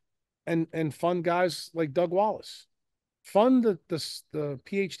Fauci and fund guys like Doug Wallace. Fund the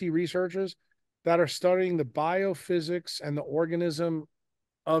PhD researchers that are studying the biophysics and the organism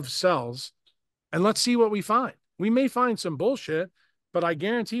of cells. And let's see what we find. We may find some bullshit, but I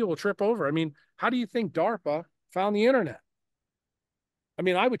guarantee you we'll trip over. I mean, how do you think DARPA found the internet? I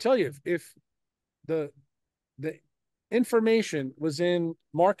mean, I would tell you if the information was in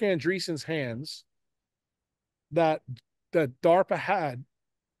Mark Andreessen's hands that DARPA had,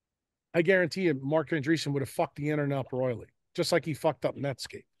 I guarantee you Mark Andreessen would have fucked the internet up royally, just like he fucked up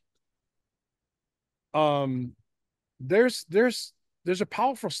Netscape. There's a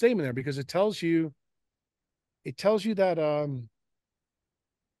powerful statement there because it tells you that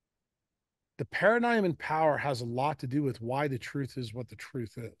the paradigm in power has a lot to do with why the truth is what the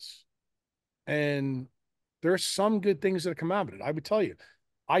truth is. And there's some good things that come out of it. I would tell you,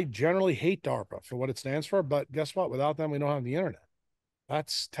 I generally hate DARPA for what it stands for, but guess what? Without them, we don't have the internet.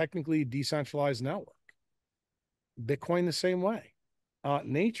 That's technically a decentralized network. Bitcoin the same way,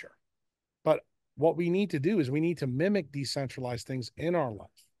 nature. But what we need to do is we need to mimic decentralized things in our life.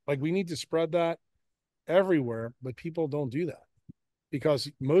 Like we need to spread that everywhere, but people don't do that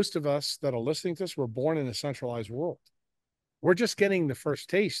because most of us that are listening to this were born in a centralized world. We're just getting the first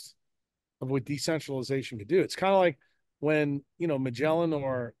taste of what decentralization could do. It's kind of like when, Magellan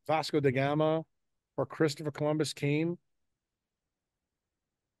or Vasco da Gama or Christopher Columbus came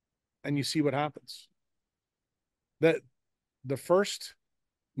and you see what happens. That the first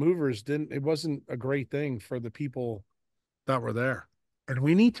movers it wasn't a great thing for the people that were there. And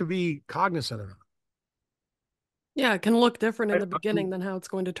we need to be cognizant of it. Yeah, it can look different in the beginning than how it's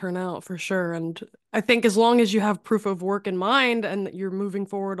going to turn out for sure. And I think as long as you have proof of work in mind and that you're moving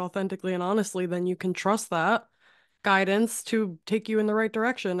forward authentically and honestly, then you can trust that guidance to take you in the right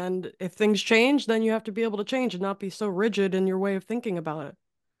direction. And if things change, then you have to be able to change and not be so rigid in your way of thinking about it.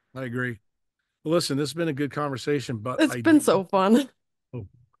 I agree. Well, listen, this has been a good conversation, but It's been so fun. Oh.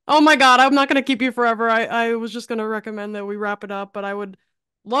 Oh my God, I'm not going to keep you forever. I was just going to recommend that we wrap it up, but I would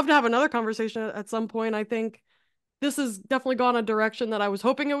love to have another conversation at some point. I think this has definitely gone a direction that I was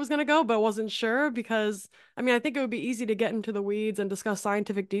hoping it was going to go, but wasn't sure because, I think it would be easy to get into the weeds and discuss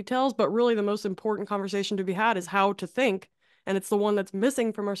scientific details, but really the most important conversation to be had is how to think, and it's the one that's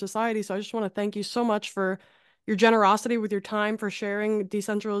missing from our society. So I just want to thank you so much for your generosity with your time, for sharing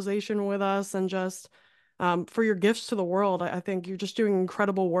decentralization with us, and just for your gifts to the world. I think you're just doing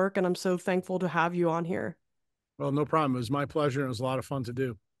incredible work, and I'm so thankful to have you on here. Well, no problem. It was my pleasure. And it was a lot of fun to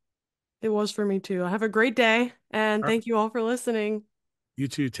do. It was for me too. Have a great day, and thank you all for listening. You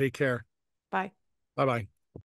too. Take care. Bye. Bye-bye.